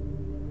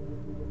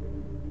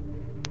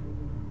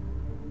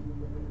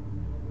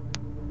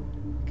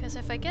 Because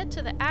if I get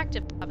to the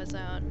active lava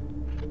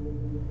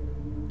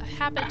zone, I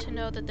happen to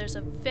know that there's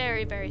a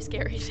very, very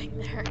scary thing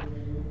there.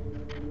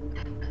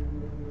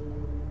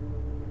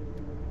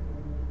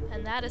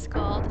 And that is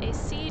called a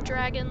sea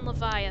dragon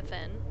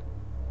leviathan.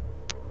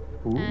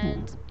 Ooh.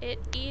 And it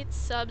eats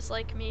subs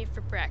like me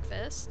for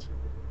breakfast.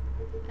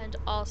 And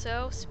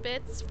also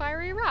spits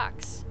fiery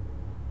rocks.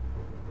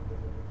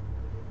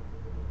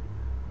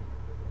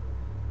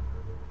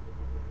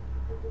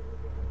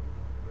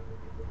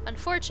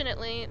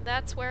 Unfortunately,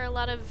 that's where a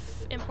lot of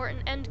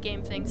important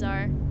endgame things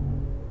are.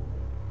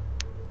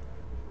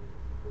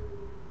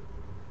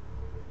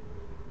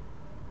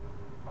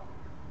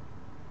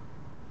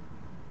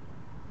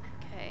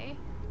 Okay.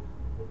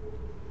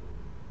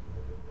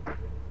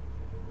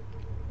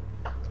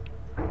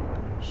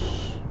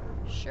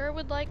 Sure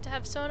would like to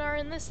have sonar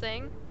in this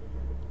thing,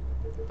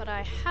 but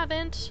I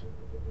haven't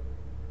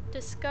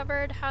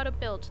discovered how to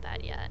build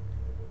that yet.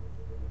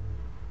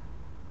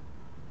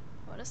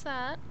 What is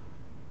that?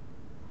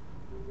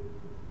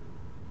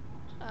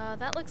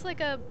 That looks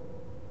like a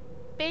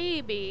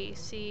baby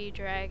sea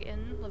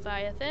dragon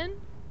leviathan.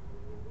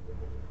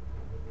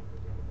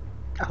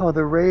 Oh,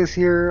 the rays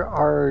here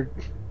are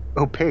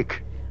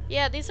opaque.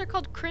 Yeah, these are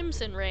called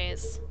crimson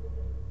rays.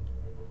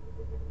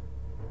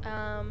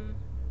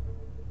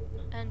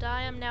 And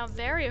I am now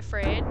very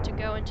afraid to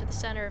go into the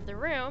center of the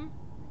room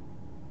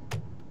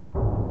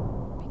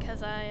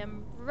because I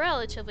am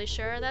relatively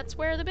sure that's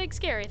where the big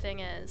scary thing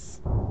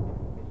is.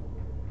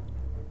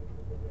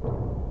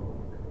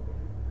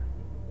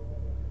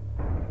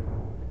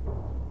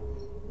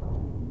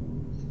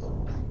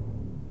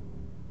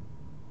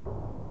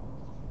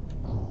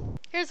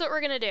 Here's what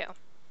we're gonna do.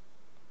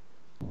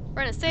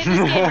 We're gonna save this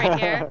game right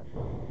here,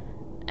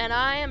 and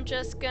I am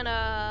just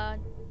gonna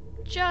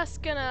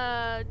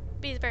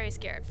be very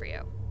scared for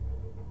you.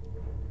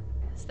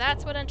 'Cause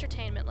that's what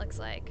entertainment looks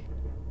like.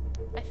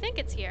 I think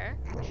it's here.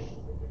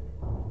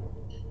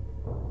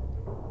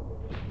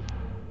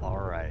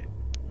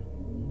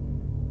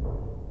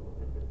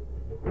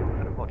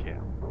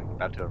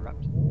 about to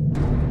erupt.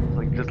 It's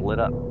like just lit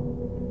up.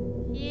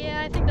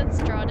 Yeah, I think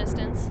that's draw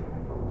distance.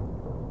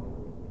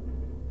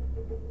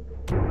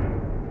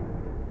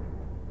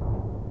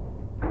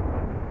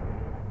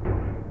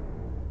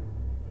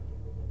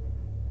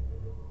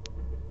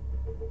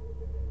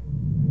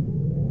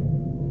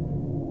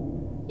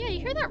 Yeah, you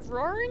hear that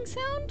roaring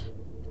sound?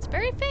 It's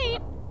very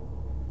faint.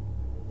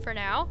 For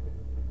now.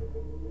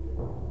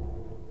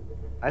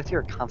 I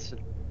hear a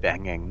constant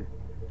banging.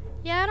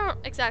 Yeah, I don't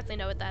exactly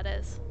know what that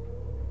is.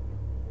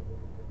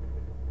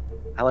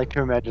 I like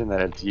to imagine that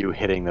it's you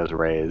hitting those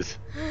rays.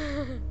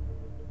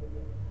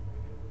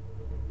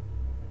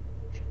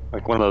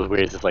 Like one of those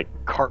ways is like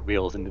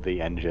cartwheels into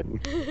the engine.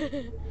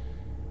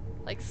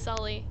 Like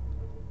Sully.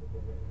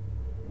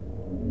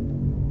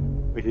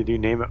 Wait, did you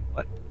name it?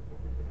 What?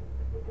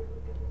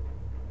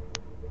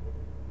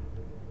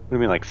 What do you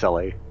mean like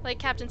Sully? Like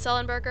Captain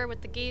Sullenberger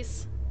with the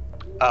geese.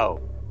 Oh,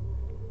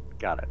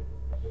 got it.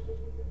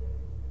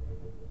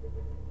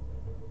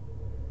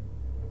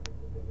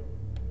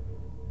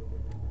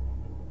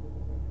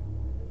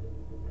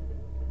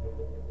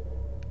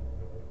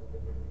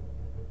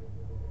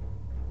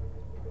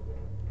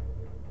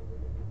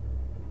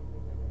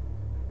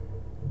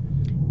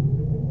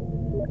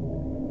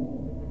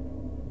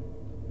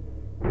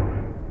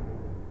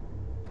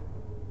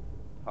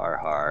 Har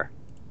har.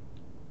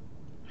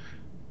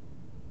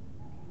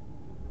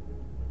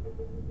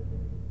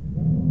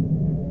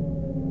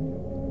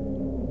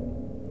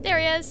 There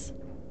he is.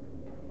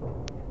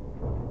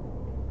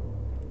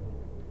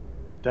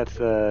 That's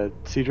the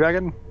sea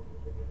dragon?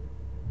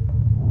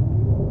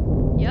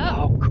 Yup.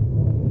 Oh, cool.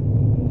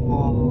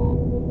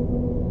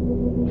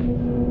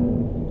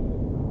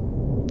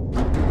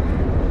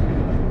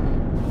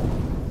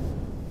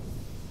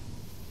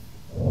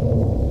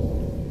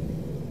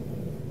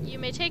 You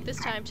may take this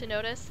time to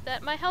notice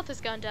that my health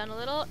has gone down a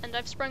little and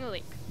I've sprung a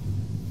leak.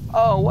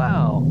 Oh,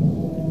 wow.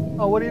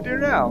 Oh, what do you do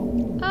now?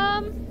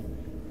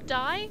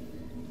 Die?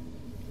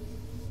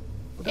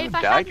 Don't If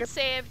I die, hadn't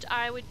saved,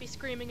 I would be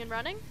screaming and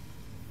running.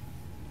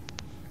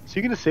 So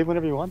you're gonna save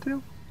whenever you want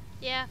to?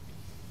 Yeah.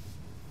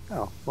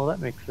 Oh, well that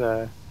makes,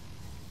 Oh,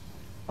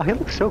 he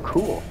looks so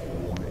cool.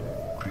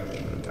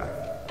 Creature attack.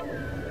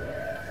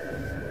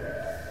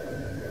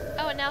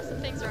 Oh, and now some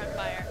things are on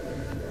fire.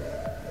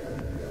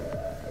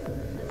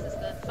 This is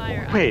the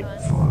fire Wait,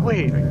 icon.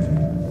 wait.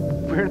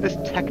 Where did this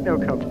techno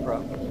come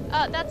from?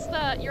 That's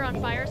the You're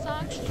on Fire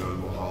song.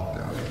 External hard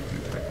damage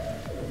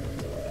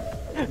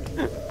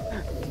detected.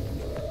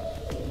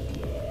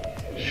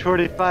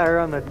 Shorty fire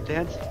on the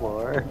dance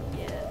floor.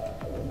 Yeah.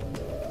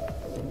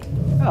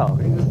 Oh,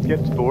 he just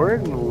gets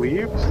bored and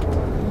leaves?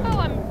 Oh,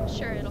 I'm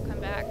sure it'll come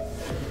back.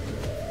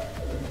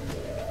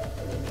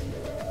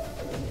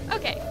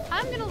 Okay,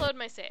 I'm gonna load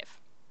my save.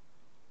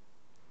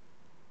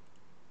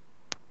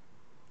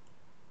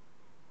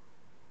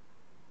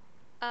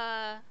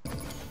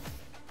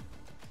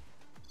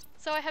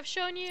 So I have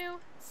shown you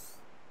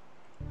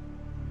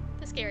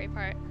the scary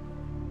part.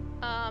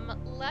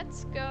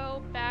 Let's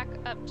go back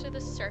up to the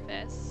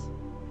surface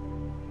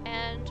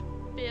and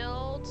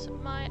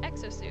build my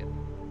exosuit.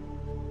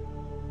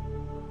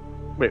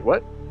 Wait,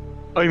 what?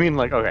 Oh, you mean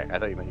like, okay, I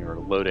thought you meant you were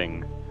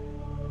loading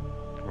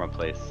from a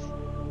place.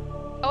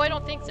 Oh, I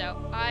don't think so.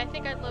 I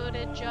think I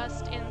loaded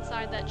just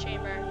inside that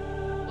chamber.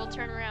 We'll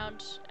turn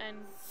around and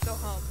go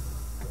home.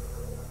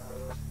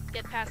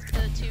 Get past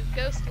the two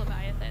ghost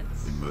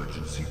leviathans.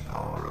 Emergency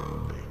power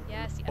only.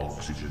 Yes, yes.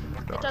 Oxygen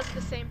production. It does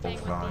the same thing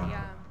with the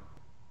offline.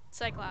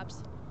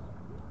 Cyclops.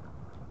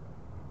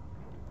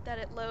 That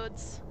it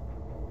loads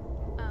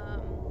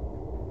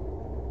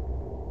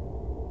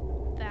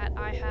that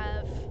I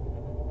have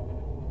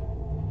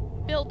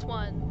built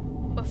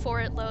one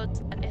before it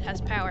loads that it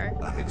has power.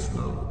 Ahead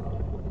slow.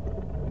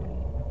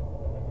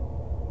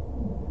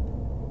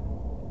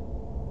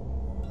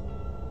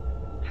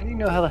 How do you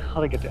know how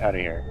to get out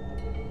of here?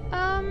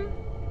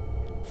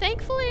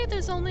 Thankfully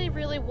there's only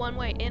really one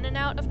way in and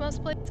out of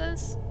most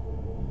places.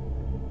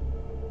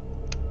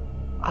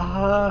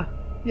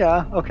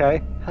 Yeah,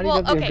 okay. How do you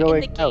Well, know okay, you're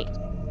going in the out? gate.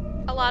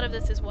 A lot of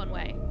this is one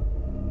way.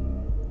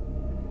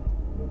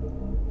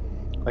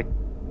 Like,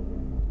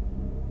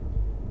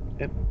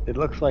 it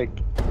looks like...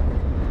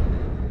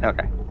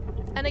 Okay.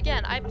 And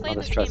again, I played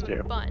just this trust game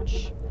you. a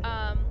bunch.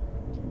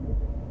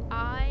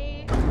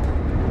 I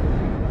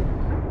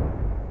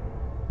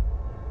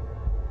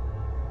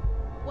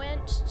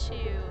went to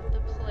the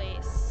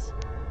place.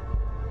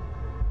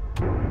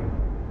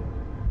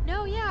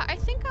 No, yeah, I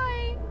think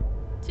I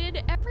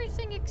did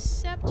everything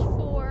except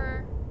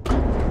for...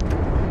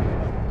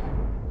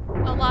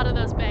 A lot of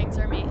those bangs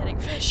are me hitting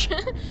fish.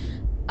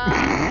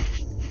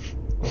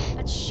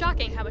 That's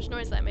shocking how much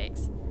noise that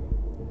makes.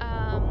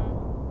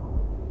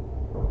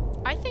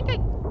 I think I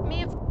may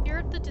have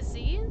cured the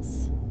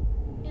disease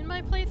in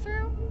my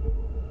playthrough.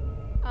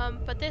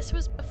 But this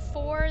was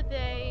before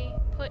they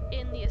put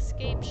in the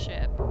escape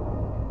ship.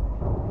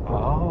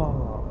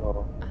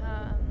 Oh.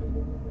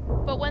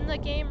 But when the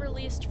game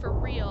released for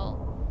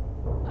real,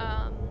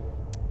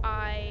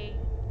 I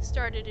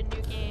started a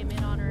new game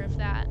in honor of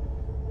that.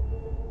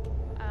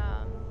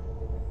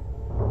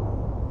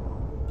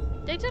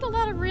 they did a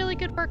lot of really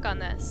good work on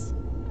this.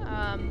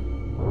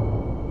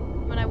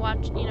 When I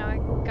watched, I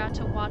got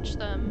to watch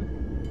them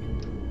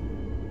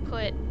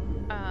put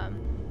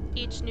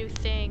each new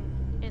thing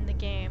in the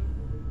game.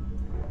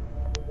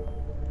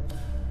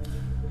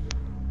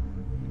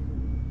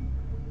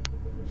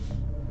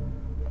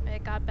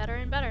 It got better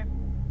and better.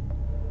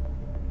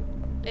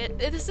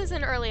 This is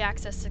an early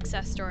access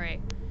success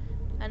story,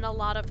 and a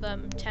lot of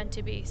them tend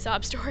to be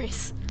sob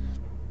stories.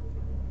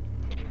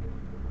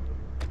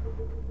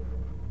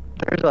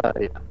 Yeah,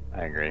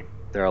 I agree.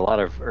 There are a lot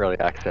of early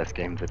access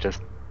games that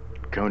just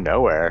go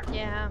nowhere.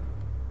 Yeah.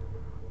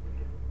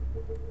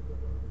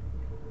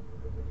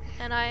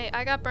 And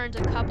I got burned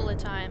a couple of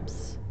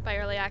times by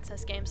early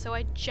access games, so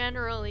I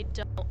generally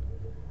don't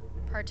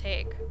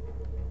partake.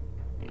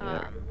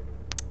 Yeah.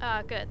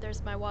 Good.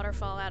 There's my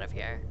waterfall out of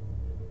here.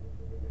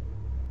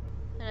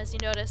 And as you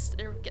noticed,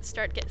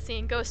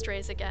 seeing ghost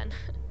rays again.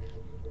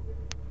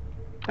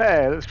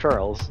 Hey, that's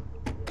Charles.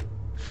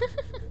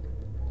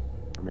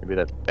 Or maybe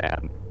that's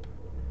Ban.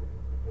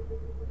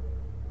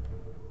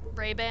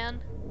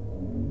 Ray-Ban.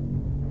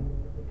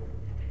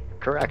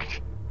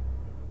 Correct.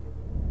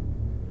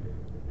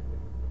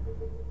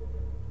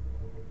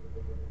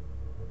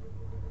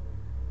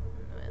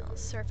 We'll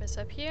surface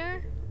up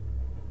here.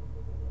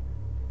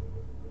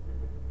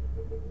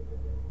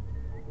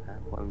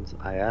 That one's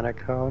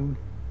Ionicone.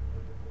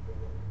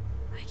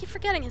 I keep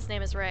forgetting his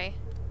name is Ray.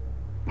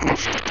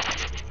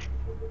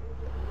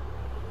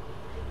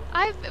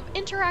 I've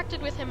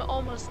interacted with him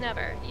almost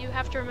never. You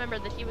have to remember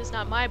that he was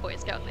not my Boy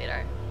Scout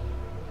leader.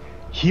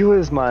 He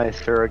was my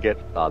surrogate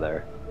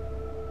father.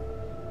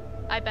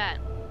 I bet.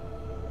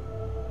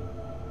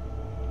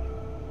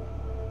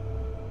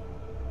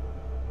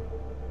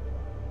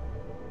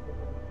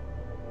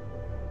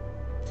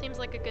 Seems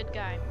like a good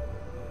guy.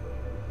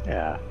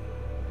 Yeah.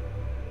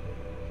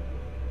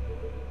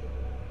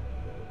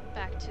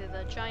 Back to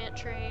the giant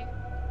tree.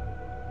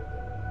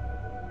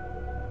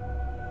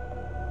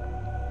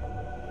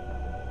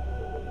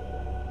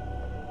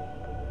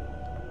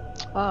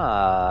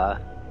 Ah,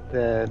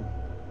 the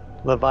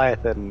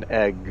Leviathan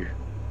egg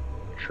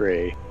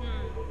tree.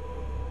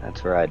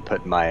 That's where I'd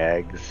put my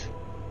eggs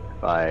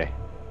if I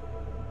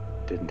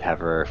didn't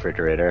have a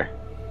refrigerator.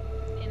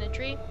 In a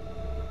tree?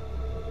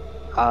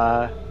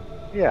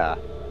 Yeah.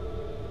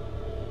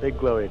 Big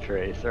glowy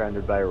tree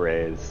surrounded by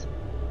rays.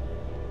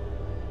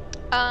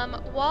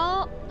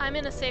 While I'm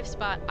in a safe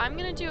spot, I'm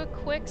gonna do a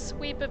quick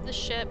sweep of the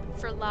ship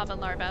for lava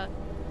larvae.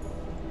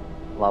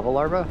 Lava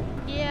larva?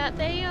 Yeah,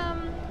 they,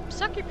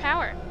 suck your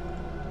power.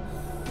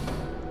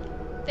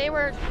 They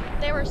were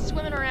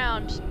swimming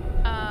around,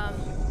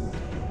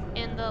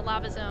 in the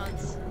lava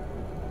zones,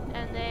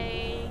 and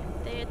they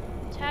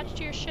attach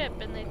to your ship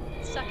and they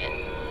suck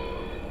it.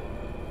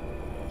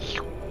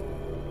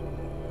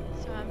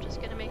 So I'm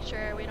just gonna make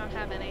sure we don't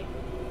have any.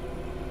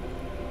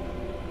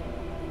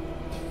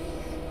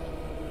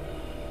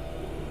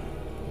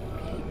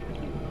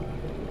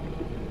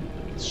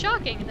 It's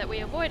shocking that we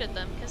avoided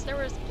them, because there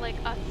was like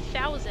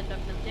 1,000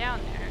 of them down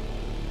there.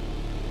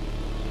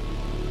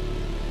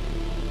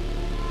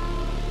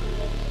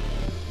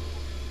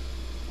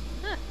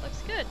 Huh,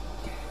 looks good.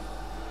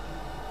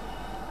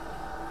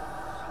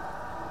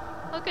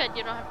 Oh good,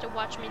 you don't have to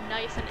watch me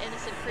knife an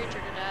innocent creature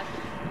to death.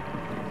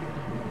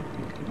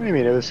 What do you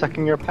mean? It was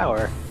sucking your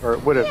power. Or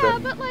it would have Yeah,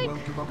 been. but like,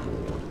 Welcome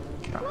aboard,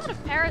 a lot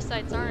of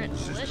parasites aren't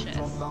Systems delicious.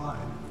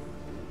 online.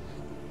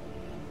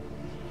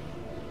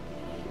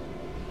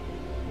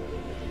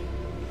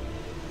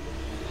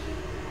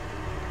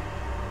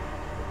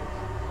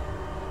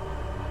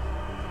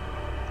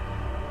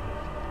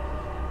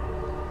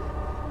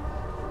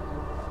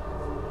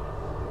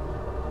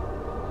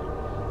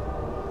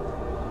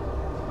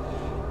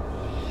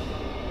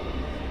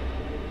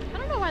 I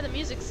don't know why the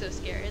music's so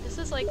scary. This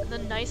is like the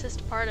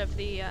nicest part of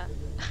the,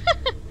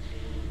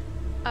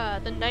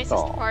 the nicest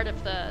Aw. part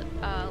of the,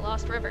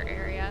 Lost River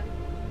area.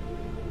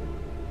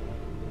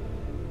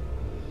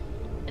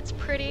 It's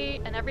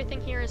pretty, and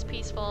everything here is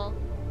peaceful.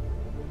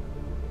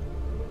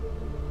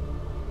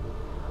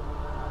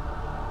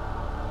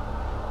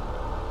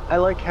 I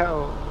like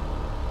how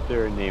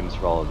there are names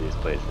for all of these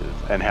places,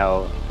 and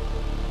how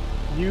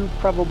you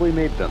probably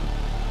made them.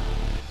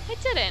 I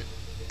didn't.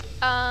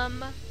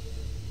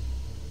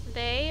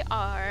 They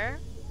are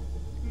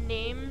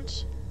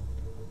named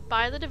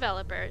by the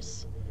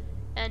developers,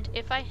 and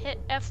if I hit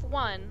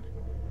F1,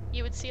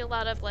 you would see a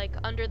lot of like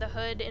under the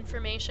hood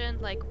information,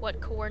 like what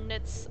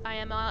coordinates I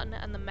am on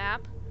the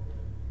map,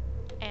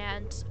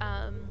 and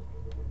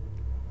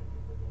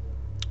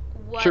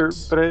what Sure,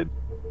 but I.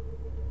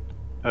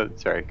 Oh,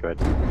 sorry, go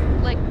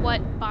ahead. like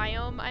what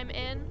biome I'm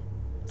in.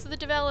 So the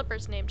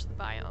developers named the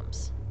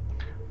biomes.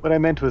 What I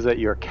meant was that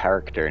your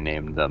character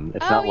named them.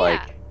 It's Oh, not yeah.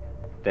 like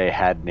they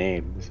had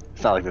names.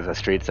 It's not like there's a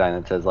street sign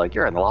that says, like,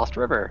 you're in the Lost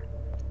River.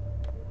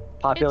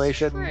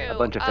 Population, It's true. a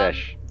bunch of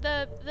fish.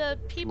 The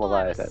people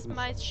Leviathans.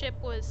 my ship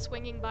was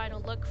swinging by to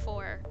look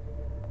for,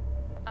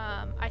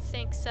 I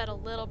think said a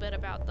little bit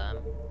about them.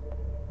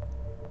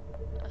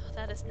 Ugh,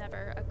 that is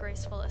never a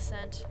graceful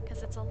ascent,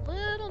 because it's a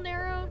little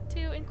narrow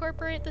to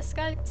incorporate the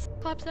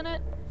Cyclops in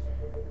it.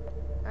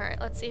 Alright,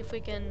 let's see if we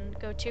can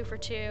go 2 for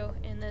 2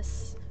 in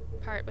this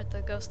part with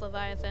the Ghost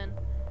Leviathan.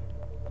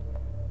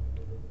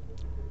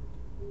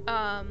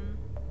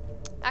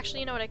 Actually,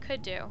 you know what I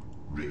could do?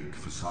 Rig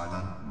for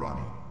silent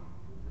running.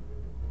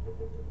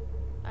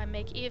 I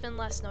make even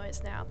less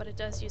noise now, but it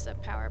does use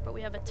up power, but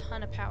we have a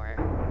ton of power.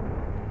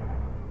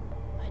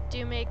 I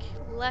do make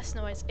less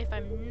noise if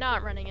I'm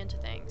not running into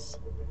things.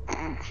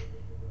 I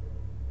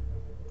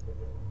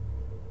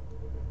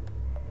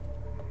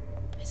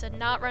said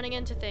not running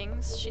into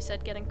things. She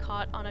said getting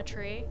caught on a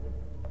tree.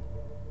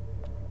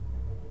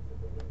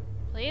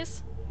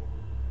 Please?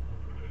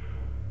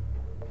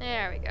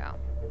 There we go.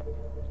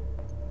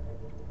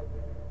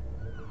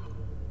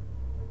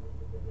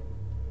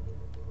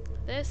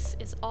 This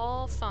is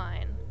all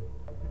fine.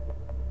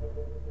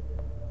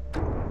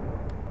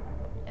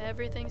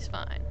 Everything's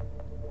fine.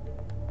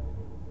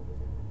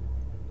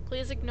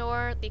 Please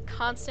ignore the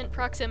constant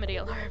proximity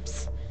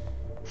alarms.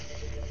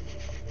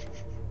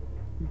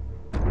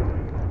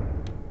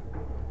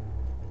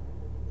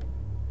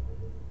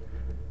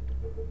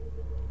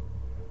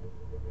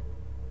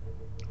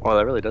 Well,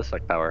 that really does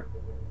suck power.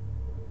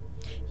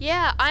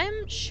 Yeah,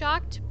 I'm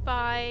shocked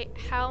by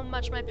how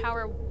much my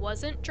power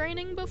wasn't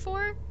draining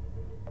before.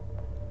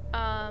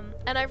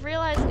 And I've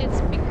realized it's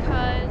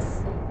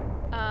because,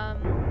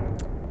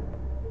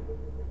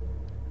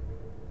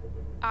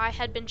 I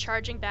had been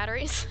charging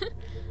batteries.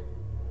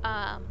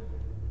 I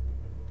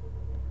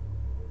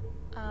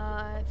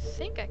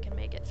think I can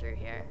make it through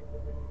here.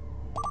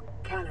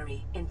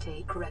 Calorie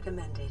intake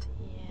recommended.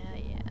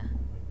 Yeah.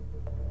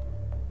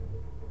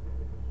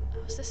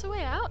 Oh, is this a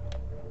way out?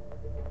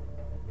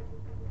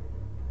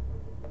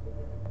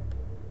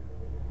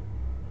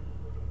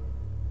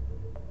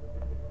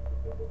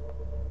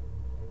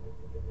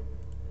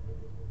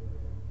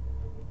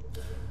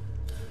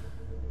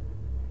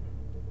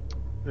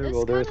 This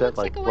Well, there's kinda that looks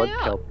like like a way blood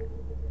out. kelp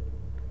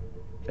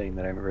thing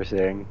that I remember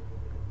seeing.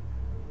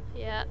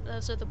 Yeah,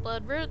 those are the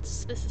blood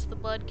roots. This is the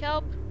blood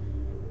kelp.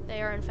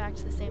 They are in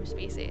fact the same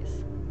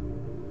species.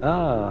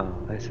 Oh,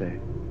 I see.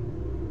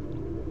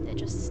 They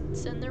just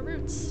send their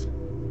roots.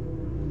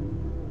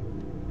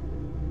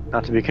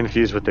 Not to be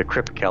confused with the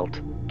crypt kelp.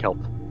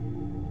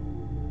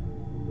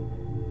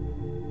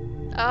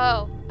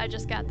 Oh, I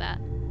just got that.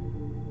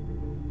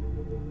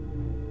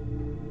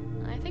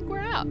 I think we're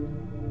out.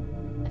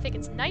 I think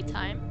it's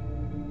nighttime.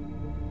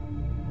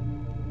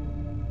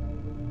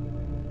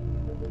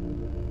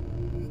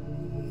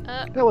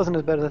 That wasn't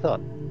as bad as I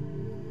thought.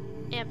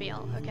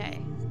 Ambiel, okay.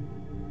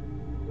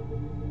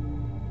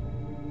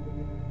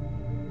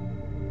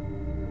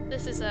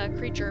 This is a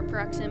creature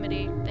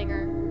proximity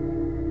thinger.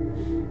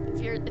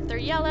 If they're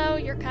yellow,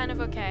 you're kind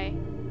of okay.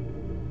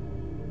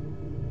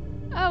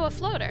 Oh, a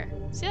floater.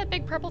 See that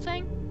big purple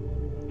thing?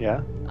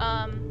 Yeah.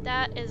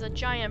 That is a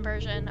giant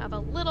version of a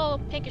little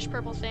pinkish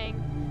purple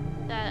thing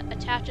that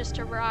attaches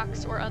to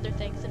rocks or other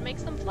things and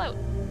makes them float.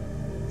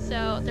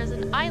 So there's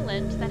an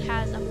island that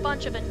has a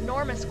bunch of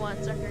enormous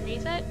ones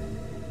underneath it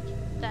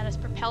that has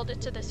propelled it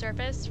to the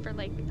surface for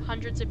like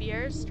hundreds of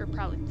years, or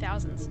probably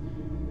thousands.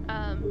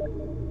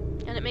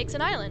 And it makes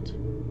an island.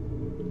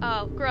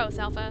 Oh, gross,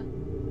 Alpha.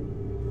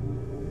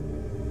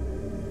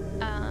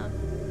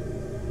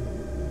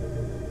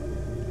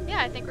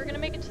 Yeah, I think we're gonna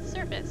make it to the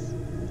surface.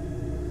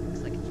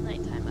 Looks like it's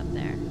nighttime up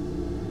there.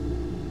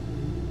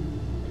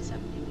 Only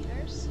 70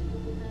 meters.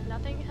 And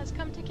nothing has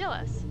come to kill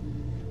us.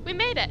 We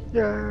made it!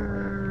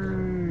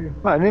 Yay!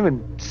 Well, I didn't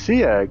even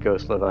see a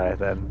ghost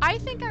leviathan. I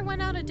think I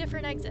went out a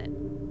different exit.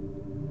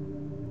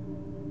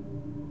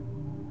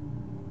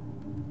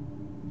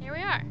 Here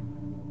we are.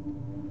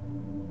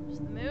 There's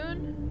the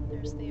moon.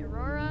 There's the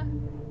Aurora.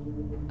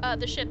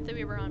 The ship that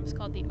we were on was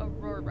called the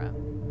Aurora.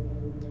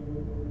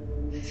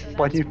 So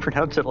Why do you that's-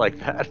 pronounce it like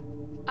that?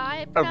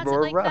 I pronounce it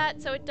like Aurora?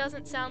 that so it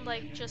doesn't sound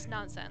like just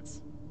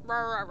nonsense.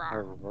 Rar, rar, rar.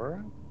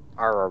 Aurora?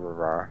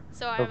 Aurora.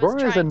 So I was Aurora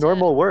is a trying to-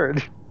 normal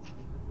word.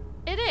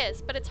 It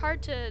is, but it's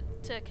hard to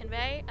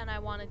convey, and I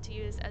wanted to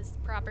use as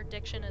proper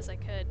diction as I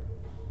could.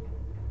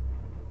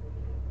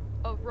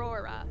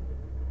 Aurora.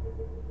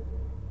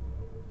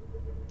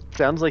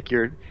 Sounds like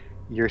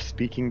you're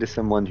speaking to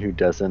someone who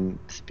doesn't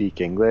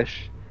speak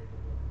English,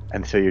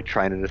 and so you're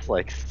trying to just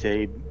like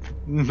say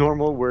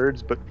normal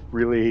words but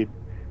really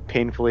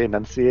painfully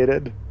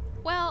enunciated.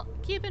 Well,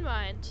 keep in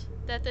mind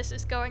that this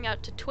is going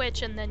out to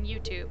Twitch and then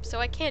YouTube, so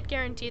I can't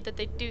guarantee that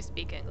they do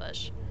speak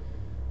English.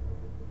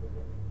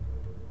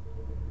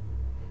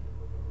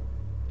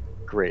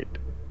 Great.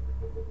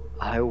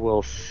 I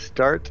will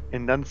start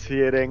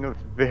enunciating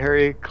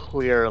very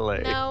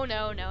clearly. No,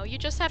 no, no. You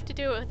just have to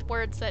do it with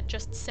words that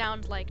just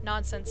sound like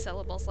nonsense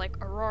syllables, like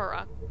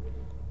Aurora.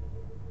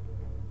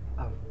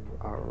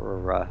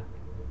 Aurora.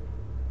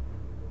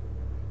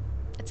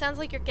 It sounds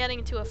like you're getting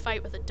into a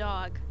fight with a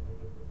dog.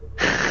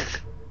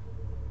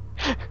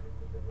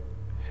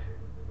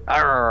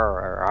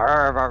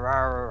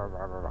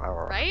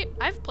 Right?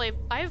 I've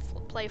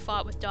play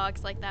fought with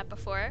dogs like that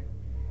before.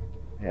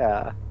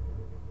 Yeah.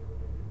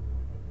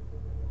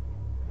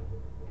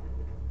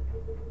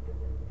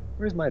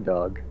 Where's my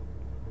dog?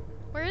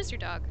 Where is your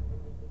dog?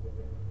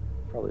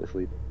 Probably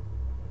asleep.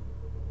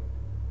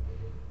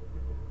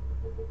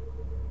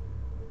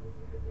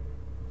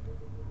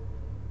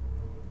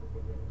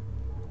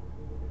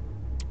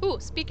 Ooh,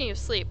 speaking of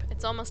sleep,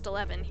 it's almost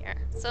 11 here.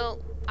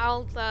 So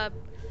I'll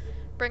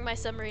bring my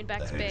submarine back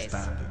to Ahead base.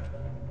 standard.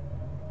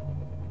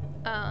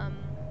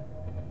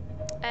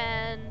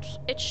 And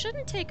it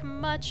shouldn't take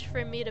much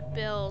for me to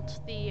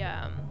build the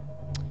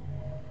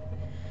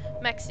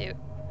mech suit.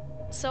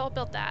 So I'll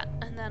build that,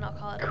 and then I'll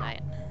call it a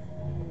night.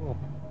 Cool.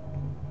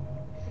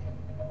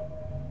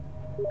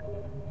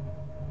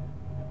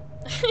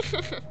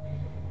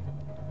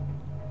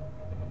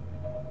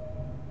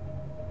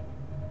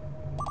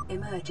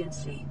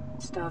 Emergency.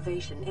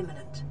 Starvation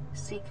imminent.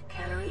 Seek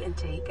calorie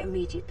intake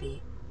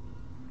immediately.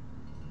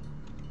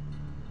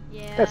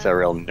 Yeah. That's a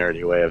real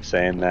nerdy way of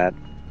saying that.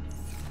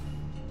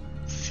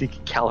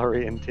 Seek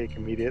calorie intake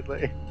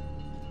immediately.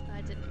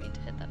 I didn't mean to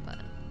hit that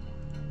button.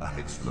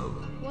 Ahead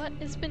slowly. What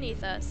is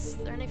beneath us? Is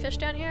there any fish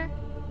down here?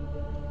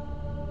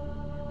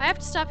 I have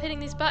to stop hitting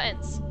these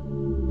buttons.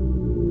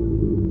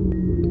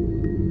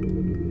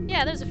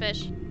 Yeah, there's a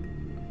fish.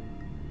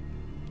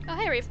 Oh,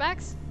 hey,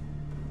 reefbacks.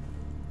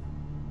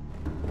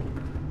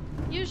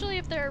 Usually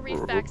if there are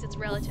reefbacks, it's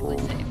relatively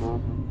safe.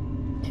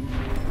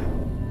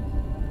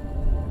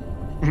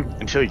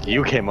 Until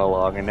you came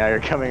along, and now you're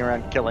coming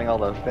around killing all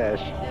the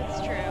fish.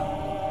 That's true.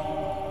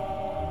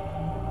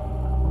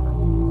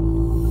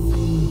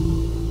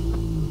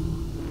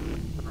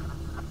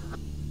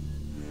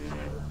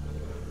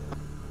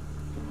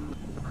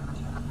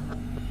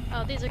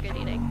 Oh, these are good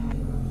eating.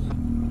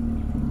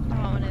 I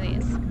want one of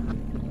these.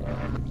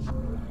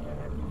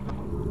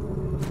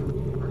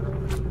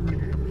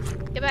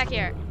 Get back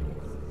here.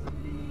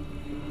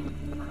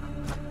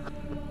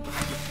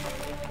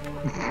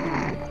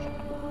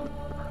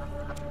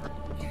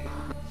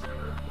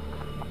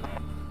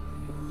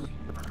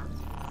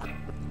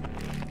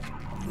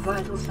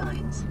 Vital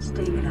signs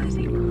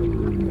stabilizing.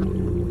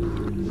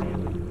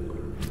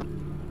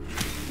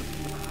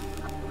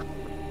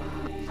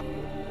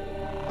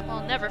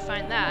 I'll never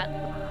find that.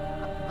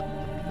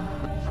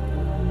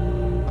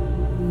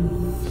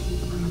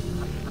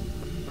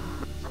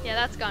 Yeah,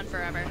 that's gone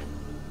forever.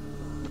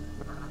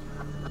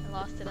 I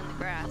lost it in the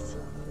grass.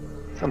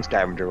 Some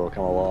scavenger will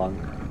come along.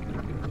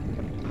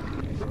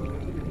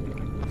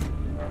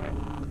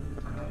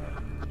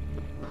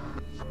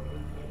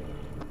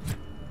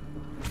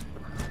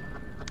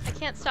 I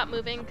can't stop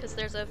moving because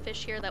there's a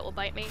fish here that will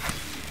bite me.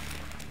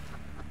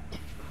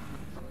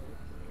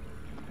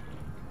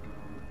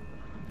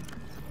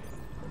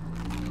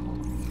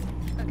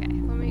 Okay,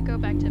 when we go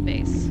back to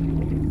base.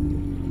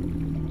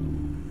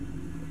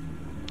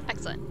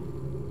 Excellent.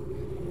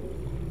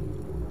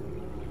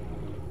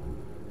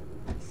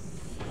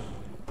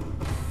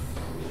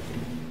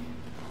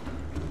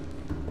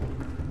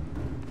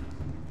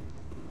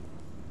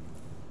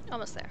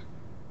 Almost there.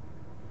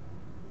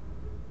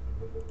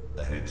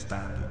 Ahead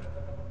standard.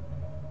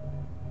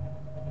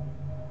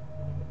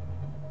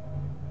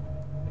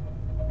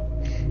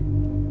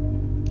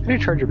 How do you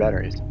charge your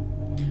batteries?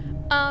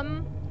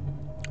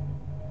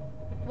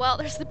 Well,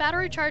 there's the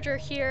battery charger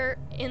here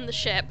in the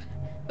ship,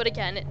 but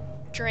again, it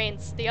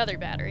drains the other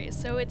batteries,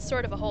 so it's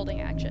sort of a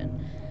holding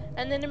action.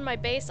 And then in my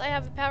base, I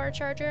have a power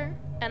charger,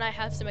 and I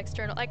have some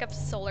external, like a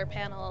solar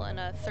panel and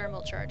a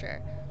thermal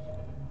charger,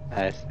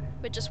 Nice.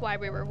 which is why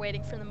we were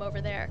waiting for them over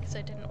there, because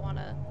I didn't want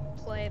to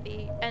play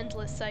the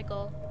endless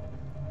cycle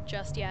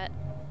just yet.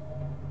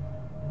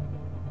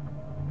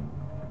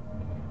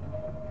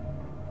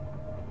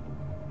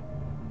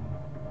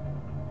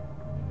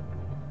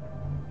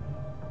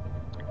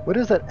 What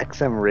is that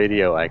XM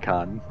radio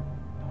icon?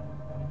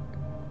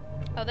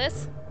 Oh,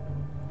 this?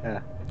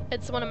 Yeah.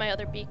 It's one of my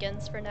other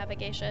beacons for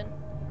navigation.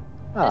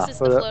 Ah, This is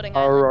the floating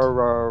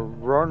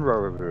island.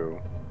 Rendezvous.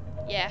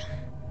 Yeah.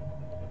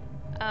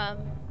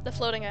 The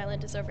floating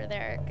island is over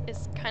there.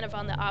 It's kind of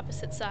on the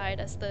opposite side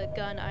as the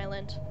gun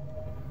island.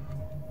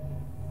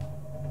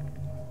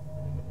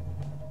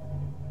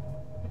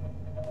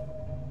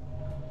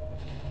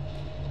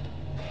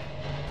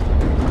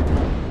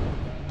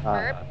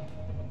 Herb?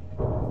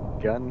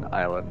 Gun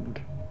Island.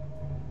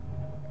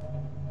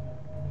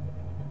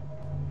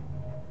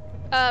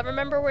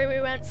 Remember where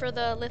we went for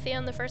the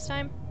lithium the first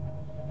time?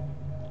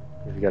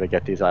 We've got to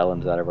get these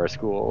islands out of our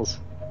schools.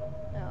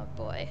 Oh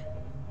boy.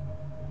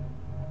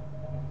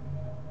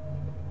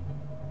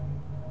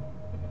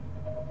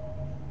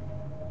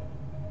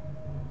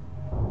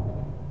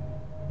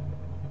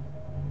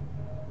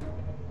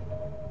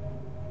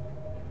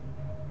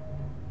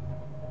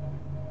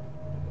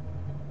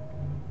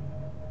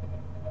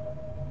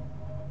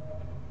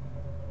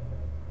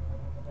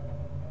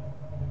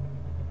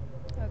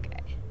 Okay.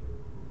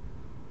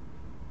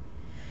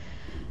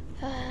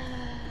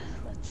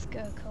 Let's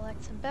go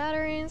collect some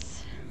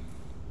batteries.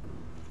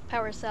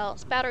 Power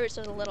cells. Batteries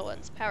are the little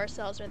ones. Power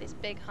cells are these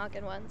big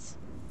honkin' ones.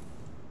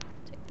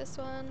 Take this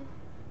one.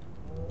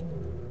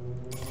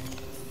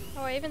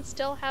 Oh, I even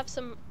still have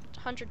some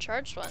 100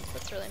 charged ones.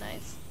 That's really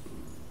nice.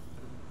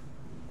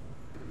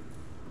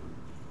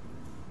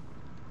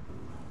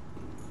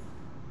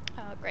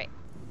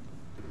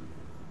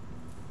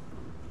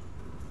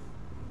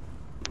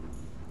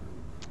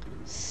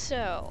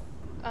 So,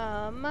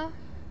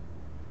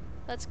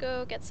 let's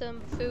go get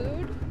some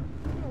food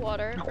and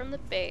water from the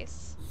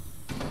base,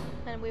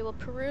 and we will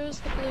peruse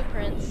the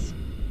blueprints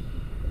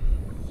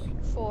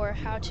for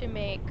how to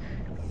make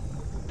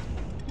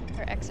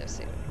our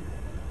exosuit.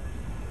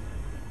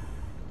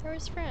 There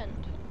is friend.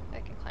 I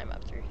can climb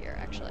up through here,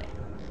 actually.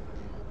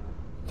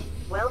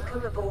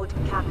 Welcome aboard,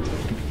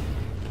 Captain.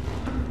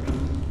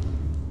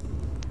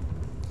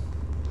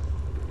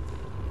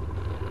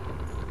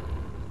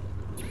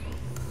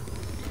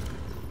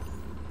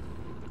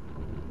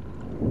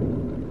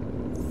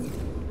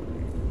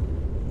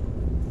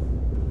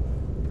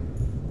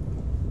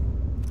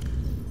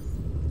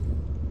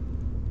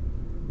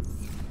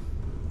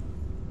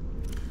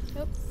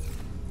 Nope.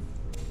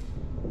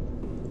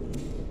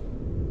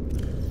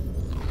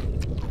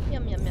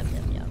 Yum, yum, yum,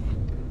 yum, yum.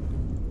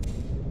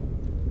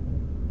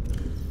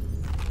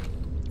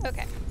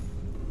 Okay.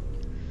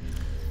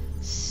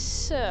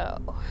 So,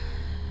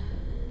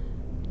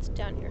 it's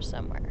down here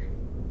somewhere.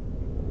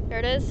 There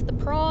it is, the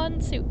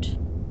prawn suit.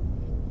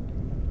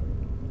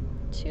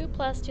 2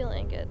 plasteel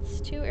ingots,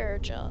 2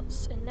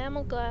 aerogels,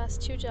 enamel glass,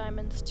 2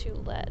 diamonds, 2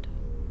 lead.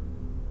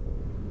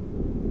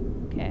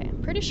 Okay,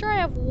 I'm pretty sure I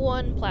have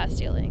 1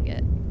 plasteel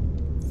ingot.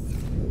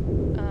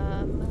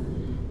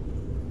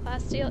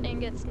 Plasteel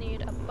ingots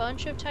need a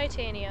bunch of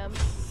titanium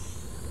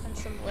and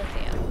some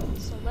lithium.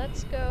 So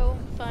let's go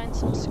find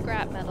some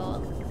scrap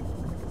metal.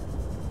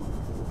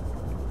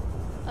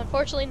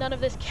 Unfortunately, none of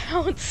this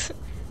counts.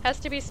 Has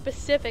to be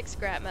specific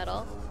scrap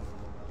metal.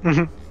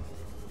 I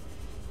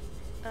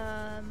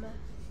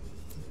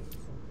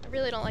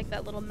really don't like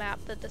that little map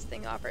that this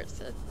thing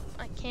offers.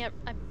 I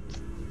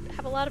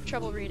have a lot of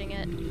trouble reading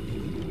it.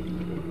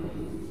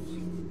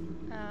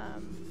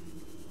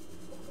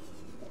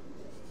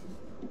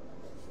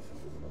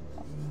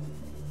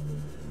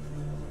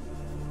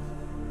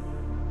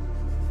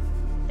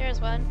 There's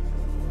one.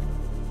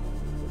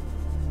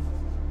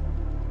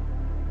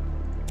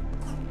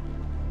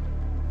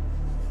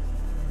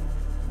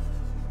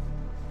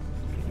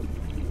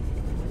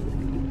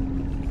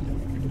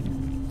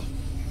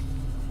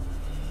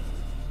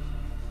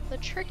 The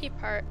tricky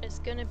part is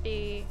gonna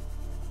be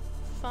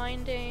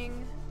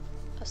finding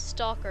a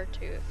stalker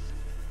tooth.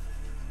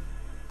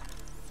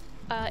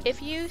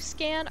 If you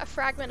scan a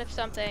fragment of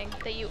something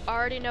that you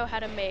already know how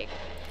to make,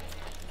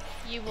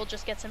 you will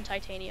just get some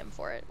titanium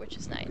for it, which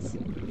is nice.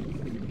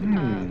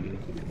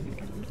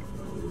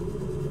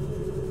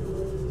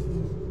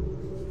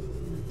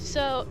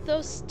 So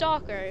those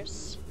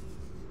stalkers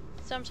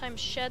sometimes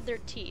shed their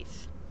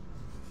teeth.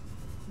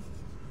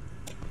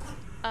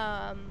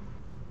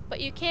 But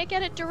you can't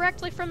get it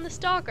directly from the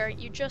stalker,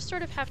 you just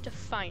sort of have to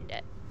find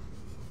it.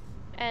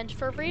 And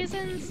for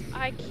reasons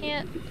I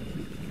can't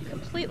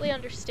completely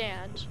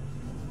understand,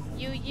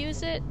 you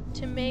use it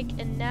to make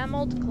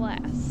enameled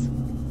glass.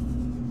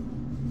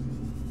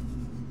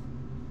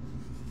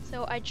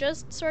 So I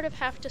just sort of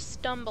have to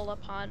stumble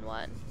upon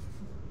one.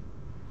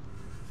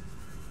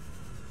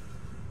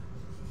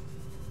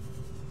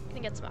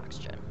 Gonna get some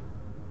oxygen.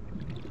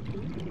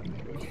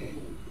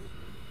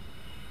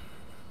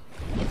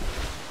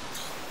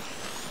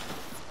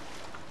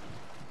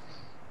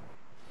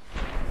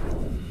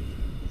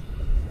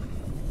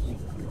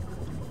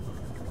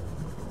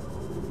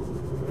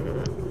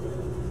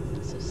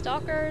 So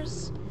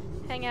stalkers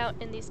hang out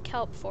in these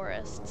kelp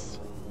forests.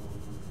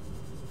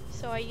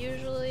 So I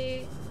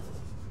usually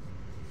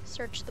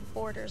search the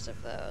borders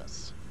of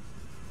those.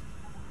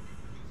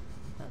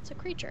 Oh, it's a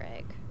creature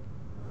egg.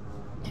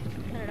 I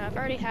don't know, I've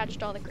already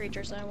hatched all the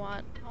creatures I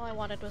want. All I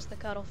wanted was the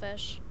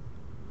cuttlefish.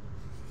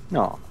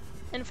 No.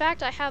 In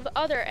fact, I have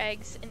other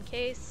eggs in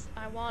case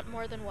I want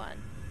more than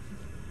one.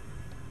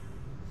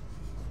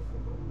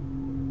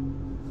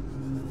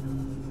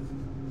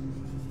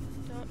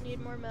 Don't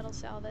need more metal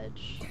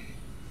salvage.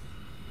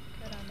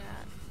 Good on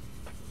that.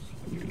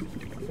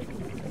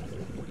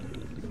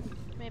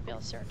 Maybe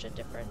I'll search a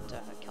different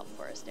kelp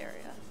forest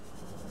area.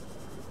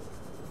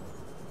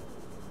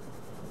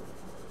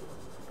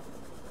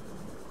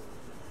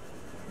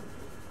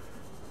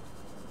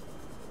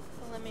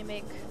 Well, let me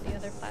make the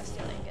other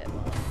plasteel ingot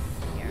while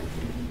I'm here.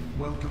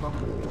 Welcome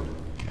aboard,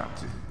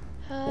 Captain.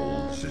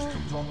 All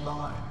systems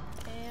online.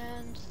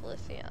 And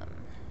lithium.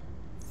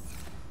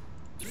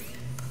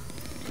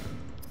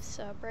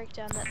 So break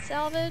down that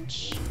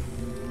salvage.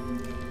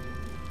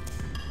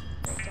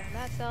 Break down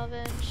that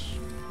salvage.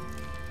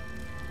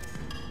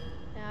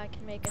 Now I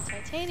can make a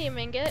titanium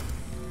ingot,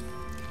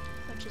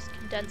 which is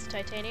condensed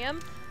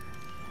titanium.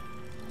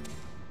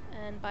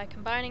 And by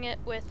combining it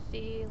with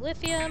the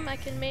lithium, I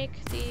can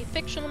make the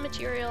fictional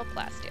material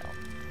plasteel.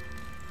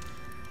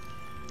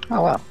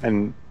 Oh wow.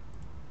 And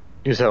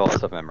you just have all the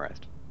stuff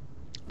memorized.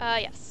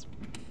 Yes.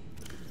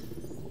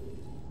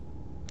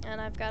 And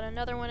I've got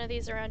another one of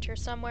these around here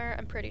somewhere,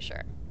 I'm pretty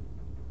sure.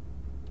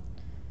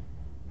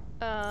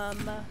 I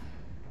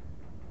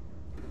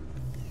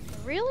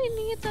really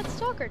need that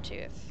stalker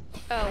tooth.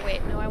 Oh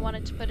wait, no, I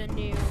wanted to put a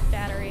new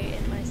battery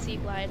in my Sea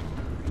Glide.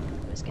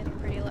 It was getting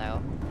pretty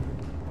low.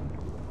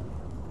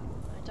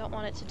 I don't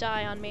want it to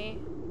die on me.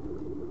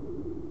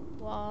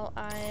 while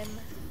I'm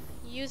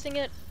using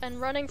it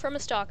and running from a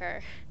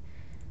stalker.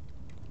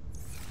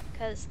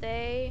 Because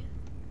they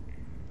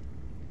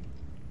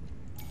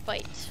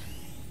bite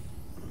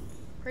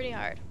pretty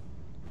hard.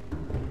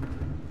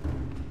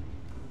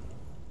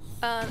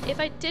 If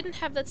I didn't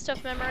have that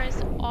stuff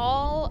memorized,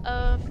 all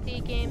of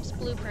the game's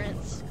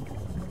blueprints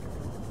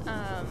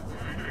are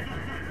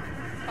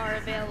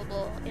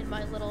available in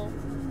my little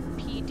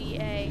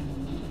PDA.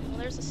 Well,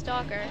 there's a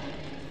stalker.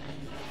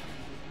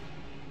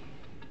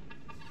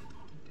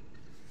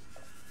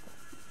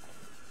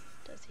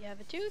 Does he have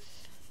a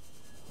tooth?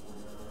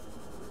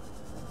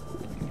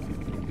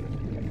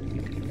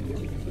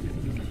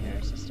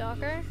 There's a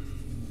stalker.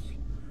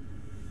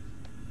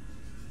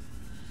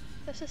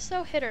 This is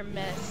so hit or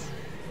miss.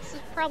 This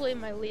is probably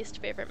my least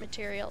favorite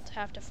material to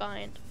have to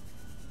find.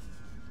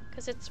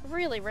 Because it's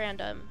really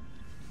random.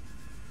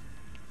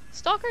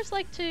 Stalkers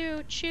like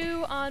to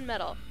chew on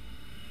metal.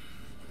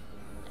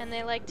 And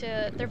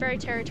they're very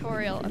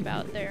territorial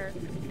about their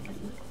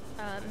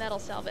metal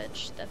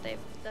salvage that they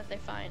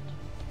find.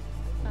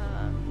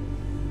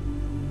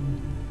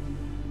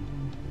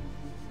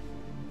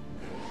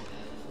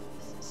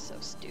 This is so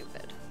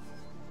stupid.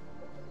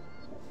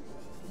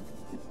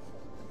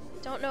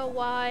 Don't know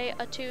why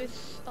a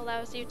tooth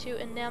allows you to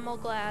enamel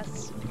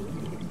glass.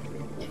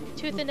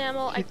 Tooth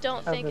enamel, I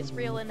don't think is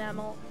real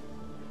enamel.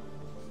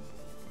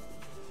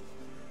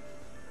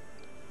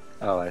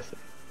 Oh, I see.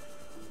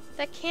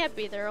 That can't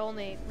be their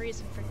only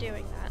reason for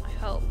doing that, I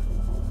hope.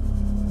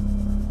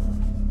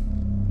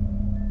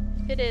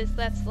 If it is,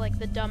 that's like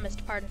the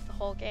dumbest part of the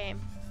whole game.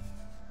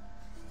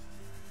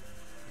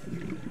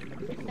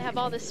 They have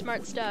all this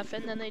smart stuff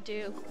and then they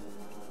do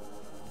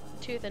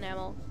tooth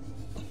enamel.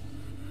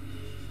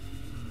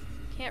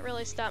 Can't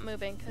really stop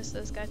moving because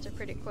those guys are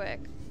pretty quick.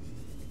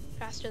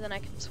 Faster than I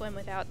can swim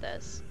without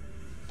this.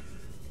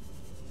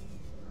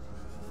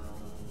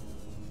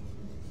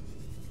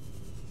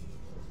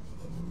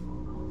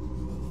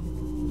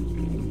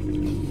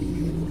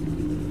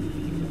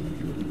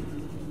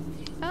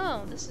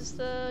 Oh, this is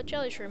the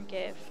jelly shroom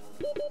cave.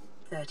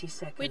 30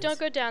 seconds. We don't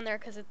go down there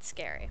because it's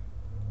scary.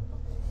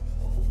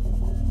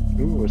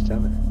 Ooh, what's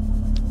down there?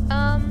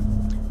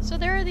 So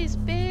there are these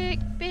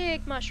big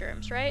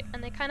mushrooms, right?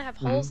 And they kind of have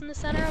holes in the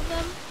center of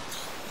them.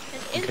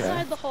 And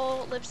inside the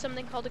hole lives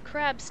something called a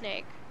crab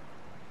snake.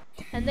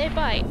 And they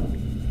bite.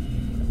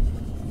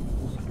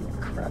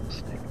 Crab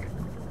snake.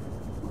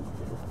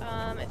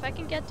 If I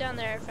can get down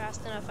there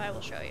fast enough, I will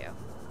show you.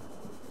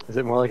 Is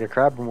it more like a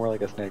crab or more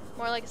like a snake?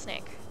 More like a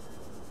snake.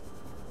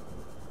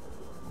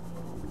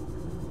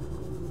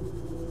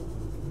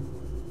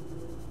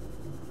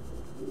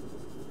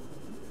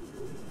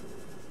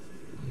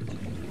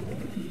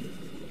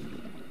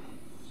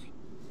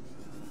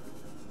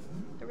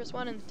 There was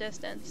one in the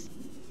distance.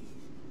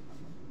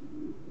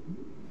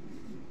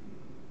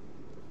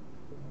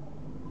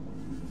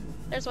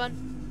 There's one.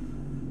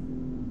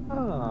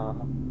 Oh.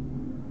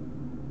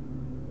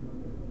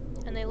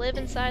 And they live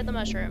inside the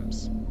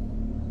mushrooms.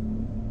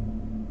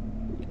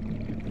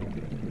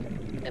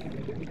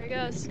 Yep, there he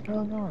goes.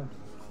 Oh no.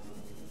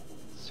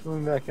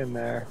 Swim back in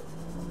there.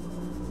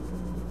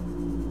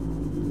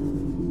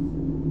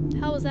 The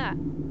hell was that?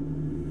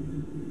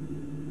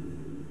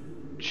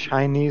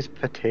 Chinese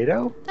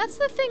potato? That's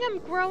the thing I'm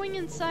growing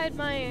inside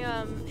my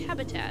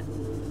habitat.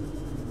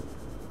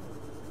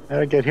 How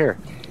did it get here?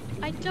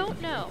 I don't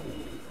know.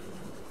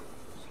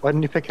 Why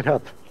didn't you pick it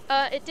up?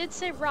 It did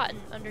say rotten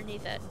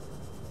underneath it.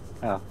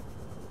 Oh.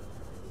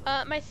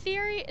 My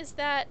theory is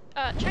that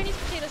Chinese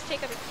potatoes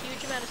take up a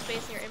huge amount of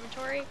space in your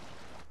inventory.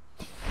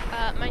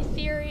 My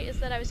theory is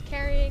that I was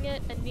carrying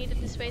it and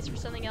needed the space for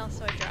something else,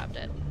 so I dropped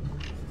it.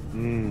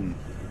 Mmm.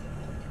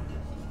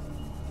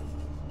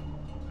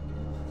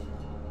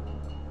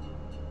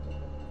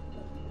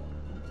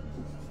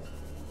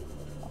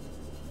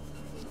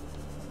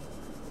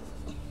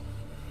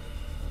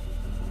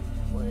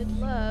 Would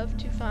love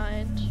to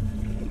find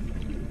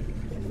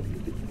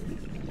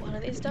one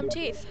of these dumb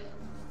teeth.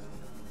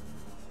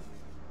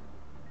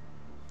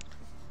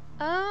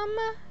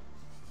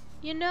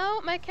 You know,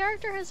 my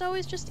character has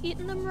always just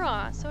eaten them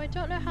raw, so I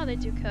don't know how they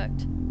do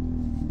cooked.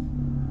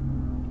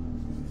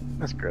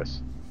 That's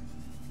gross.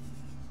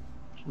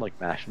 Should like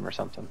mash them or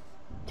something.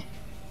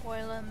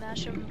 Boil them,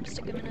 mash them,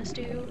 stick them in a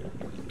stew.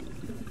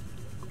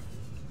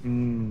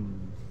 Mmm.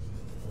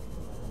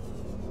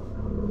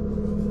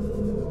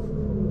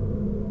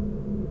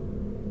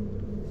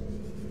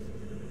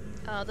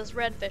 Oh, those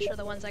redfish are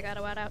the ones I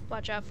gotta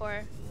watch out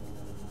for.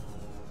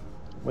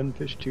 One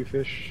fish, two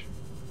fish.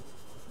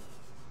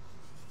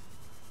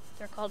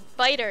 They're called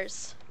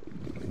biters.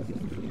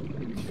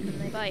 And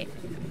they bite.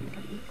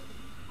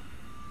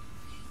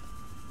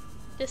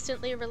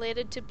 Distantly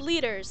related to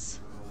bleeders.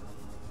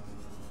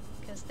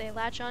 Because they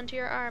latch onto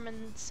your arm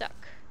and suck.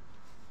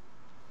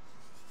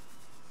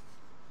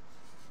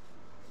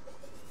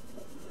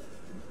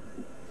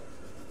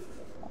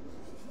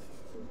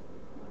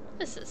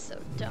 This is so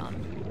dumb.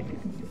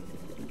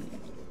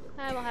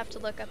 I will have to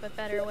look up a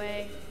better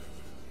way.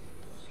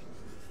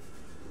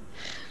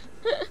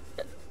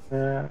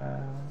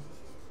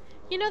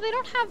 You know, they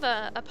don't have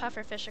a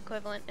pufferfish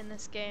equivalent in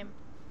this game.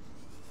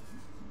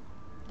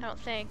 I don't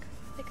think.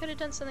 They could have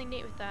done something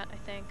neat with that, I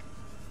think.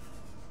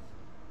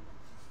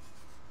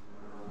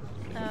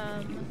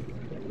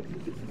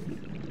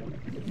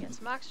 Get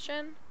some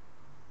oxygen.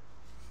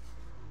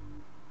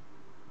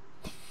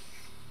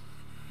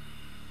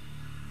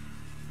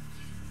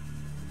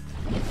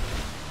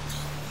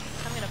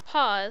 I'm gonna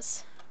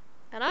pause,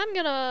 and I'm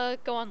gonna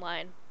go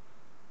online.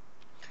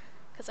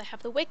 Because I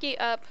have the wiki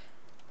up,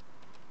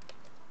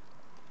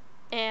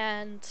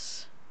 and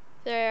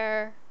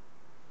they're,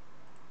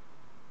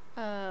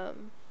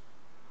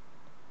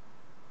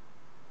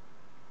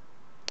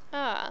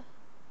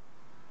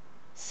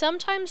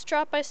 sometimes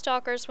dropped by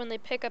stalkers when they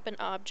pick up an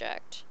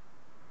object.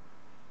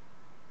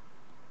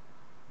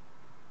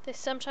 They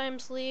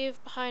sometimes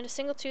leave behind a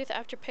single tooth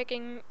after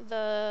picking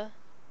the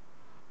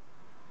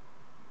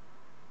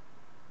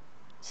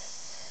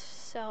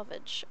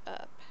salvage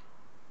up.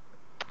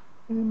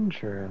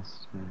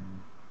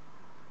 Interesting.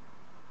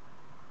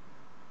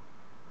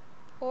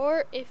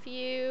 Or if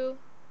you...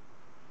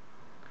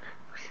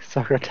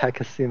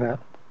 Subnautica see that.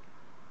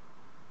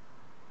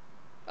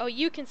 Oh,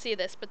 you can see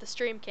this, but the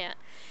stream can't.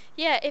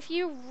 Yeah, if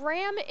you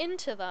ram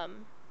into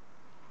them...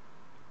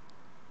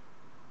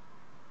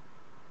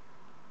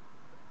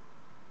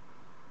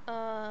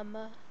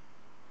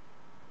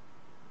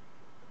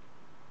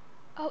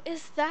 Oh,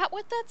 is that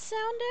what that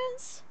sound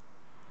is?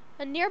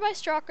 A nearby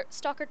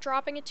stalker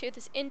dropping a tooth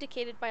is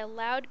indicated by a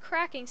loud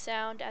cracking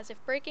sound as if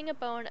breaking a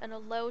bone and a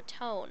low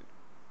tone.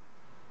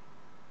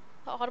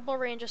 The audible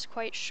range is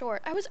quite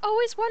short. I was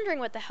always wondering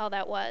what the hell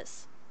that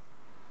was.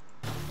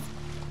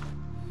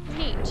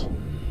 Neat.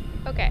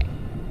 Okay.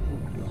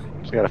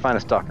 So you gotta find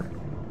a stalker.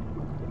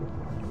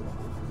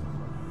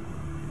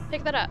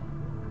 Pick that up.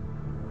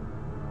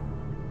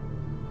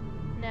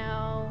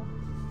 Now...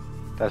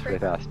 That's really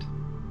fast.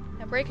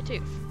 Now break a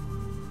tooth.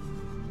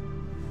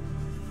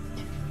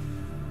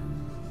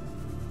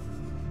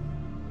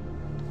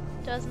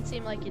 Doesn't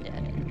seem like you did.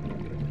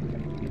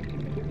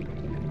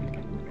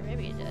 Or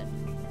maybe you did.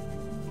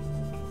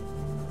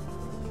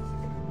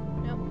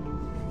 Nope.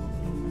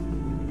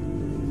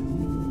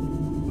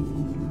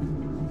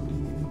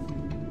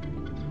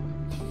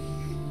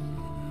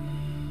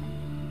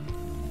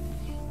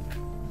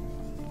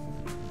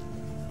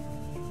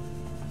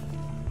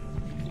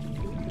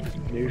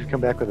 Maybe you should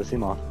come back with a sea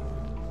moth.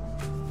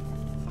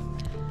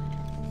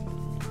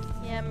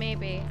 Yeah,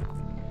 maybe.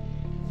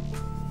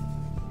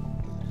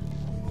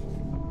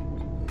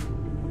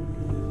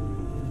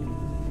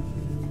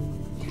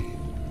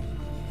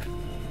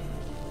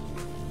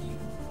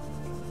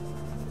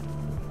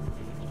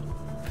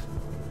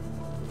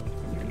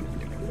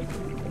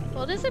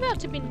 Well, it is about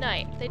to be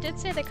night. They did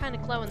say they kind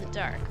of glow in the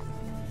dark.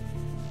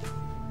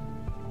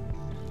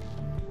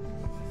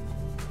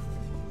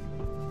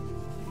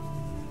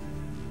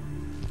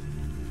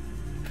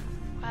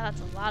 Wow,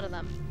 that's a lot of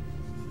them.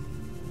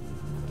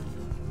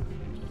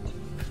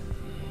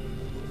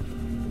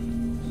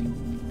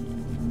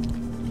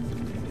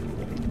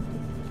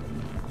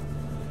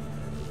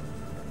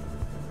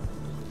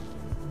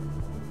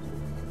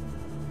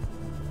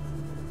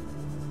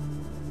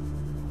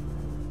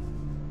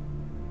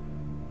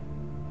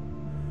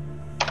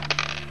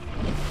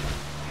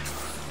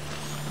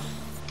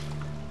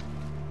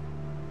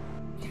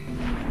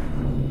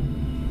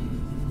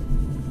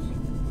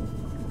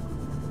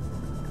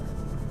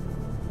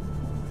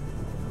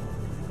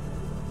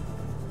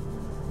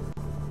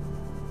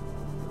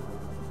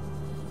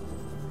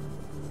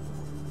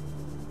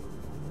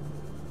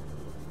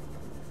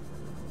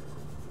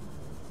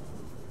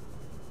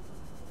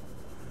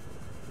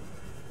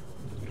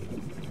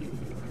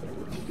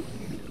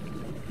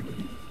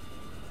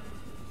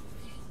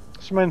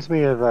 This reminds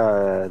me of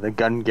the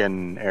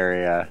Gungan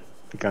area.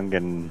 The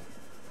Gungan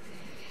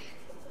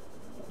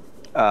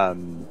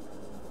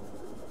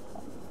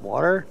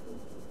water?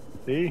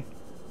 See?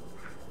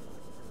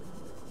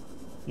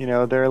 You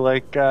know, they're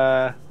like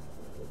The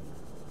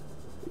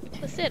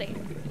city.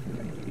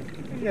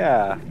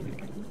 yeah.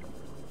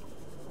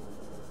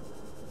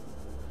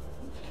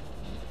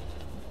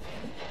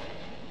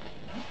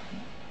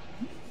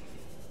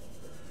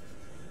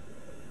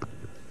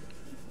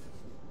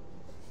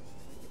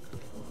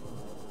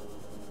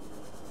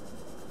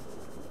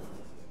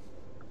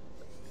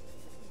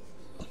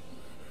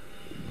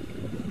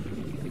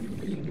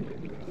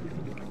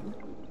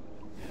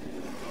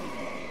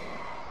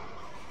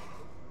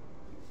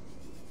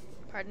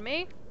 Pardon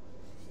me?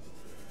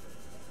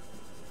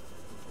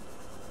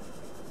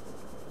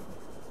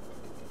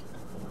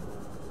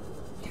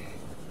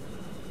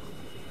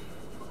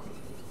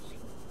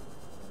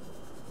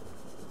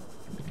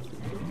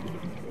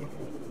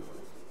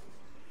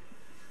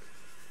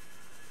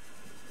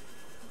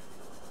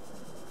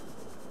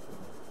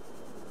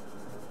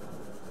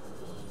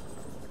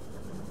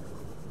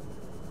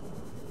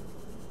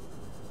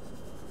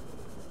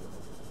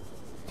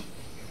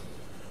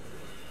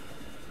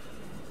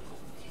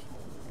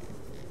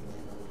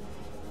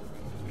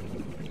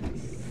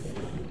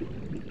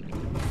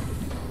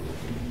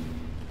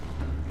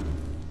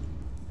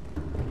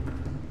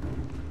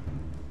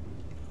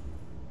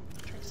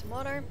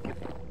 water.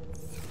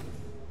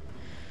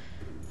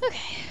 Okay.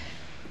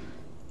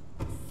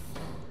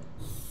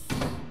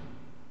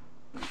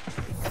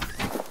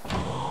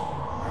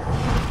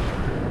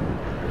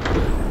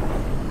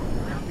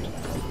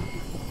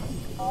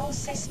 All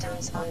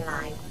systems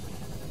online.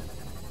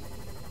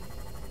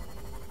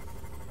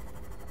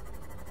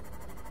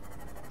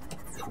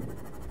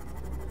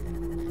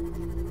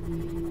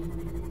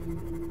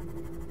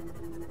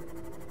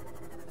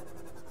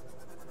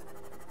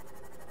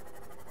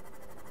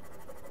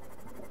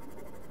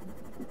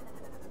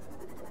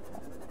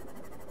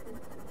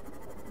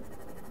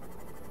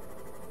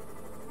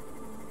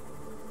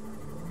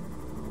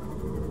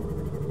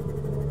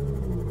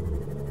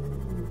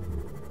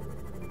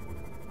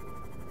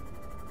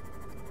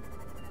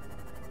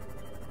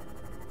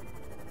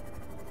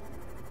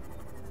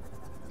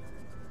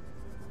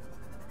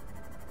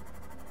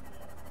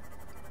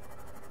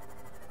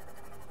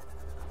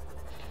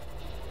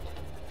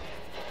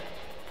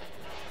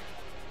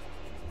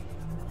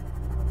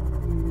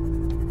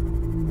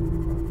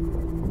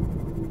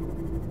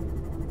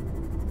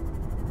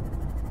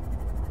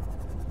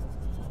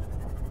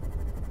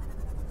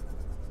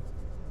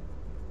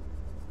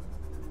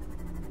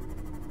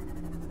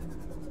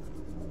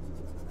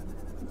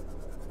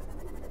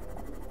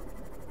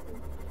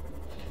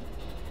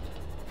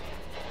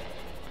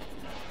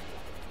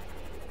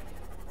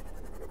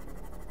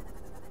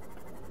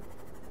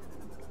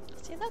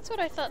 See, that's what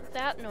I thought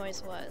that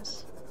noise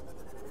was.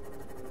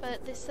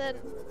 But they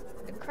said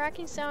a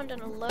cracking sound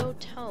in a low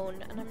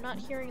tone, and I'm not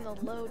hearing the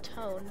low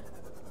tone.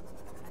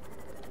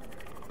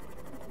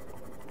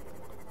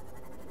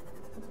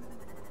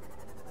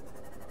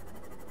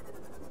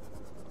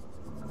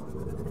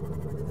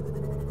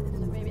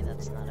 So maybe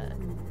that's not it.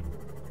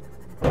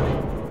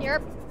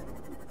 Yep.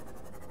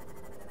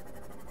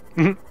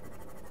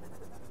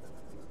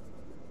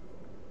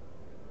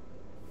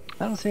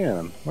 I don't see any of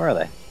them. Where are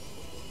they?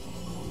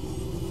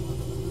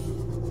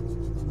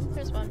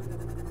 There's one.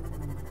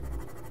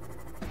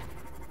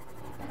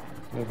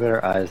 You have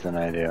better eyes than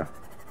I do.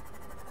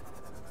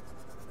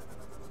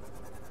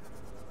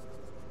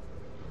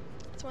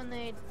 It's when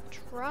they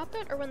drop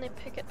it or when they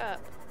pick it up?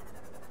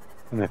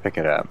 Let me pick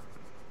it up.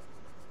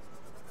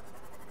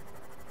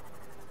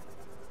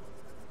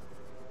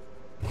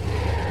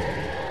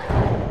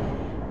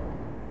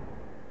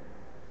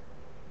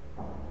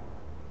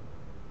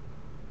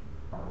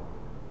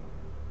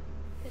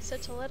 They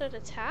said to let it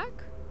attack?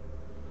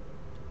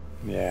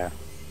 Yeah.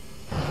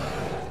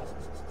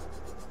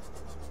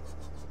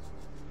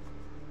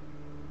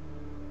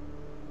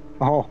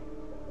 Oh.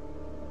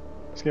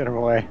 Let's get him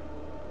away.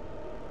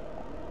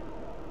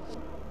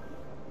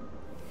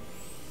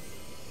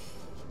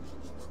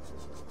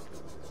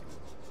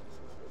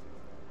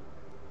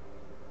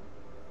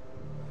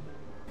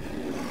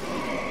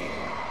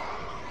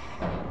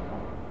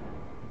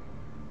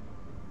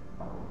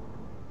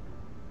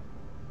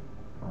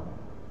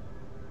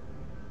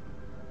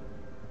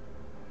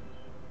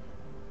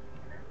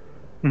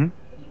 Mm-hmm.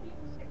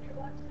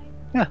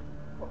 Yeah.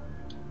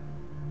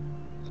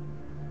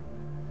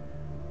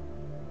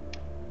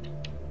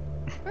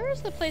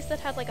 Where's the place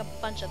that had like a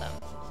bunch of them?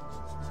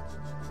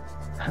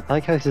 I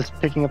like how he's just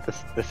picking up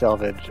the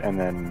salvage and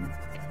then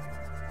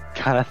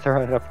kind of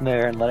throwing it up in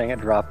there and letting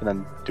it drop and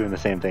then doing the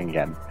same thing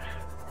again.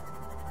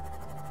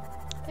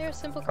 They're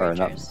simple Or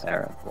not creatures.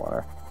 there in the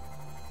water.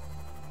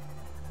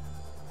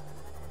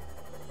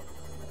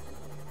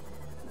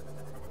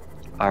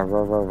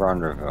 Aurora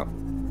Rendezvous.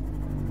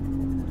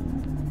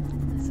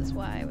 This is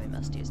why we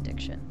must use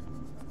diction.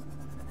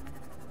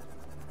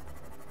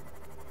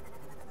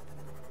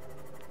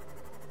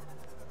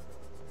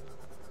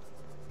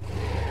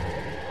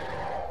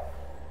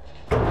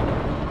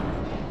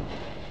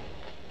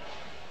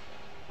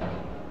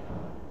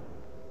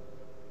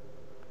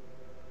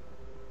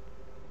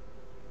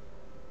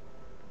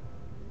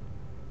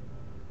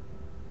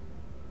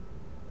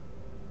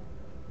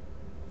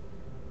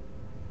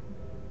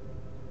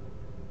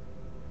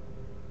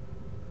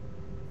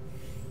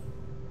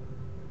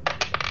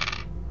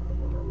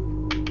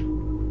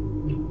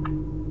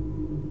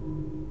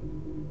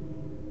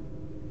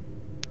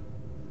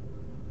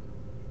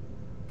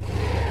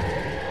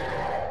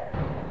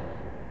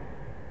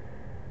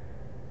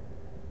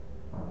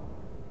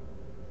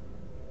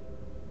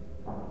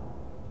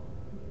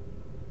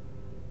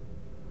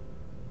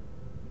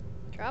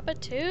 Drop a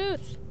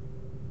tooth!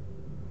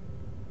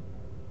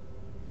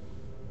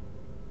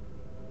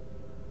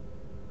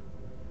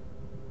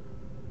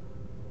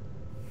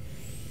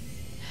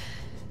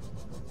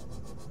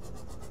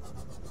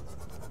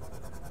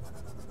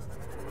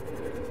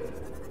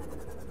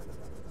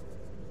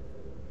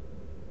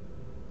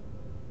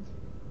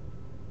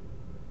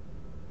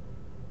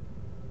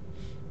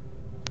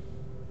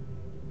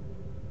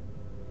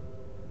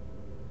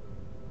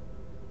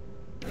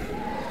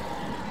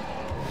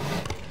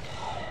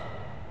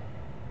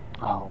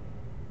 Oh.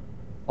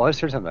 Oh, I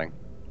just heard something.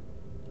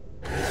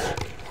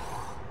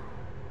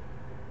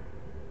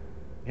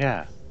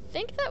 Yeah. I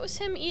think that was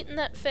him eating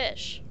that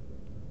fish.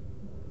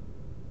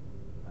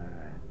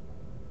 Alright.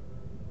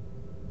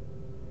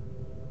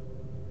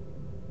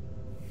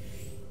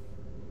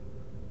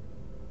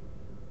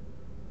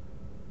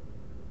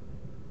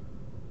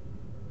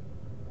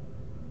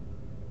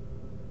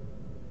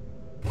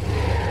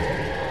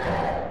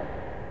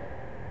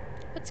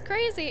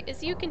 crazy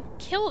is you can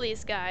kill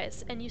these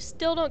guys and you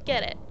still don't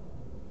get it.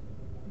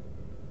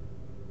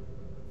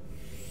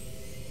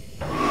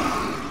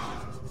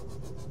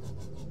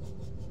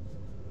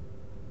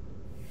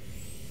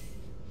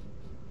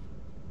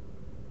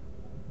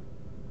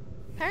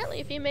 Apparently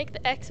if you make the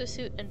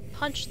exosuit and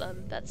punch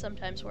them, that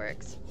sometimes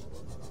works.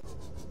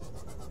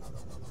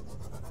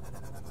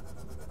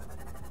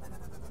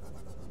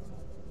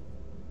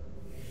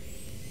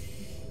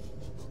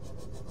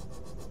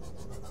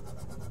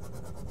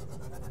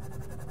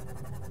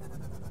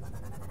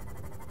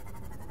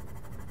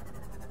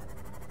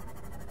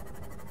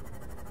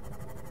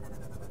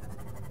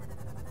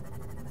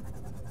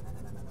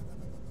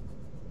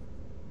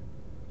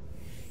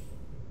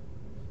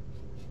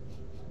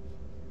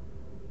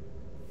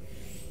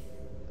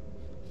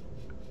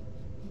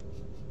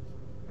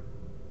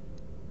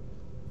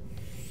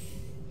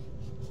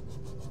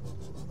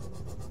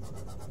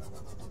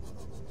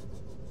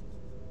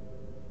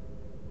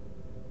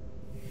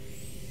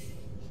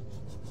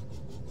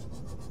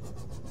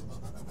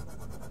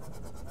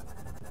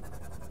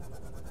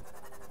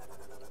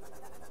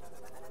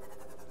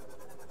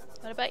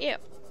 What about you?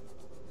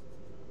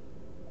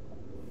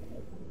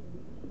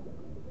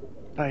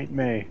 Bite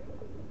me.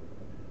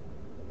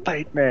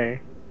 Bite me.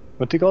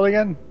 What's he called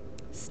again?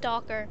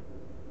 Stalker.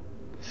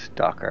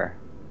 Stalker.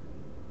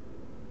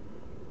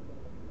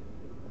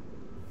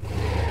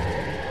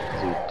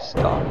 Zoot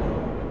stalk.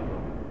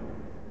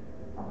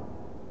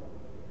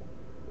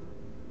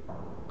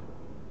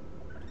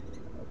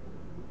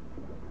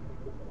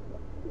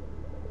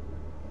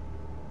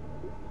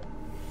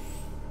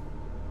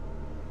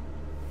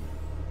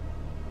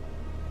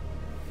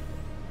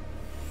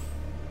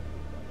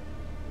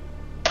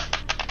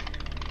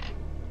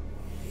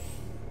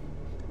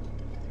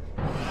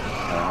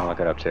 I'll look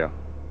it up too.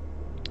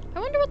 I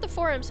wonder what the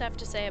forums have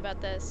to say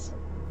about this.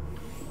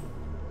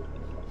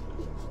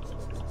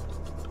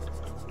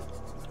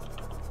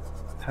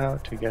 How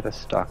to get a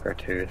stalker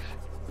tooth.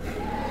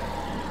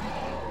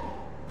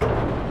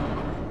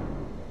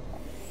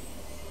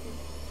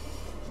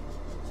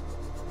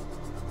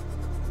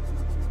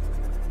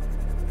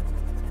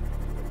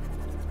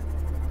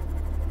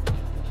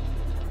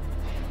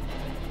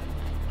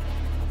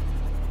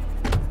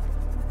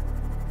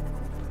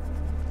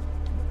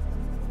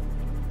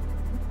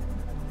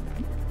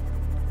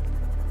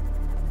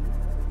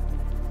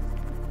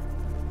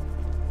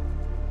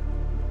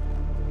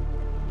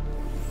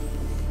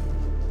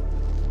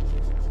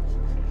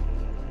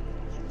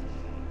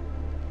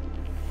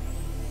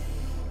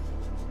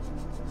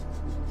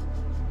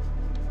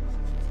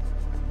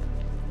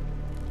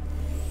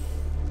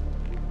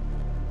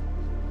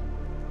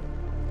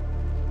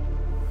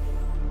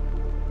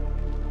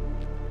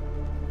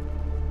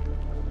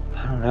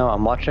 No,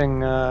 I'm watching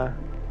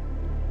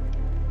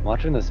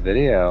this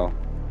video.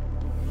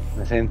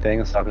 The same thing,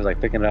 the stalker's like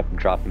picking it up and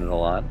dropping it a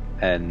lot,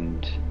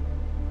 and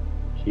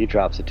he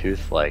drops a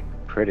tooth like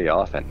pretty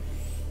often.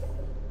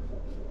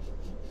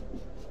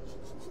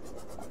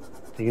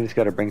 I think you just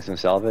gotta bring some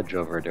salvage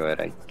over to it,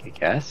 I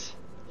guess?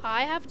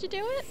 I have to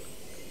do it?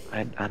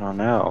 I don't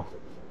know.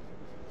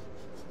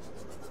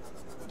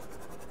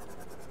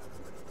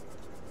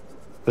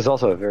 This is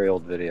also a very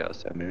old video,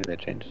 so maybe they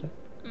changed it.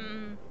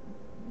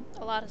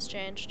 A lot has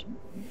changed.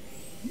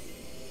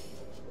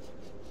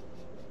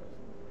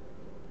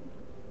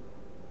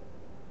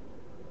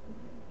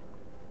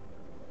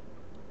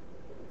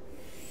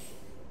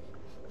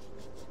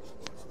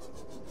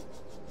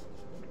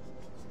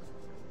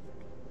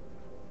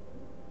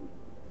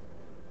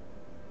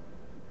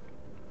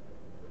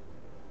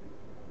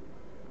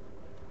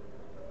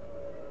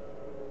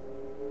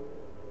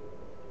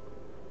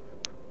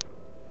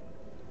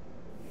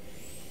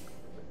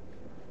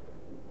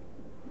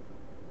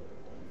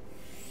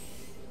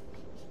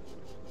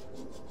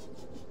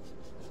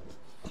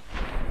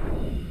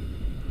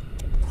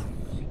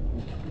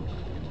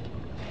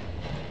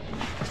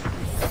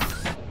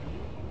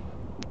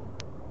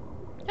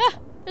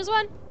 There's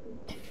one!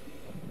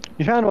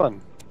 You found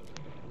one!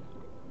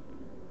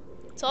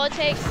 That's all it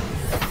takes.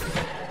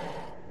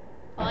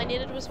 All I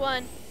needed was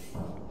one.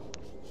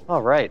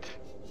 Alright.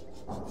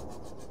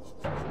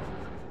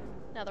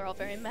 Now they're all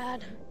very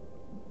mad.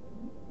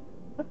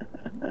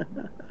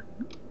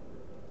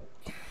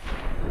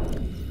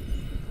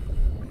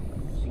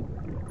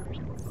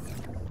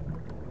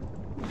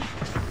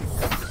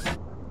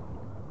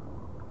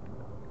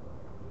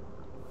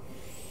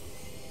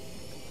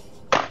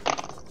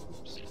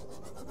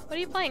 What are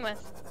you playing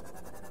with?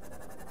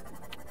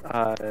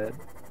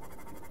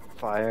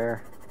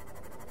 Fire.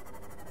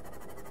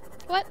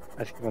 What?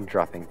 I think I'm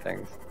dropping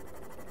things.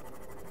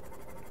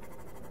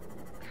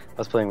 I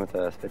was playing with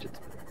a fidget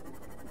spinner.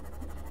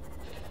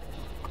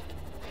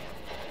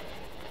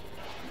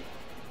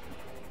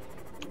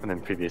 And then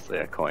previously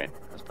a coin.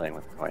 I was playing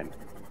with a coin.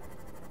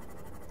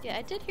 Yeah,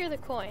 I did hear the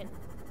coin.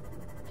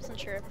 Wasn't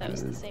sure if that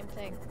was the same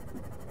thing.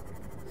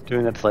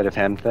 Doing that sleight of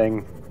hand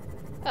thing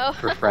Oh.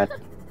 for friend.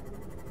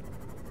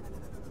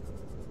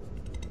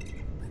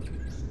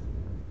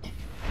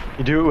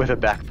 You do it with a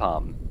back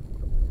palm.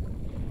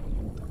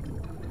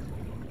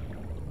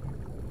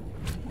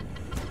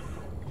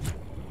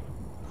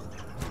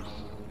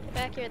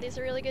 back here. These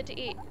are really good to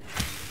eat.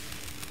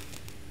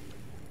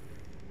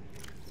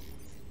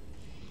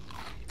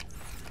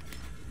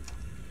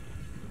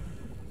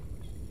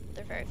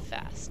 They're very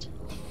fast.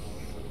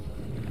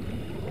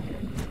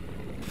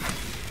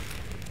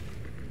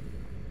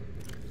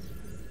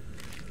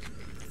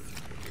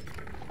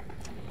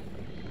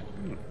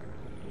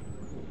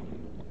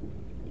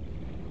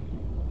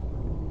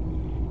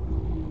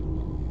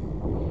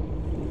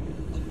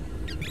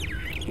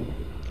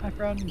 Hi,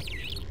 friend.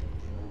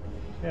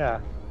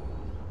 Yeah.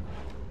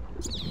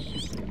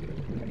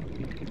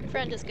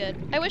 Friend is good.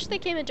 I wish they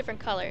came in different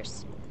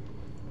colors.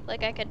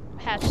 Like I could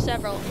hatch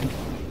several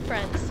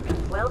friends.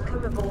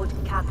 Welcome aboard,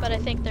 Captain. But I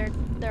think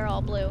they're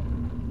all blue.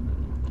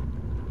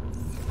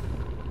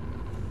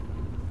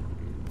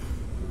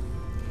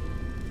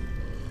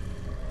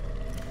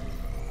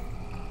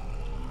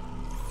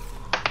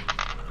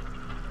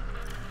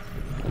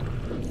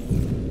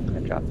 I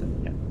dropped it.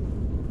 Yeah.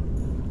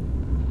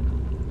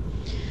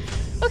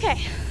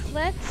 Okay,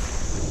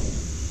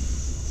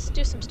 let's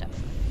do some stuff.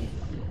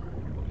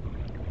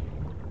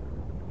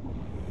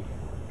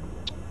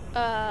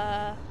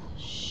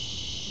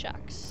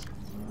 Shucks.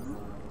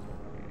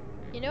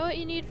 You know what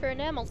you need for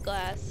enameled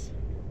glass?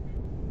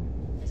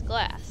 Is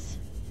glass.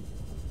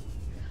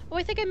 Oh,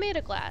 I think I made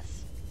a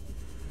glass.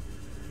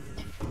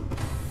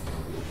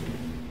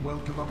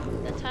 Welcome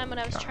aboard. That time when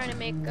I was trying to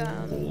make,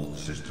 All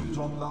systems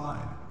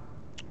online.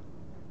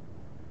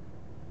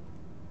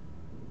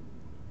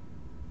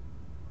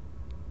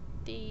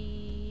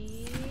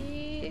 the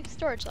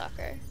storage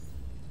locker.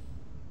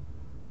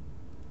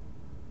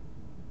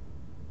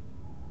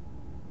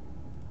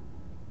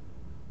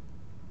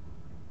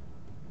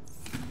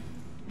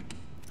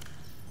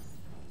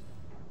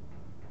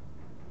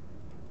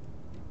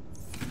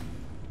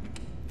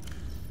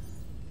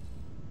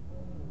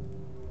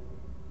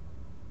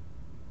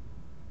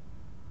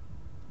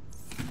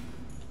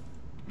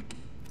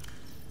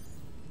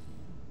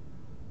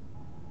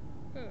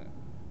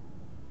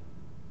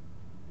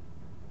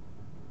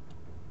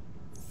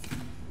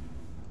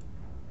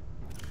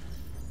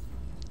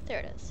 There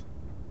it is.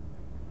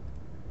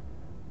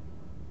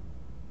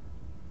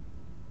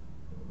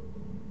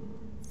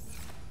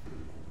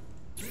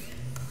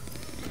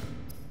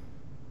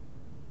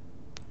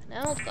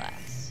 An old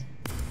glass.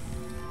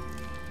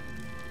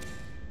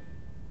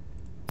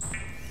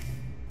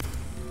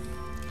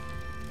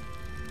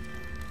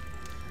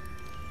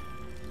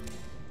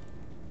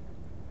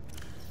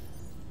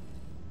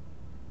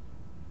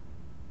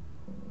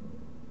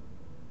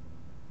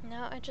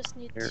 Now I just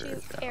need 2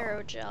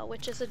 aerogel,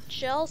 which is a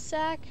gel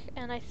sac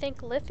and I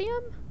think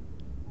lithium?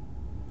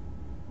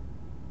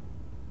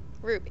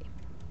 Ruby.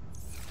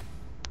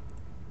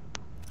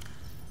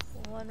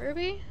 1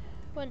 ruby,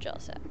 1 gel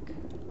sac.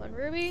 1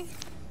 ruby,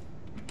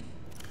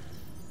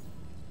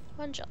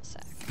 1 gel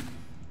sac.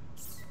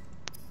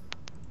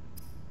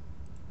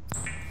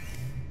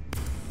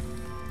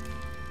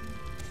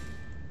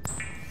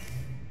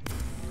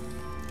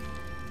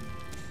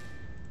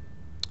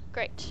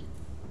 Great.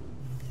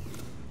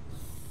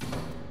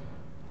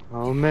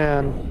 Oh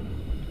man.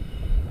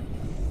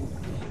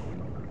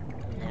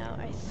 Now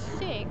I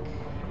think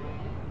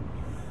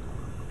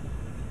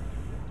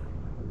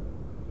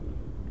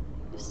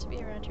used to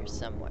be around here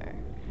somewhere.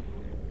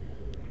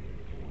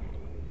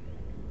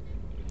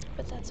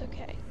 But that's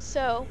okay.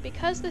 So,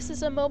 because this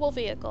is a mobile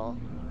vehicle,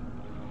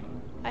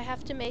 I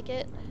have to make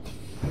it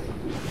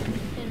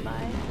in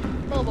my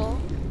mobile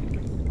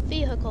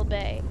vehicle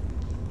bay.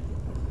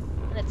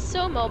 And it's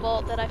so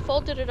mobile that I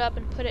folded it up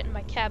and put it in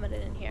my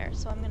cabinet in here,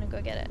 so I'm gonna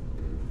go get it.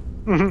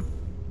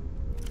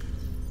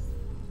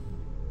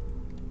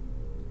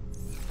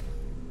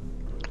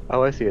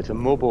 Oh, I see. It's a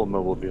mobile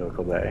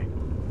vehicle bay.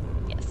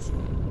 Yes.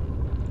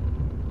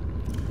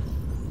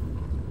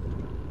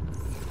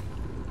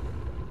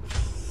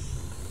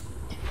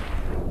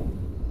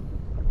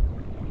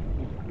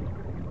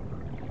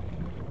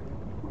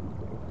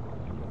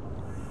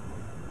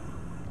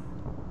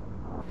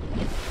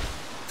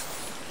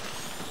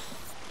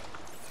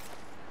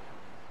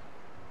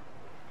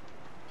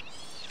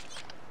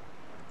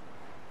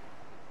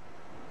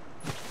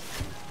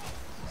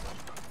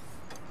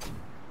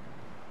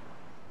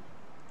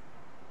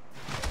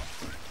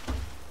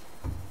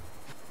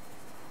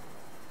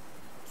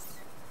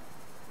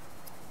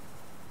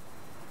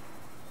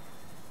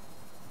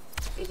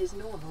 It is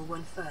normal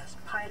when first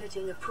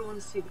piloting a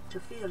prawn suit to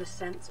feel a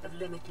sense of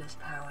limitless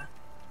power.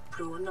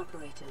 Prawn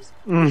operators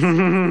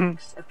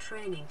weeks of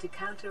training to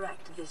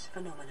counteract this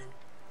phenomenon.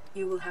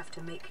 You will have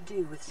to make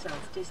do with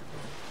self-discipline.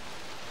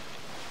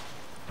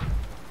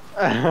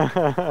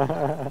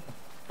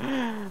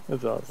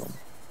 That's awesome.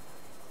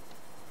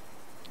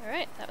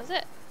 Alright, that was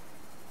it.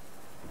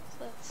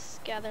 So let's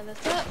gather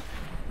this up.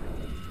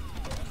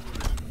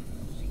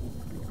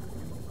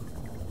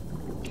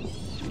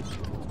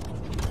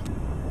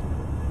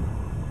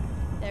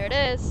 There it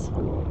is.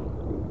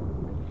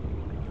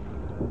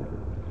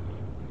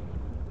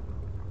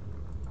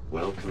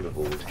 Welcome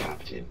aboard,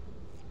 Captain.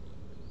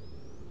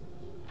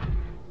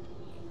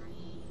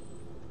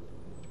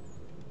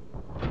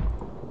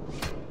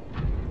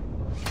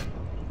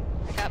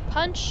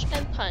 punch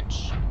and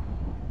punch.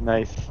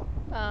 Nice.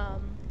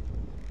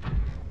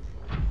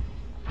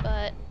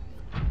 But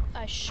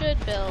I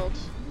should build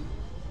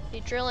the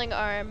drilling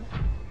arm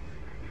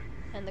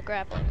and the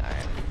grappling arm.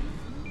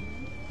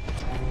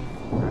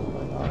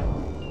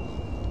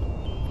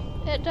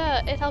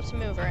 It helps me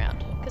move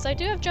around, because I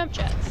do have jump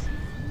jets.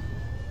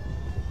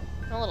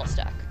 I'm a little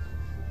stuck.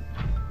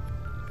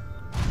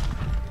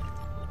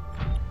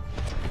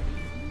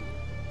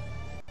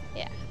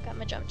 Yeah, got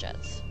my jump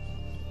jets.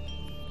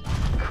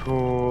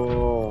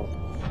 Cool.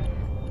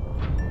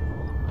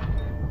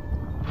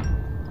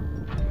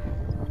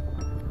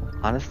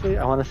 Honestly,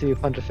 I want to see you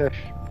punch a fish.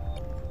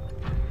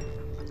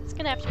 It's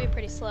gonna have to be a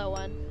pretty slow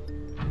one.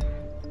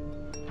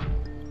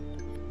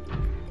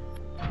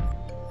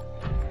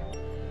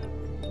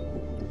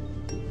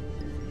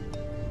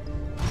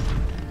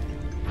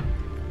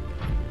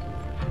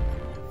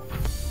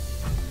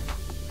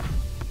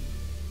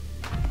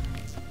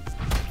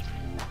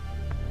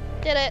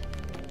 Did it.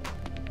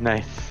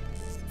 Nice.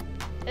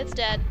 It's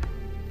dead.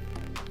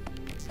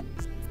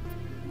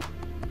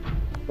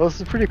 Well, this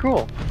is pretty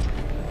cool.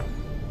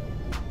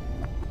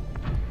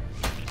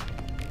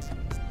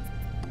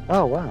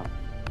 Oh, wow.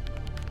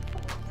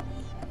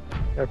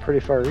 Got a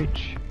pretty far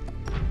reach.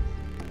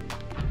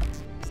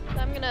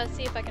 I'm gonna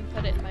see if I can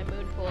put it in my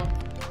moon pool.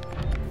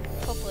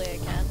 Hopefully I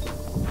can.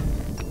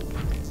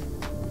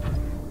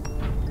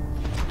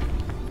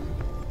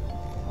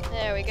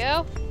 There we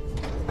go.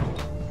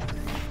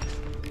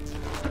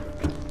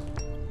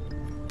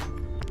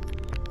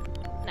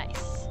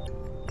 Nice.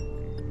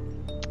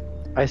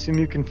 I assume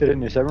you can fit it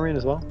in your submarine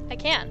as well? I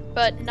can,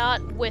 but not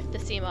with the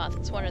sea moth.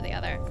 It's one or the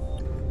other.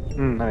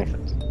 Hmm, that makes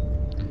sense.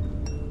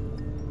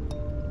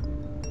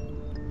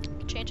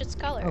 Change its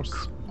colors.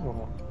 Oh,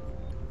 cool.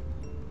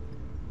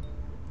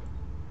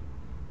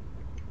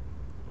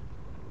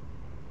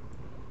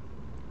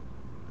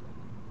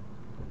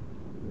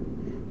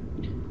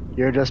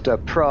 You're just a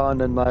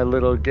prawn in my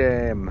little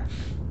game.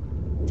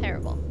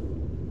 Terrible.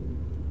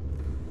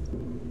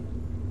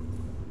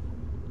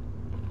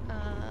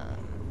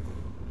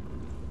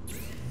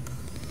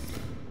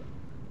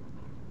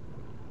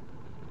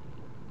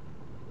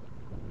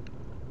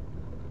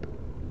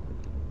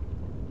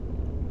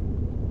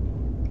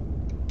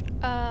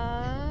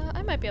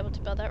 I might be able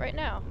to build that right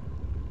now.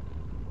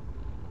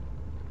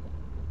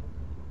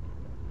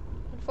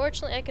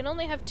 Unfortunately, I can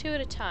only have 2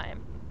 at a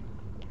time.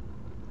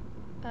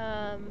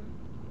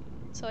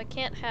 So I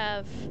can't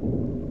have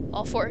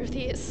all 4 of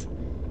these.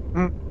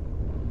 Mm.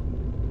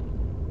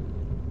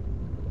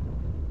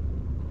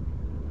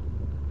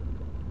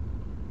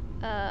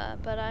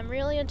 But I'm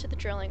really into the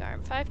drilling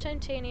arm. 5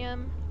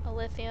 titanium, a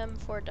lithium,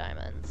 4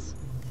 diamonds.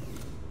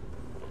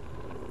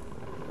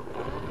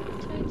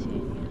 5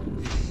 titanium.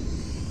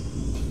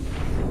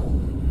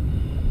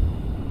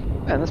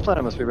 Man, this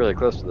planet must be really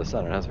close to the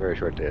sun. It has very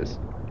short days.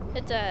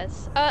 It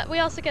does. We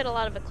also get a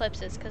lot of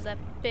eclipses because that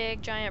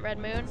big giant red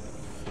moon.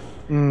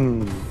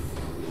 Hmm.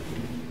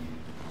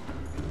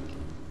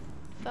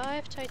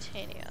 5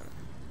 titanium.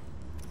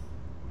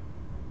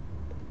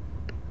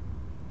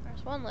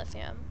 There's 1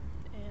 lithium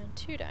and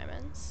 2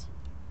 diamonds.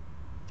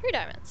 3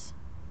 diamonds.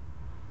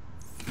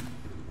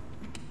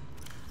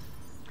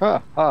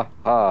 Ha ha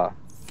ha.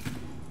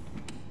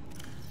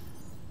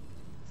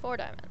 4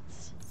 diamonds.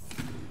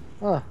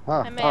 Ha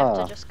ha I may have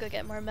to just go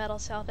get more metal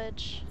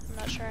salvage. I'm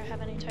not sure I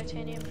have any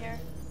titanium here.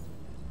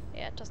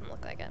 Yeah, it doesn't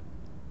look like it.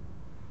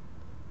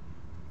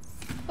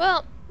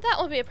 Well, that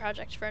will be a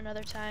project for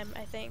another time,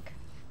 I think.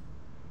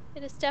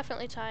 It is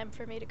definitely time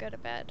for me to go to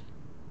bed.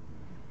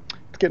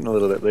 It's getting a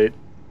little bit late.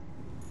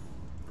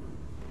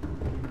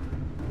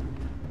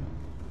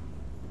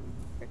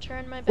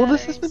 Return my Well,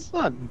 batteries. this has been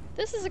fun.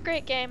 This is a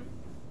great game.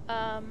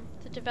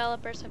 The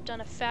developers have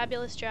done a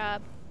fabulous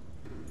job.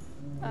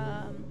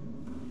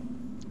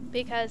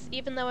 Because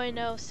even though I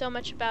know so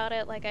much about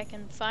it, like I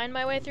can find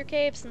my way through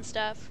caves and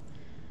stuff.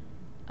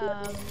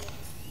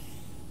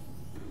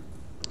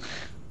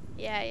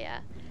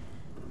 Yeah.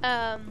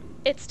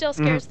 It still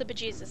scares the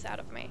bejesus out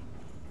of me.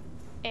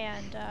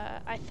 And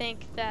I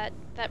think that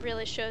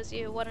really shows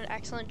you what an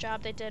excellent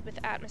job they did with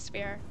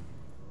atmosphere.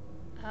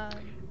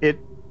 It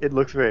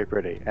looks very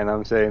pretty, and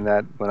I'm saying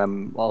that when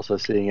I'm also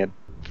seeing it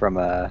from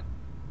a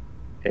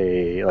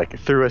like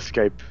through a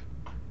Skype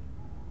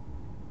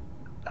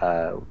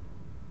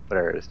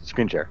whatever it is,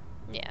 screen share.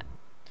 Yeah.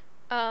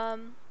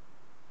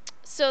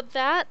 So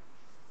that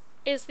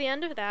is the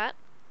end of that.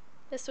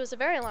 This was a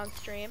very long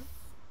stream.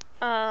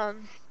 How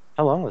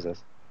long was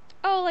this?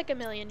 Oh, like a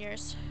million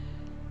years.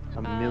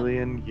 A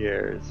million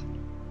years.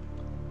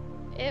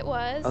 It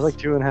was. I was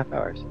like 2.5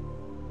 hours.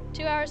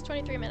 2 hours,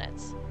 23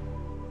 minutes.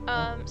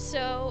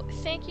 So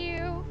thank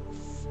you,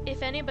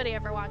 if anybody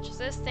ever watches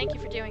this, thank you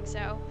for doing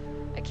so.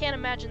 I can't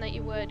imagine that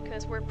you would,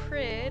 because we're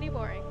pretty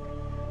boring.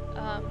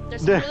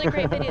 There's some really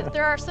great videos.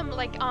 There are some,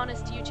 like,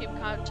 honest YouTube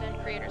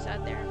content creators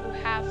out there who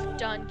have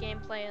done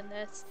gameplay in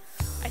this.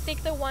 I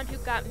think the one who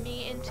got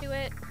me into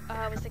it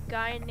was a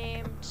guy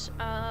named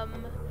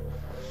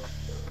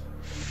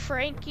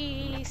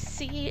Frankie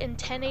C in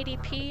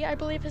 1080p, I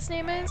believe his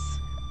name is.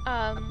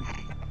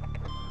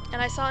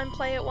 And I saw him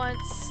play it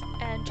once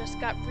and just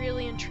got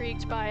really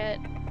intrigued by it.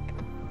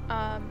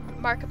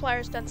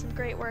 Markiplier's done some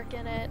great work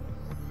in it.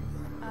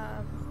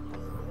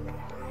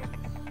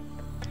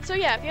 So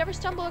yeah, if you ever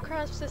stumble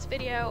across this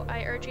video,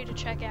 I urge you to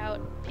check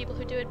out people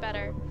who do it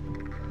better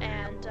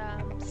and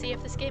see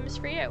if this game is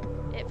for you.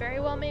 It very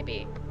well may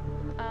be.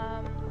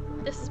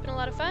 This has been a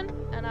lot of fun,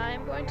 and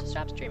I'm going to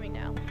stop streaming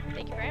now.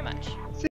 Thank you very much.